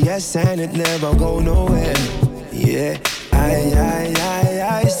you said yes and it never go nowhere. Yeah,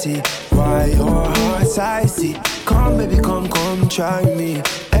 I see why your heart's icy. Come baby, come try me.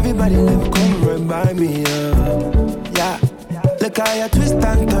 Everybody never come run by me, yeah. Look how you twist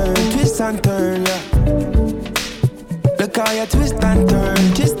and turn, yeah. Look how you twist and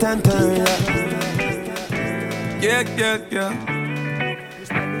turn, yeah. Yeah.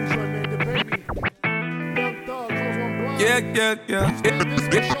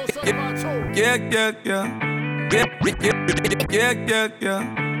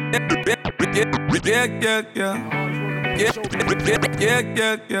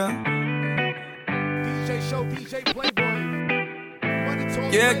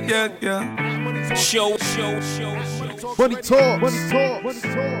 Show. Money talk.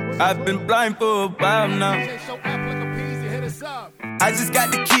 I've been blind for a while now. I just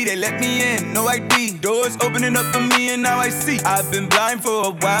got the key, they let me in, no ID. Doors opening up for me and now I see. I've been blind for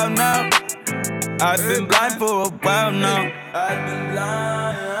a while now.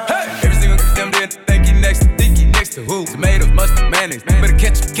 Hey, every single damn day, think you next to who? Tomatoes, mustard, mayonnaise, better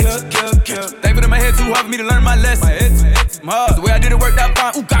catch it. Thankful in my head too hard for me to learn my lesson. My head too hard. The way I did it worked out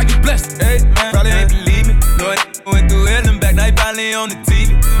fine. Ooh, God, you blessed. Hey, man, probably ain't believe me. No, I went through hell and back. Now he finally on the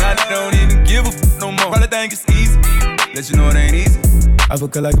TV. Now they don't even give a no more. Probably think it's easy. Let you know it ain't easy. I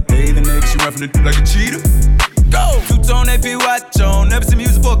fuck her like a bathing egg. She run from the like a cheetah. Go! Two-tone AP watch on. Never see me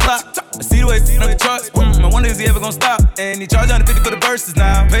use it for a clock. I see the way on the charts. I wonder is he ever gonna stop. And he charge 150 for the verses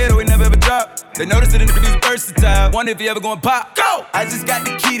now. Pay it away, never ever drop. They notice it in the producer versatile. Wonder if he ever gonna pop. Go! I just got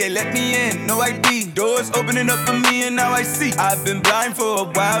the key. they let me in, no ID. Doors opening up for me and now I see. I've been blind for a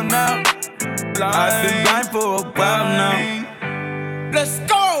while now. I've been blind for a while now. Let's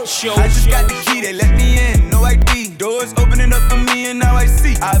go! I just got the key, they let me in, no ID. Doors opening up for me and now I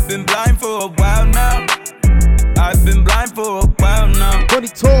see. I've been blind for a while now. I've been blind for a while now. Money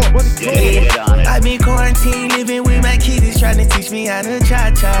talk. I've been quarantined, living with my kids, trying to teach me how to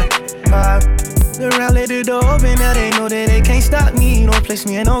cha-cha. Around, let the door open, now they know that they can't stop me. Don't place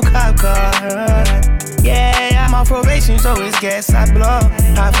me in no cop car. Yeah, I'm on probation, so it's gas I blow.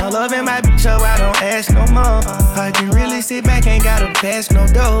 I found love in my bitch, so I don't ask no more. I can really sit back, ain't gotta pass no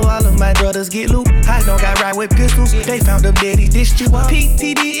dough. All of my brothers get loot. I don't got right with pistols. They found the daddy district.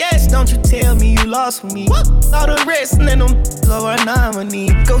 PTDS, don't you tell me you lost me. All the rest, and then them lower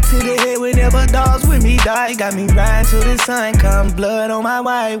nominee. Go to the head whenever dogs with me die. Got me riding till the sun comes. Blood on my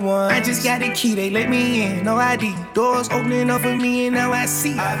white one. I just got the key, they let me in. No ID. Doors opening up for me, and now I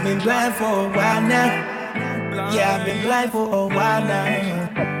see. I've been blind for a while now. Yeah, I've been blind for a while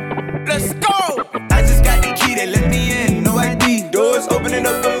now. Let's go! I just got the key, they let me in, no ID. Doors opening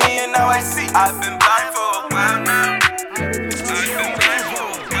up for me and now I see. I've been blind for a while now. I've been blind for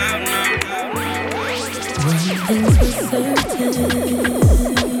a while now.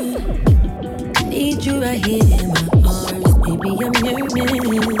 Need you right here in my arms, baby, I'm yearning.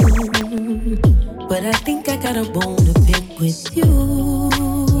 But I think I got a bone to pick with you.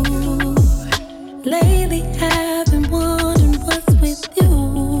 Lately I've been wondering what's with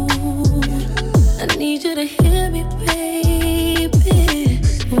you. I need you to hear me, baby.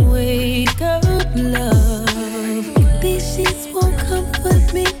 Wake up, love. These sheets won't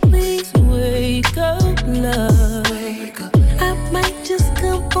comfort me, please. Wake up, love. I might just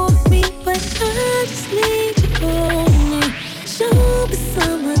come for me, but I just need you for me. Show me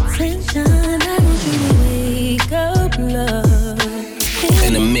some attention. I want you to wake up, love.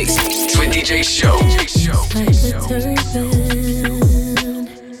 In the mix with DJ Show. Like a turban,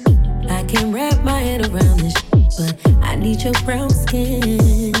 I can wrap my head around this shit, but I need your brown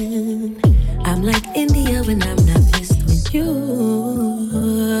skin. I'm like India when I'm not pissed with you.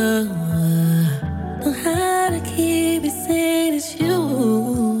 Know how to keep it saying it's you.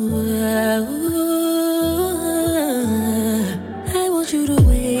 I want you to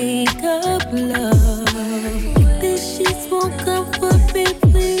wake up, love. These sheets won't comfort me,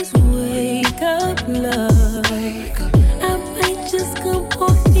 please wake up, love. I might just come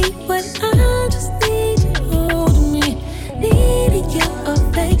for me, but I just need you hold me. Need your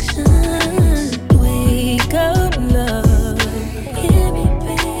affection. Wake up, love. Hear me,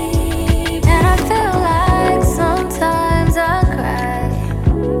 baby. And I feel like sometimes I cry,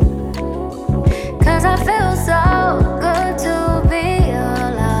 'cause I feel so good to be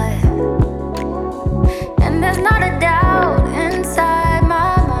alive. And there's not a doubt inside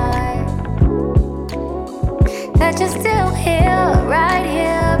my mind that you're still here, right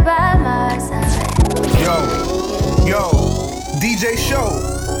here by my side. Yo, DJ Show,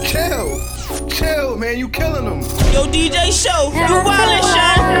 chill, man, you killing them. Yo, DJ Show, And you I wildin', feel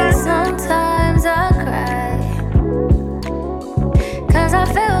Sean. like sometimes I cry, 'cause I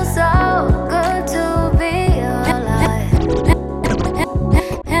feel so good to be alive.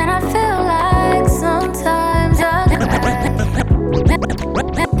 And I feel like sometimes I cry.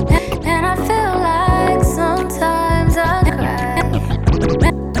 And I feel like sometimes I cry.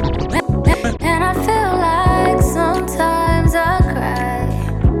 And I feel like sometimes I cry,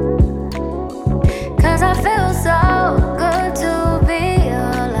 'cause I feel so good to be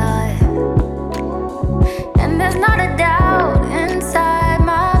alive. And there's not a doubt inside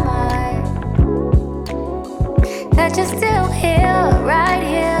my mind that you're still here, right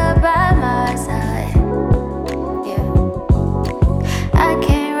here by my side. Yeah. I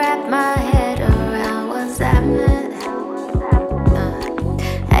can't wrap my head around what's happening.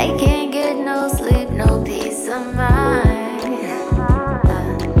 I can't get no sleep, no peace of mind.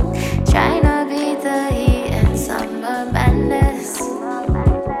 Trying to beat the heat and summer madness.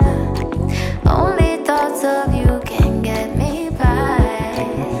 Only thoughts of you can get me by.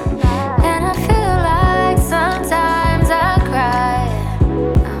 And I feel like sometimes I cry,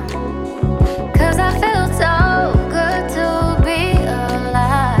 'cause I feel so good to be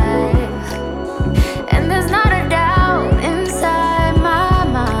alive. And there's not a doubt inside my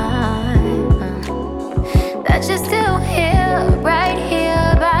mind that you're still here, right here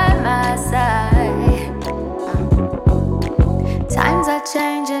by my side. Times are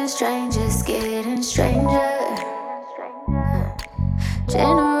changing, strangers getting stranger.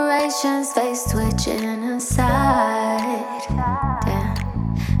 Generations face twitching aside. Yeah.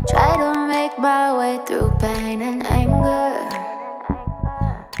 Try to make my way through pain and anger.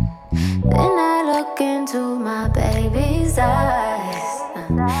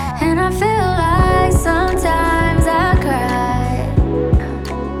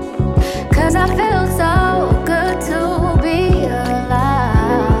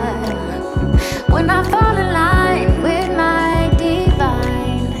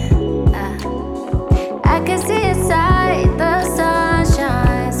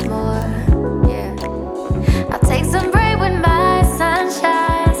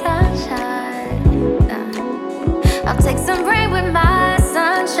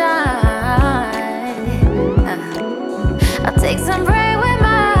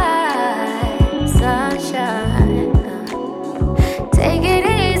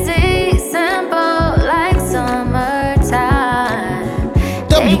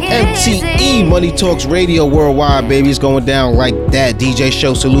 MTE Money Talks Radio Worldwide, baby. It's going down like that. DJ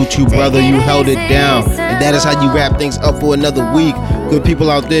Show, salute you, brother. You held it down. And that is how you wrap things up for another week. Good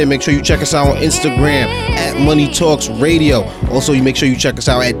people out there, make sure you check us out on Instagram at Money Talks Radio. Also, you make sure you check us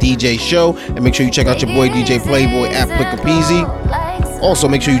out at DJ Show. And make sure you check out your boy DJ Playboy at Plickapeezy. Also,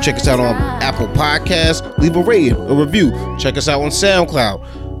 make sure you check us out on Apple Podcasts. Leave a rating, a review. Check us out on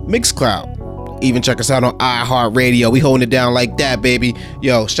SoundCloud, Mixcloud. Even check us out on iHeartRadio. We holding it down like that, baby.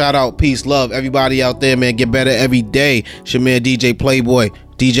 Yo, shout out, peace, love, everybody out there, man. Get better every day. It's your man, DJ Playboy,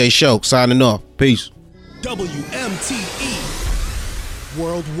 DJ Show, signing off. Peace. WMTE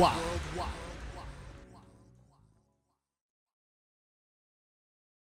Worldwide.